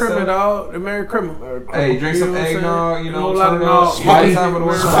 Merry Christmas, dog. Merry Christmas. Hey, drink some eggnog. You know,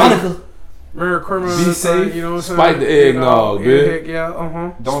 Merry Christmas. Be safe. You know what I'm saying? Spike the eggnog, man.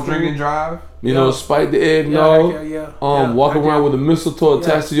 Yeah, Don't drink and drive. You know, spike the eggnog. Walk around with a mistletoe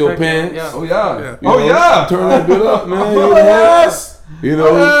attached to your pants. Oh yeah. Oh yeah. Turn that bit up, man. You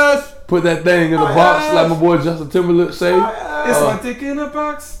know, put that thing in the box like my boy Justin Timberlake say. It's my dick in a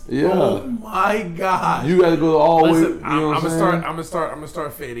box. Yeah. Oh my God. You gotta go all the way. I'm gonna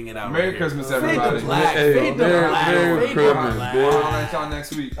start fading it out. Merry Christmas, everybody. Fade the black. Fade the black. Merry Christmas, boy. I'll let y'all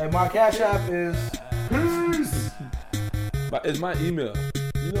next week. Hey, my Cash App is. It's my email.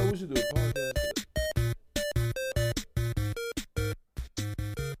 You know we should do a podcast.